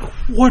 and I'm like,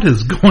 what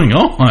is going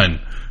on?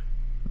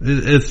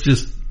 It's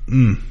just...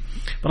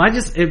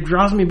 But it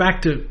draws me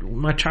back to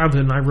my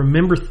childhood, and I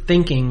remember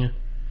thinking,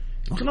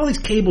 look at all these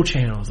cable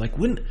channels. Like,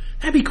 wouldn't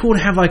that be cool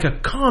to have like a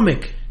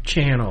comic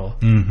channel?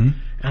 Mm-hmm.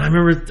 And I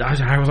remember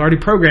I was already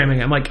programming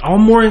it. I'm like, all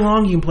morning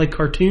long you can play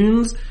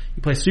cartoons,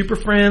 you play Super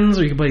Friends,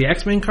 or you can play the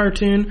X-Men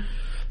cartoon.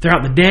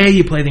 Throughout the day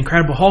you play the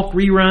Incredible Hulk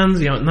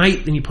reruns. At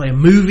night then you play a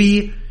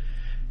movie.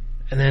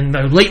 And then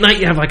late night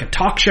you have like a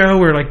talk show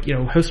or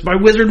hosted by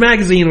Wizard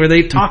Magazine where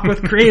they talk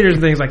with creators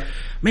and things. Like,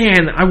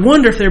 man, I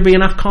wonder if there'd be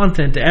enough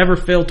content to ever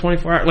fill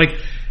 24 hours. Like,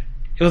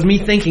 it was me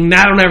thinking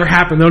that'll never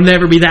happen. There'll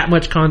never be that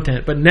much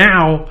content. But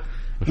now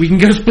we can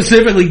go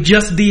specifically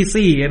just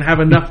DC and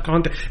have enough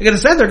content. Like I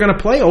said, they're going to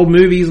play old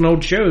movies and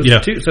old shows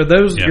too. So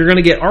those you're going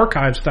to get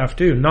archive stuff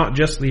too, not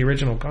just the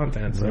original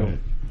content. So, right.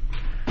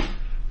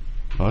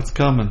 Well, it's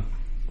coming.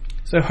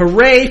 So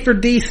hooray for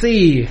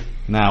DC.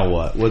 Now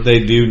what? What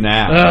they do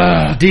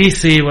now?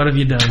 DC, what have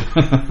you done?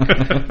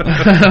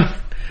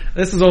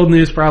 This is old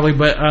news probably,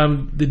 but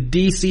the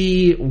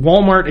DC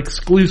Walmart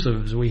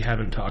exclusives we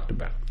haven't talked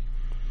about.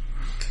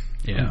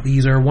 Yeah.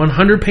 These are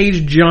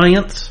 100-page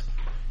giants.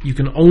 You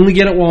can only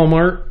get at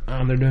Walmart.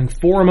 They're doing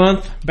 4 a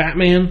month.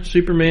 Batman,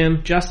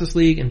 Superman, Justice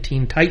League, and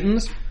Teen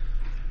Titans.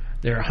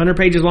 They're 100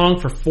 pages long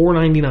for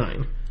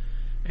 $4.99.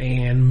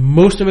 And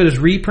most of it is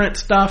reprint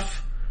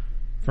stuff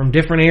from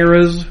different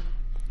eras.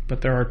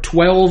 But there are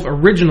 12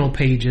 original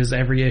pages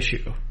every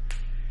issue.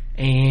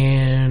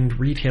 And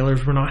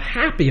retailers were not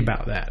happy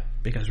about that.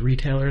 Because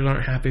retailers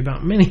aren't happy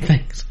about many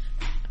things.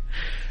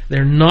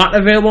 They're not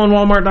available on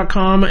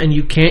Walmart.com, and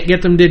you can't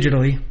get them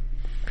digitally.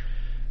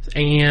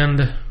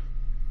 And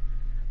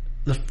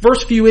the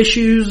first few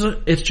issues,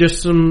 it's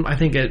just I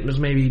think it was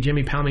maybe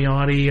Jimmy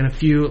Palmiotti and a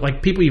few,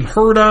 like, people you've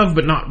heard of,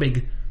 but not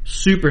big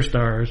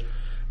superstars.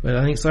 But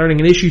I think starting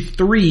in issue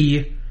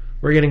 3,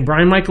 we're getting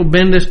Brian Michael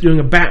Bendis doing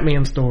a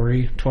Batman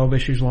story, 12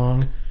 issues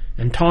long,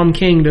 and Tom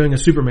King doing a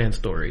Superman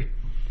story.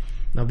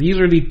 Now, these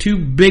are the two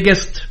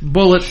biggest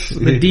bullets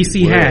that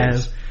DC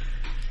has.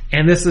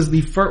 And this is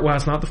the first, well,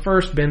 it's not the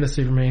first Bendis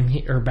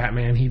Superman or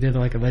Batman. He did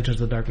like a Legends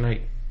of the Dark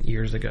Knight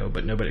years ago,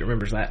 but nobody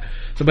remembers that.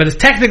 So, but it's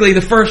technically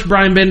the first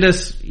Brian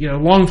Bendis,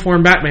 long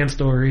form Batman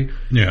story.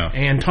 Yeah.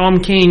 And Tom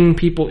King,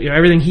 people,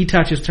 everything he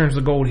touches turns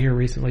to gold here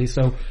recently.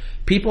 So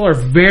people are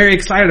very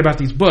excited about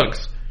these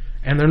books,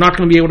 and they're not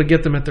going to be able to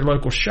get them at their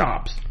local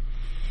shops.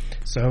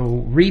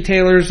 So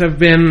retailers have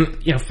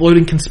been,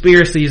 floating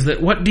conspiracies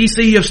that what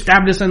DC have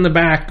stabbed us in the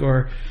back,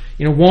 or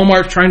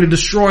Walmart's trying to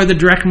destroy the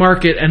direct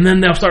market, and then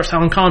they'll start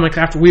selling comics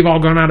after we've all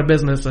gone out of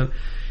business. And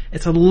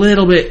it's a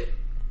little bit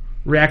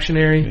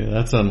reactionary. Yeah,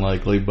 that's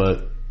unlikely,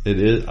 but it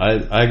is.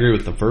 I agree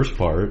with the first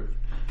part.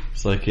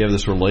 It's like you have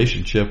this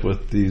relationship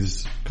with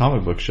these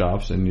comic book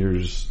shops, and you're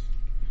just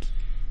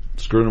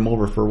screwing them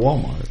over for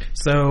Walmart.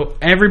 So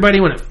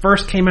everybody, when it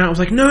first came out, was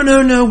like,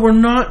 no, we're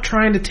not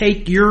trying to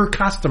take your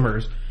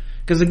customers.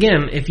 Because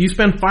again, if you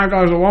spend $5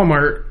 at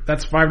Walmart,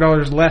 that's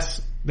 $5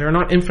 less. There are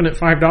not infinite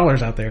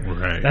 $5 out there.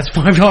 Right. That's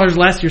 $5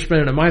 less you're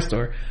spending at my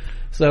store.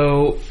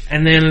 So,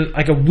 and then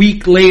like a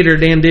week later,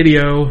 Dan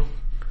Didio,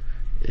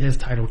 his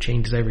title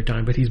changes every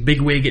time, but he's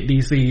bigwig at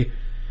DC.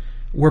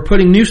 We're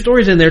putting new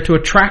stories in there to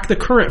attract the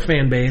current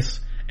fan base,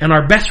 and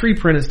our best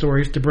reprinted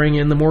stories to bring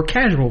in the more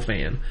casual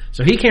fan.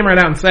 So he came right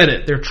out and said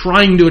it. They're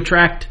trying to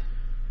attract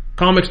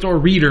comic store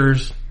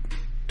readers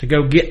to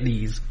go get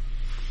these.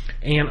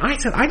 And I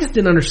said, I just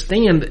didn't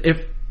understand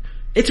if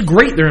it's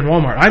great they're in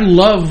Walmart. I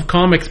love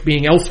comics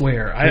being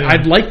elsewhere.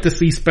 I'd like to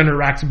see spinner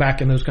racks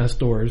back in those kind of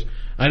stores.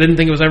 I didn't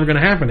think it was ever going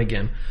to happen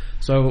again.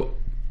 So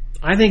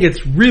I think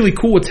it's really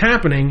cool what's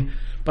happening,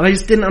 but I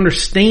just didn't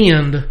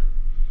understand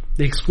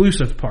the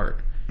exclusive part.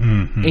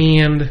 Mm-hmm.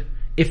 And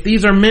if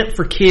these are meant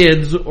for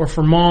kids or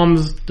for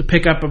moms to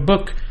pick up a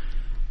book,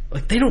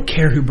 like they don't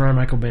care who Brian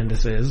Michael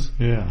Bendis is.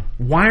 Yeah.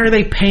 Why are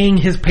they paying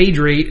his page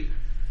rate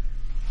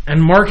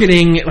and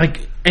marketing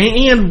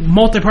and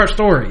multi-part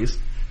stories?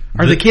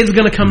 Are the kids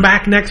going to come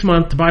back next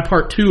month to buy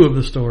part 2 of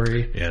the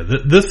story? Yeah,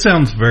 this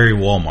sounds very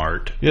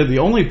Walmart. Yeah, the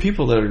only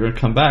people that are going to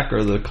come back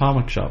are the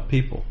comic shop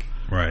people.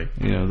 Right.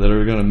 That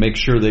are going to make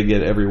sure they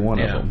get every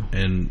one of them.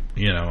 And,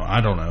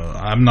 I don't know.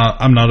 I'm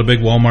not a big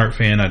Walmart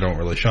fan. I don't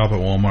really shop at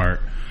Walmart.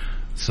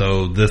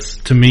 So this,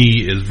 to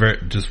me, is very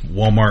just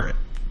Walmart,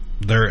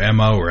 their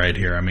MO right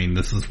here. I mean,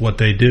 this is what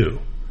they do.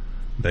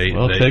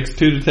 It takes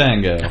 2 to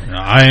tango.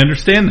 I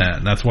understand that,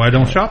 and that's why I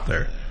don't shop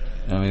there.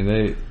 I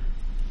mean,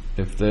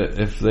 if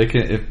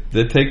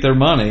they take their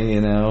money,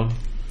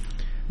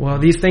 Well,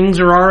 these things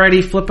are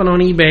already flipping on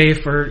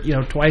eBay for,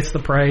 twice the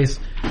price.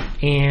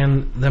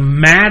 And the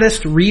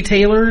maddest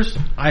retailers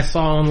I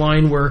saw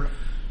online were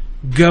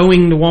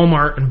going to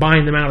Walmart and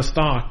buying them out of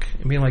stock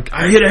and being like,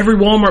 I hit every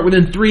Walmart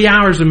within 3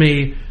 hours of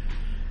me,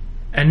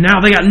 and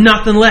now they got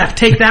nothing left.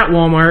 Take that,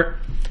 Walmart.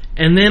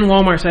 And then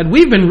Walmart said,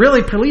 we've been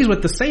really pleased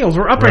with the sales.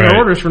 We're upping our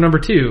orders for number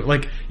 2.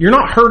 Like, you're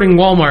not hurting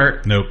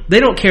Walmart. Nope. They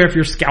don't care if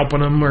you're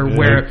scalping them or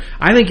where.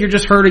 I think you're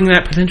just hurting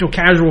that potential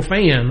casual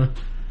fan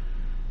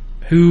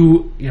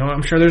who,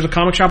 I'm sure there's a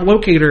comic shop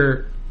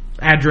locator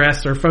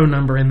address or phone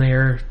number in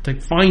there to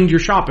find your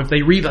shop if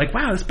they read like,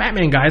 wow, this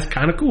Batman guy is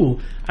kind of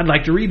cool. I'd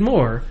like to read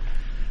more.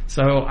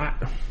 So,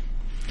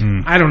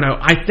 I don't know.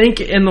 I think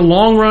in the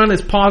long run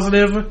it's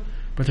positive,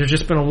 but there's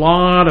just been a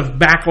lot of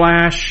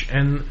backlash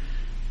and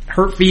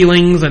hurt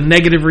feelings and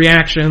negative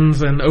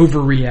reactions and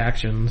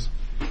overreactions.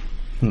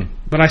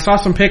 But I saw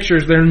some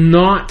pictures. They're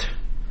not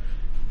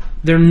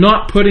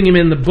putting him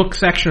in the book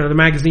section or the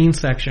magazine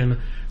section.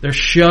 They're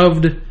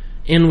shoved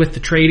in with the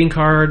trading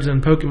cards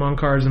and Pokemon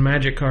cards and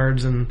Magic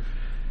cards and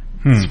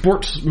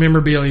sports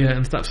memorabilia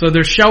and stuff. So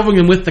they're shelving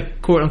him with the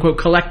quote unquote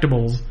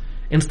collectibles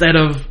instead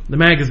of the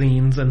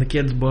magazines and the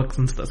kids' books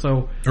and stuff.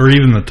 So, or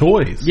even the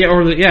toys. Yeah,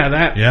 or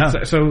that.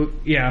 Yeah. So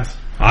yeah.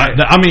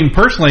 I mean,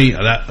 personally,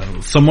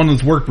 someone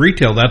that's worked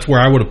retail, that's where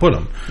I would have put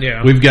them.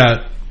 Yeah. We've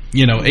got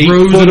 8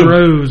 rows foot and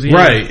rows, yeah.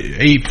 Right,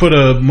 8 foot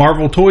of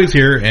Marvel toys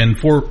here, and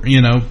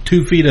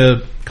 2 feet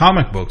of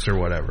comic books or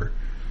whatever.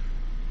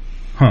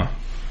 Huh.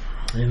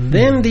 And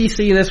then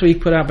DC this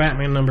week put out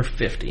Batman number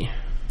 50.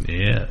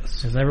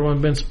 Yes. Has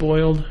everyone been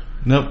spoiled?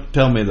 Nope.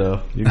 Tell me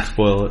though. You can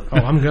spoil it. Oh,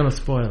 I'm gonna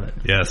spoil it.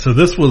 Yeah. So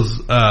this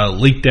was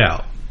leaked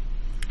out.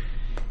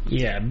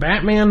 Yeah,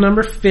 Batman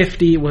number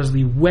 50 was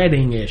the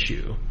wedding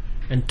issue.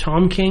 And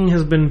Tom King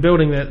has been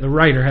building that, the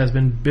writer has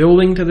been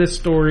building to this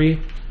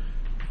story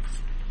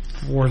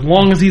for as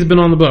long as he's been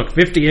on the book,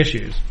 50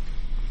 issues.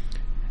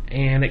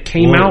 And it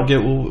came out...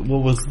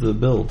 What was the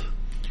build?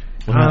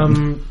 Tell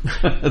me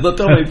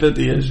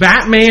 50 issues.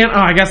 Batman,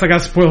 I guess I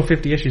gotta spoil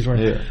 50 issues worth.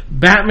 Yeah.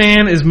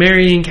 Batman is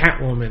marrying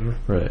Catwoman.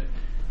 Right.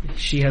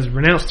 She has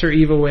renounced her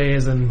evil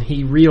ways and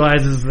he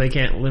realizes they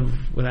can't live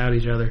without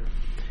each other.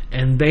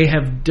 And they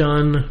have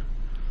done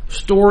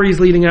stories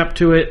leading up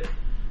to it.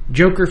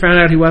 Joker found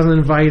out he wasn't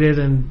invited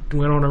and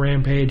went on a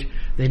rampage.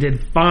 They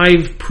did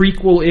 5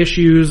 prequel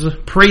issues,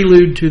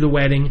 prelude to the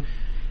wedding.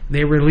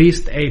 They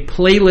released a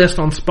playlist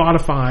on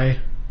Spotify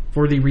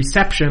for the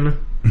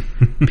reception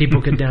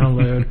people could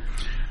download.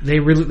 They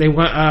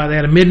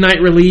had a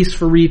midnight release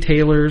for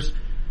retailers.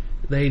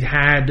 They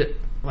had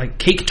like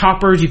cake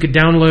toppers. You could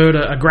download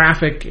a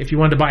graphic if you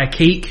wanted to buy a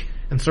cake.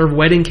 and serve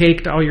wedding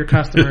cake to all your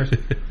customers.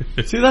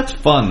 See, that's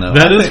fun though.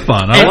 That is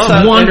fun.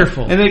 It's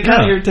wonderful. And it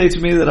kind of irritates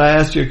me that I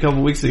asked you a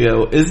couple weeks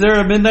ago, is there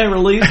a midnight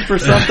release for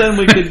something?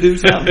 We could do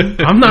something.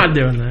 I'm not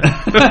doing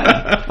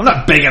that. I'm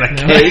not baking a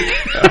cake.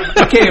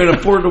 I can't even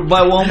afford to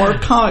buy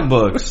Walmart comic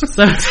books.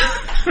 So,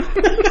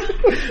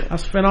 I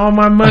spent all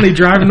my money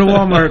driving to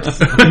Walmart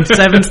in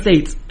 7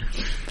 states.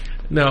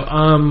 No,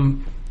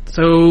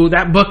 so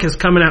that book is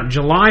coming out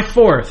July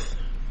 4th.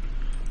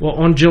 Well,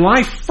 on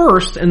July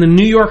 1st in the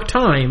New York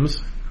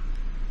Times,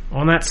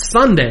 on that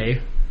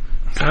Sunday,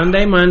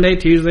 Monday,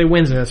 Tuesday,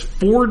 Wednesday, that's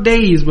 4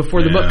 days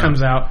before the book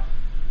comes out,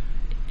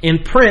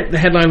 in print, the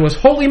headline was,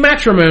 Holy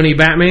Matrimony,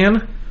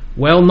 Batman.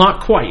 Well,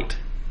 not quite.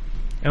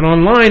 And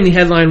online, the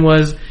headline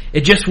was,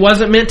 It just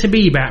wasn't meant to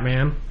be,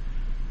 Batman.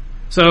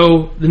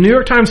 So, the New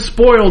York Times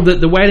spoiled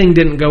that the wedding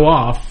didn't go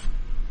off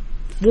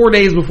 4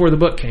 days before the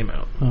book came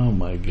out. Oh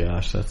my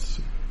gosh, that's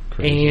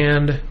crazy.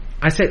 And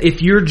I said,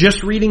 if you're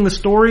just reading the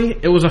story,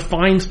 it was a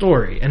fine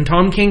story. And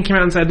Tom King came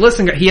out and said,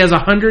 listen, he has a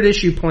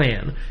 100-issue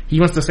plan. He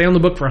wants to stay on the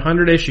book for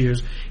 100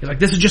 issues. He's like,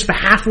 this is just the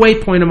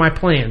halfway point of my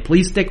plan.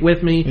 Please stick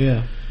with me.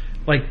 Yeah.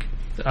 Like,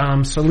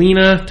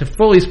 Selena, to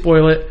fully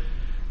spoil it,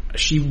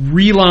 she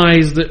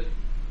realized that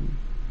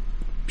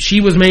she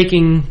was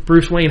making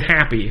Bruce Wayne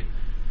happy.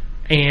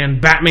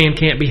 And Batman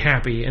can't be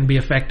happy and be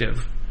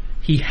effective.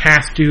 He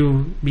has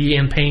to be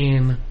in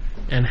pain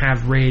and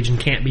have rage and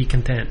can't be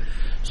content.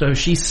 So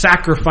she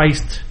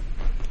sacrificed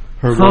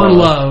her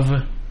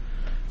love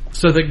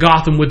so that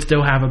Gotham would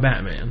still have a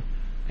Batman.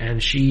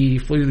 And she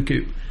flew the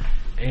coop.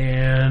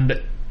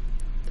 And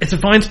it's a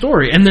fine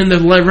story. And then the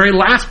very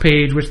last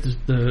page, which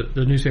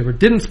the newspaper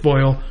didn't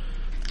spoil,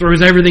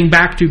 throws everything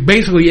back to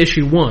basically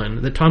issue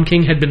 1, that Tom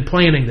King had been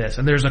planning this.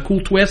 And there's a cool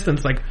twist, and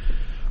it's like,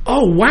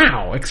 oh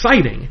wow,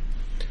 exciting.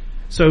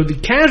 So the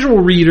casual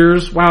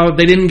readers, while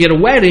they didn't get a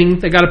wedding,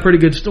 they got a pretty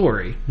good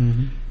story.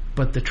 Mm-hmm.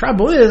 But the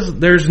trouble is,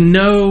 there's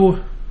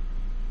no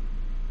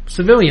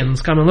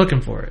civilians coming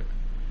looking for it.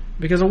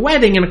 Because a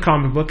wedding in a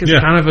comic book is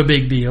kind of a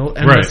big deal.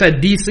 And I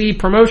said DC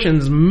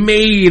Promotions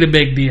made a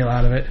big deal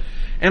out of it.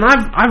 And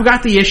I've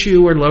got the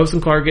issue where Lois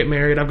and Clark get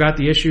married. I've got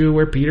the issue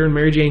where Peter and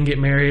Mary Jane get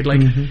married.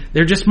 Like,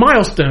 they're just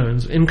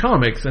milestones in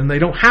comics, and they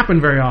don't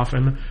happen very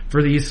often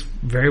for these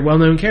very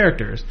well-known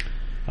characters.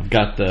 I've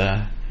got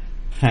the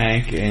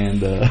Hank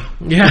and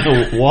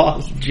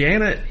Wasp.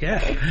 Janet,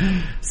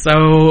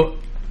 So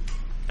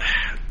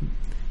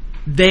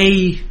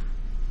they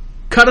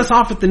cut us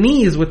off at the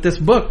knees with this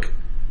book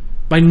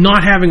by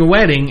not having a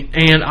wedding,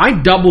 and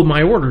I doubled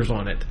my orders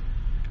on it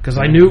because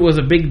I knew it was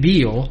a big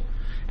deal.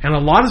 And a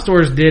lot of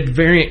stores did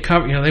variant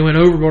cover. You know, they went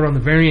overboard on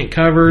the variant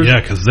covers. Yeah,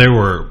 because there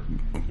were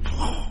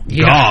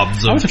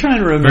gobs of I was trying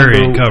to remember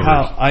variant covers.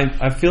 How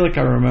I feel like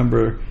I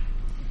remember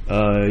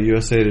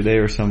USA Today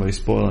or somebody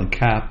spoiling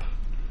Cap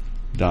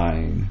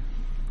dying.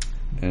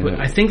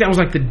 But I think that was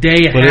like the day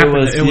it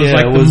happened. It was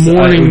like the It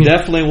morning.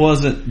 definitely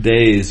wasn't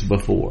days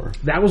before.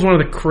 That was one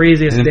of the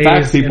craziest days. In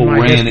fact, people in my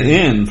ran history.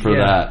 in for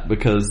that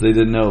because they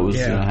didn't know it was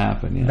going to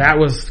happen. Yeah. That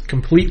was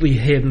completely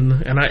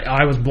hidden, and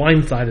I was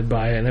blindsided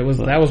by it. And that was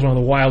one of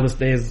the wildest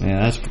days.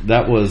 Yeah,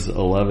 that was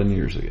 11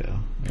 years ago.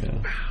 Yeah,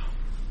 wow.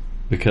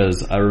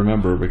 Because I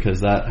remember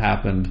that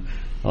happened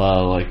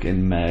like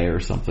in May or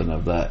something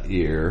of that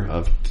year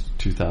of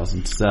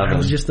 2007. I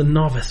was just a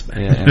novice back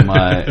then. And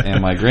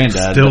my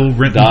granddad still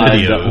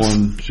died videos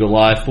on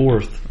July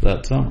 4th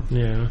that summer.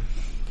 Yeah.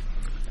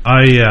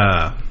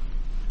 I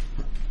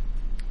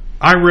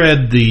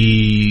read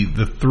the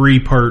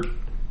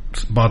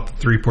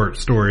 3-part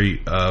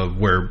story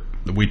where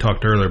we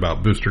talked earlier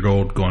about Booster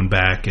Gold going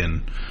back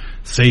and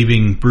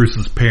saving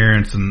Bruce's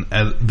parents and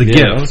the gift.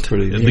 That was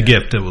the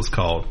gift it was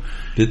called.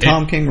 Did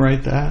Tom King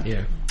write that?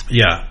 Yeah.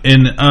 Yeah,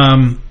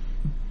 and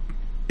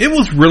it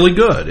was really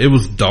good. It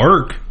was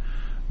dark,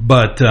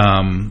 but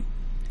and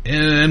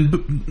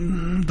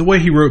the way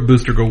he wrote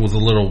Booster Gold was a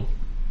little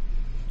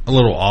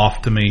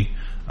off to me.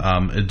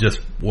 It just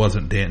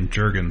wasn't Dan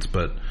Jurgens,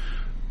 but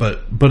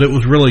it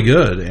was really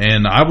good,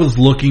 and I was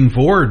looking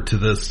forward to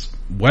this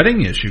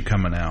wedding issue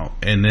coming out.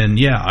 And then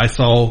I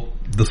saw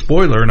the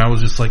spoiler, and I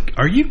was just like,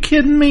 "Are you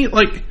kidding me?"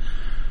 Like,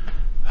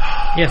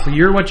 so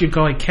you're what you'd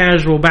call a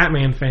casual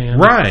Batman fan,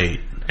 right?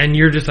 And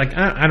you're just like,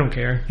 I don't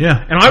care.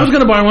 Yeah. And I was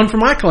going to buy one for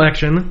my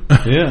collection.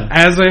 Yeah.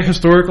 As a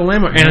historical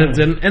landmark. And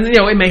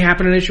it may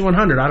happen in issue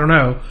 100. I don't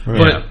know. Right.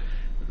 But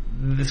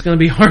it's going to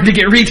be hard to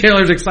get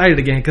retailers excited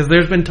again because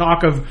there's been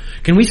talk of,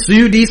 can we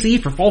sue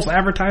DC for false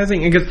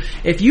advertising? Because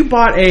if you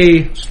bought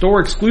a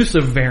store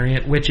exclusive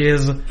variant, which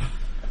is,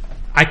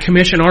 I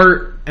commission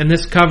art and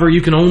this cover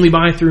you can only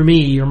buy through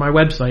me or my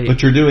website.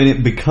 But you're doing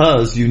it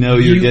because you know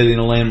you're getting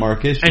a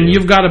landmark issue. And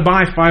you've got to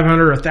buy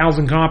 500 or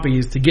 1,000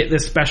 copies to get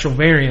this special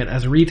variant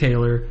as a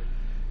retailer.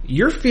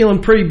 You're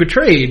feeling pretty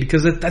betrayed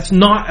because that's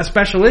not a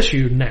special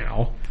issue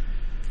now.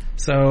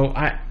 So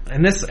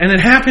and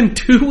it happened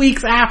 2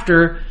 weeks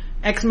after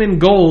X-Men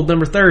Gold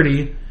number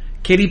 30.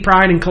 Kitty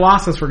Pryde and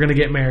Colossus were going to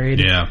get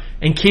married. Yeah.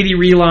 And Kitty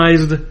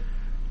realized,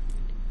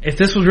 if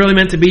this was really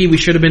meant to be, we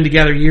should have been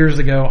together years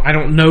ago. I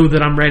don't know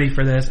that I'm ready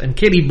for this. And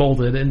Kitty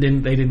bolted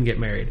and they didn't get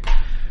married.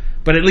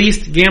 But at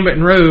least Gambit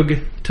and Rogue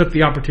took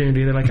the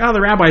opportunity. They're like, oh,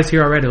 the rabbi's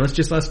here already.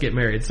 Let's get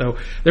married. So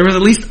there was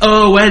at least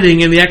a wedding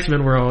in the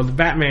X-Men world.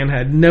 Batman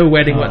had no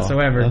wedding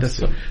whatsoever,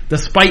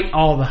 despite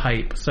all the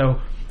hype.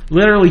 So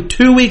literally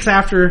 2 weeks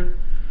after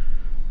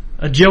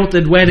a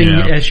jilted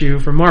wedding issue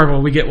from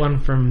Marvel, we get one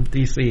from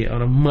DC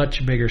on a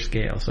much bigger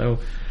scale. So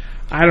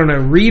I don't know.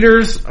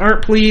 Readers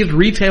aren't pleased.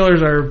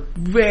 Retailers are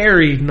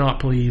very not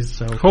pleased.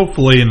 So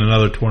hopefully in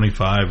another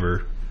 25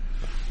 or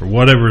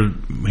whatever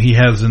he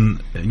has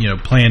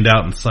planned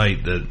out in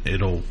sight, that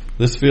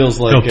this feels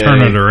like he'll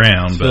turn it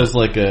around. Feels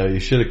like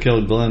you should have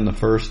killed Glenn the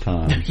first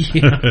time.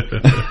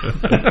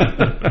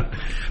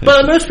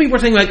 But most people are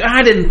saying like,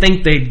 I didn't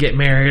think they'd get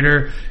married,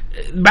 or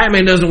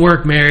Batman doesn't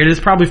work married. It's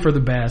probably for the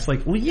best.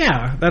 Like, well,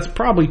 yeah, that's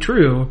probably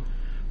true.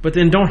 But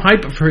then don't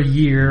hype it for a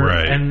year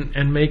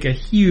and make a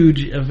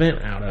huge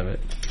event out of it.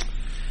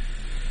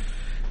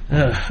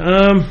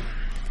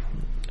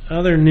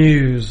 Other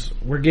news.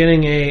 We're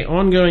getting a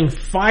ongoing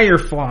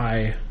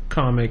Firefly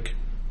comic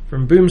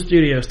from Boom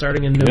Studios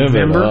starting in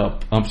November.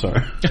 I'm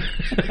sorry.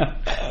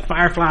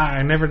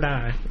 Firefly, never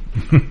die.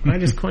 I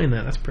just coined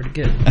that. That's pretty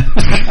good.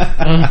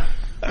 That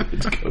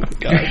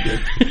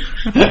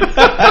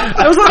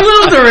was a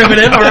little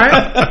derivative,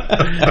 alright?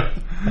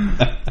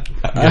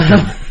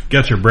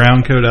 Got your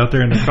brown coat out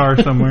there in the car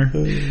somewhere.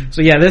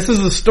 So yeah, this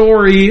is the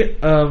story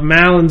of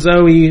Mal and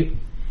Zoe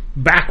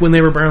back when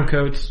they were brown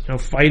coats,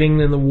 fighting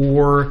in the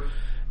war.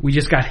 We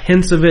just got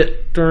hints of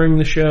it during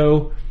the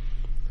show.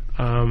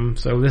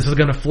 So this is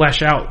going to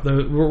flesh out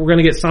we're going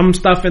to get some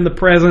stuff in the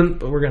present,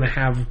 but we're going to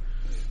have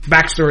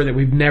backstory that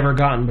we've never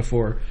gotten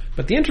before.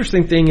 But the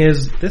interesting thing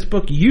is, this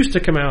book used to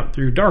come out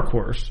through Dark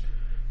Horse,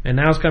 and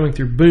now it's coming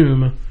through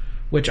Boom,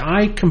 which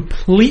I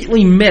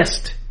completely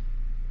missed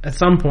at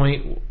some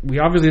point. We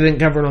obviously didn't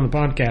cover it on the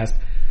podcast.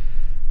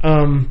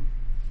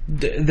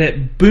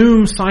 That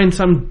Boom signed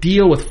some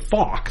deal with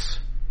Fox.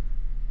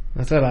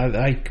 That's what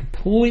I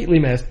completely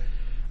missed.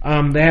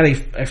 They had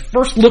a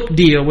first look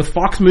deal with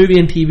Fox Movie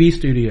and TV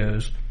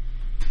Studios,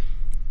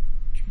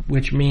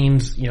 which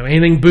means,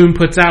 anything Boom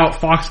puts out,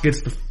 Fox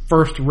gets the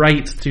first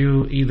rights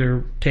to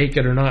either take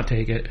it or not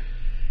take it.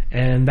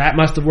 And that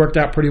must have worked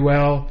out pretty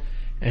well.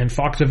 And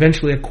Fox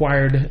eventually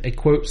acquired a,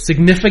 quote,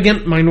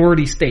 significant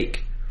minority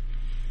stake.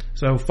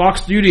 So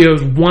Fox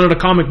Studios wanted a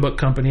comic book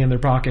company in their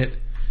pocket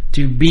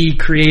to be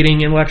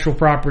creating intellectual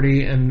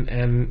property and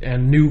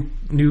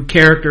new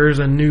characters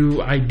and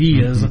new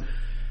ideas,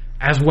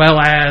 as well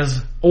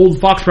as old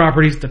Fox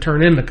properties to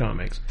turn into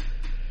comics.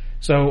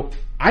 So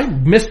I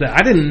missed that.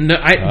 I didn't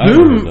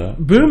know.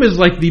 Boom is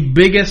like the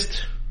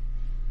biggest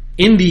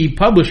indie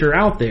publisher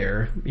out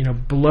there,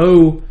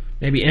 below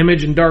maybe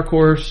Image and Dark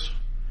Horse,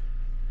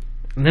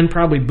 and then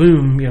probably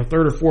Boom,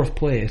 third or fourth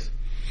place.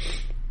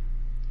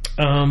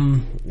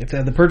 It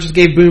said the purchase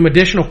gave Boom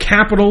additional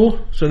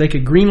capital so they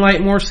could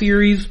greenlight more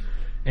series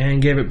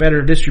and give it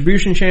better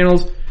distribution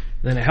channels. And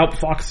then it helped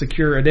Fox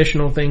secure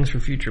additional things for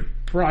future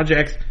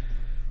projects.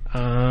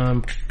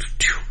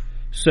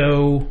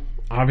 So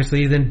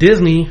obviously then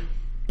Disney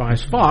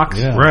buys Fox.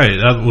 Yeah. Right.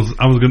 I was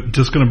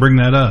just going to bring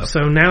that up.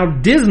 So now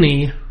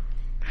Disney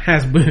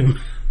has Boom,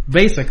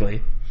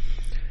 basically.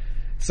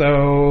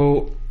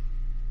 So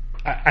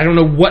I don't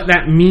know what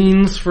that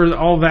means for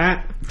all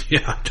that.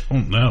 Yeah, I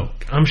don't know.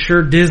 I'm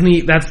sure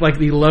Disney, that's like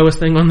the lowest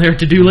thing on their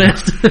to-do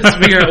list. Let's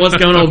figure out what's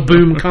going on with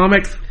Boom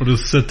Comics. We'll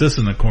just sit this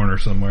in the corner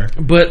somewhere.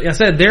 But I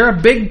said, they're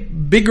a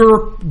bigger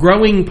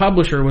growing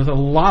publisher with a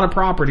lot of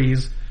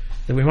properties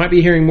that we might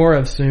be hearing more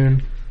of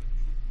soon.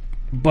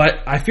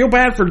 But I feel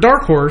bad for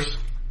Dark Horse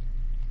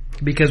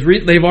because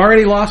they've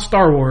already lost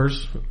Star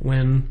Wars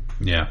when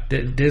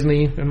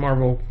Disney and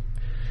Marvel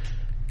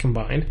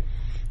combined.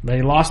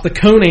 They lost the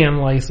Conan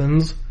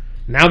license.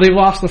 Now they've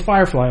lost the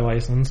Firefly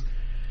license.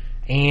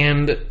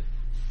 And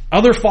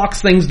other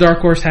Fox things Dark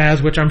Horse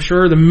has, which I'm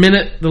sure the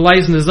minute the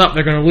license is up,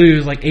 they're going to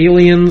lose, like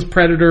Aliens,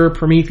 Predator,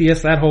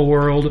 Prometheus, that whole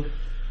world.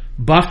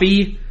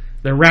 Buffy,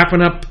 they're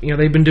wrapping up,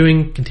 they've been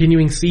doing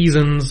continuing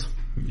seasons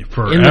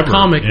forever in the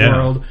comic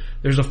world.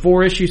 There's a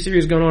 4-issue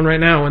series going on right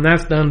now. When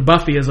that's done,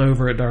 Buffy is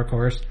over at Dark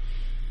Horse.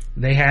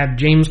 They had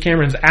James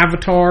Cameron's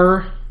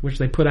Avatar, which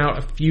they put out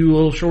a few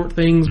little short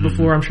things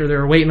before. I'm sure they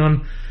were waiting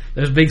on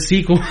those big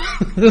sequels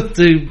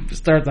to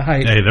start the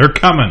hype. Hey, they're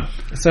coming.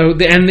 So,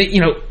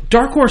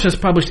 Dark Horse has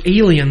published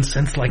Aliens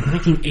since like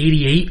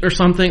 1988 or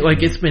something.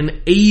 Like, it's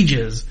been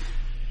ages.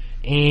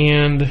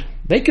 And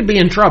they could be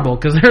in trouble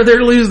because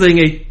they're losing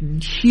a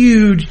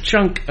huge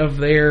chunk of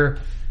their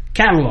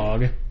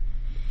catalog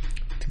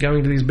to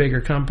going to these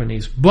bigger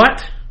companies.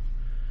 But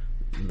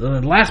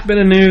the last bit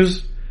of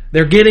news,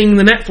 they're getting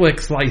the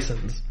Netflix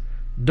license.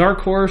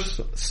 Dark Horse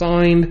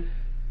signed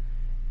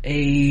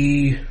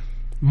a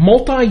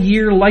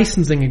multi-year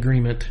licensing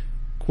agreement,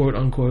 quote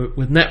unquote,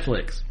 with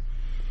Netflix.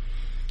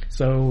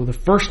 So the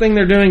first thing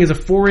they're doing is a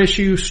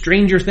 4-issue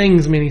Stranger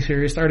Things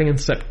miniseries starting in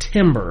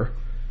September.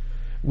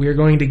 We are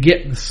going to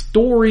get the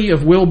story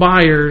of Will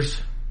Byers,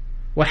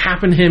 what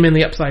happened to him in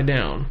the Upside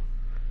Down.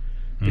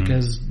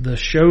 because the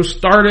show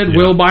started,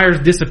 Will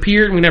Byers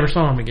disappeared, and we never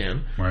saw him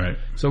again. Right.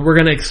 So we're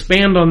going to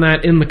expand on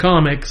that in the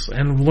comics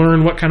and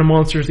learn what kind of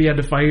monsters he had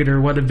to fight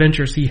or what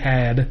adventures he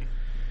had.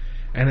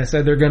 And it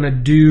said they're going to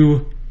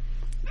do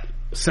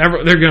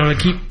several, they're going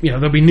to keep,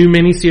 there'll be new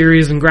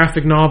miniseries and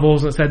graphic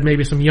novels. It said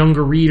maybe some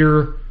younger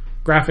reader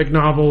graphic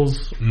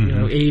novels,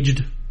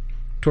 aged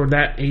toward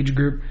that age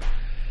group.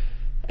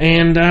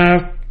 And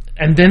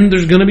then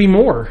there's going to be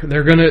more.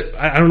 They're going to,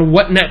 I don't know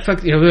what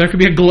Netflix, there could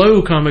be a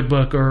Glow comic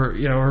book or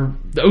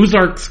the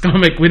Ozarks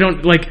comic. We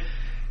don't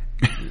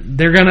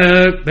they're going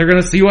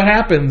to see what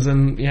happens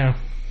and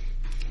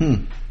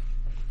I'm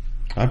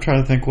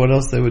trying to think what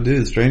else they would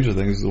do. Stranger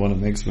Things is the one that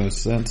makes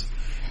most sense,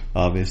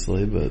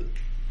 obviously, but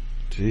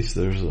geez,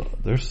 there's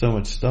so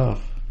much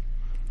stuff.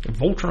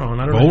 Voltron,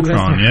 I don't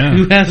know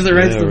who has the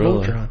rights to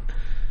really. Voltron.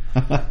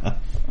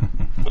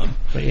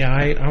 But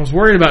I was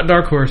worried about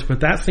Dark Horse, but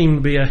that seemed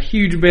to be a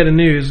huge bit of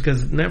news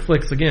because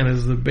Netflix again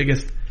is the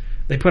biggest.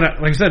 They put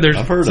out, like I said, there's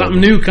something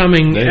new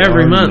coming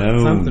every month,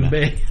 something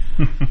big.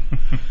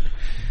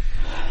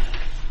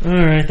 All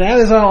right, that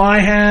is all I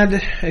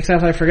had,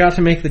 except I forgot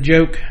to make the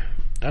joke.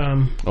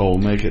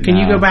 Make it. Can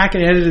you go back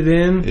and edit it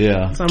in?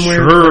 Yeah,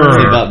 somewhere.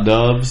 Sure. About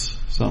Doves,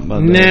 something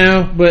about that.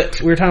 No,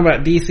 but we were talking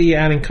about DC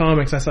adding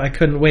comics. I said I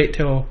couldn't wait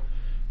till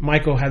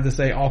Michael had to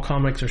say all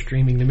comics are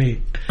streaming to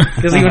me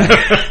because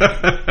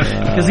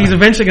he's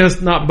eventually going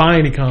to not buy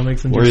any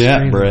comics. And where you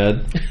at,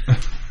 Brad?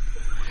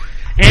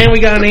 And we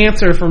got an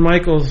answer for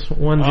Michael's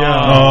one job.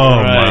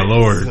 My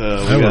lord!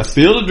 We got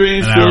Field of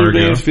Dreams, Field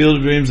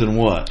of Dreams, and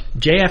what?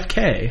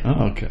 JFK.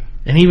 Oh, okay.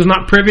 And he was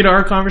not privy to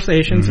our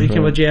conversation, so he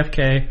came with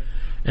JFK,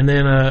 and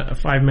then a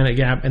 5-minute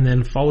gap, and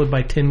then followed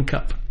by Tin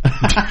Cup.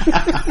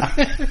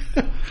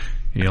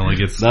 He only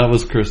gets that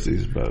was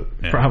Christie's vote,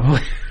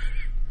 probably.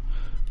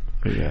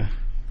 Yeah,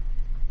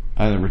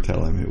 I never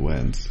tell him who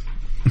wins.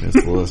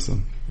 Just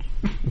listen,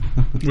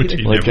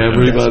 like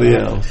everybody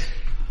else.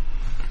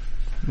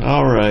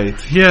 All right.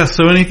 Yeah.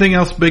 So, anything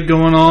else big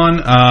going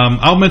on?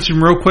 I'll mention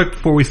real quick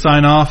before we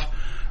sign off.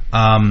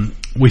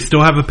 We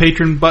still have a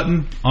patron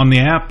button on the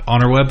app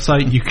on our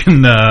website. You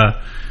can,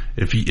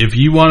 if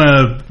you want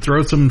to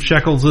throw some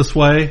shekels this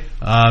way,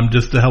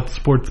 just to help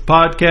support the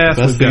podcast.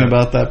 The best thing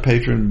about that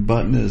patron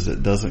button is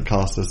it doesn't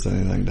cost us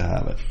anything to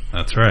have it.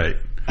 That's right.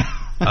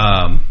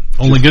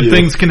 Only good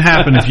things can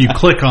happen if you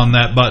click on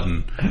that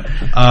button.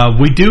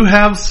 We do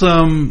have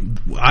some.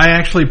 I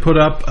actually put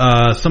up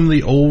some of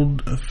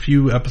the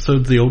few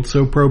episodes of the old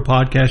So Pro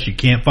podcast. You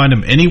can't find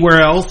them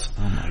anywhere else,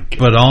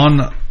 but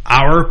on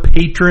our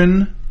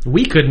Patreon.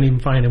 We couldn't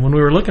even find him when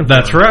we were looking for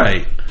That's him.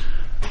 Right.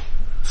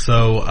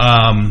 So,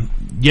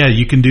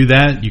 you can do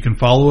that. You can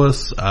follow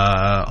us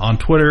on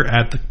Twitter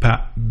at the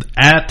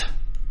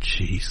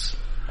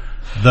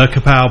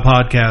Kapow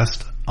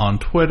Podcast on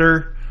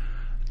Twitter,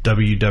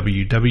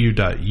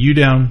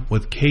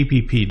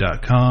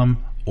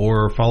 www.udownwithkpp.com,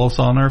 or follow us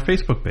on our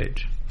Facebook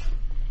page.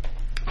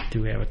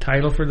 Do we have a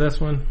title for this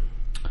one?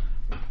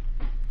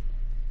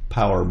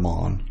 Power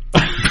Mon.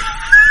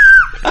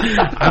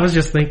 I was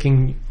just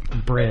thinking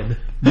bread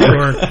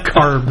or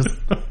carbs.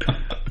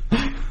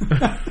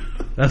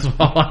 That's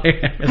all I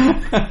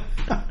had.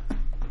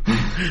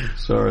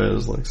 Sorry, I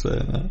was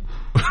saying that.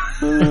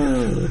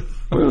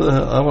 Where the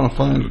hell? I want to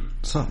find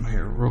something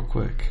here real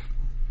quick.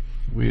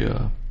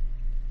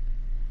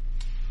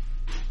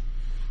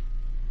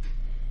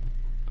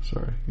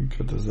 Sorry, you can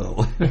cut this out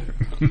later.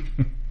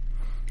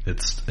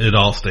 It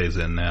all stays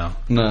in now.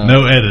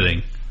 No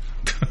editing.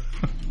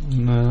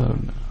 No.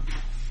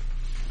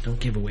 Don't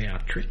give away our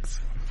tricks.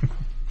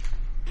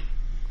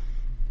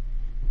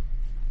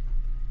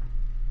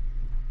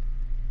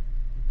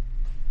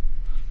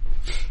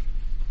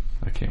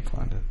 I can't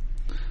find it.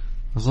 I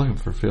was looking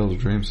for Field of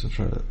Dreams to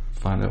try to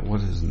find out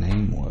what his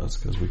name was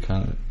because we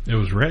kind of. It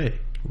was Ray.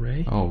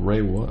 Ray? Oh,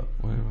 Ray what?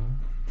 Wait, what?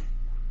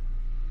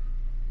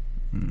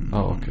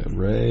 Oh, okay.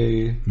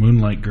 Ray.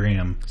 Moonlight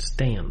Graham.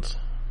 Stans.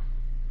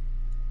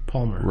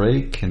 Palmer.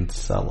 Ray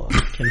Kinsella.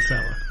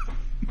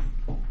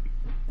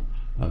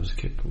 I was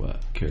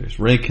curious.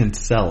 Ray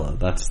Kinsella.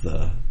 That's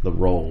the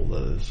role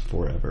that is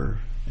forever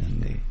in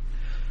the.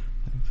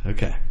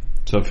 Okay.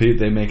 So if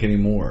they make any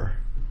more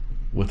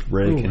with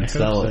Ray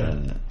Kinsella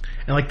in it.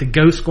 And the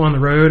ghosts go on the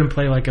road and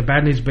play a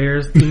Bad News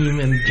Bears team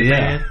in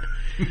Japan.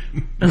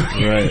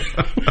 Right.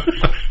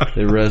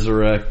 They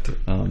resurrect,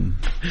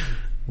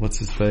 what's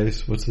his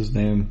face? What's his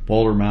name?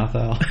 Walter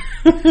Matthau.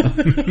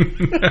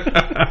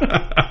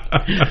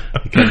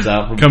 He comes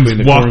out from between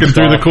the walking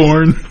through the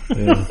corn.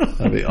 Yeah,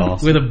 that'd be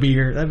awesome. With a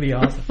beer. That'd be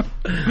awesome.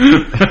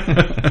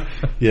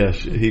 Yeah,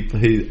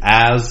 he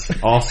as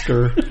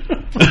Oscar.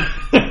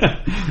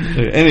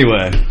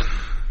 Anyway,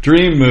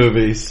 dream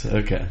movies.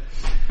 Okay.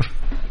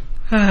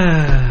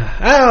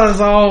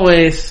 As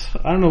always,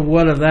 I don't know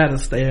what of that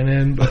is staying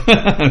in, but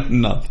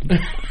nothing.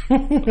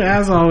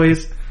 As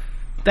always,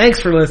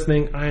 thanks for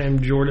listening. I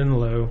am Jordan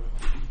Lowe.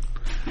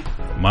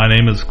 My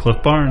name is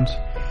Cliff Barnes.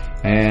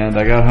 And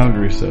I got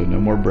hungry, so no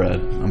more bread.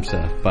 I'm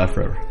Seth. Bye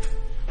forever.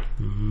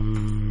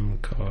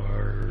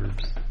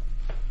 Carbs.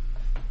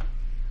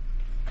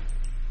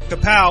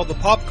 Kapow, the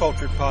pop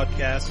culture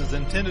podcast, is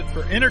intended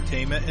for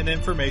entertainment and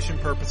information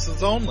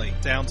purposes only.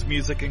 Sounds,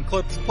 music, and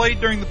clips played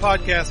during the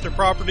podcast are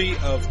property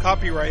of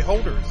copyright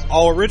holders.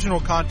 All original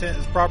content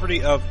is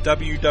property of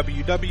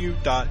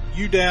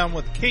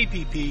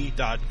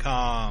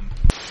www.udownwithkpp.com.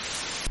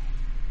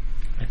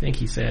 I think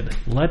he said,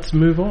 "Let's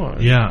move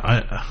on." Yeah, I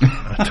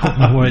don't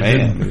know why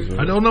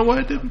I don't know why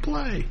it didn't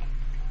play.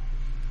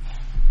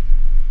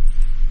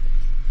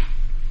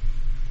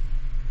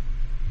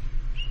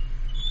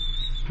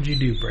 What'd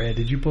you do, Brad?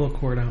 Did you pull a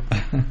cord out?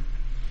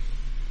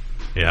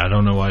 Yeah, I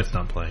don't know why it's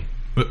not playing.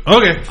 But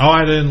okay, I'll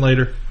add it in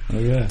later. Oh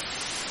yeah.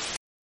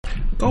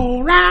 Go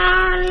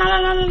la la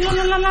la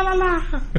la la la la la.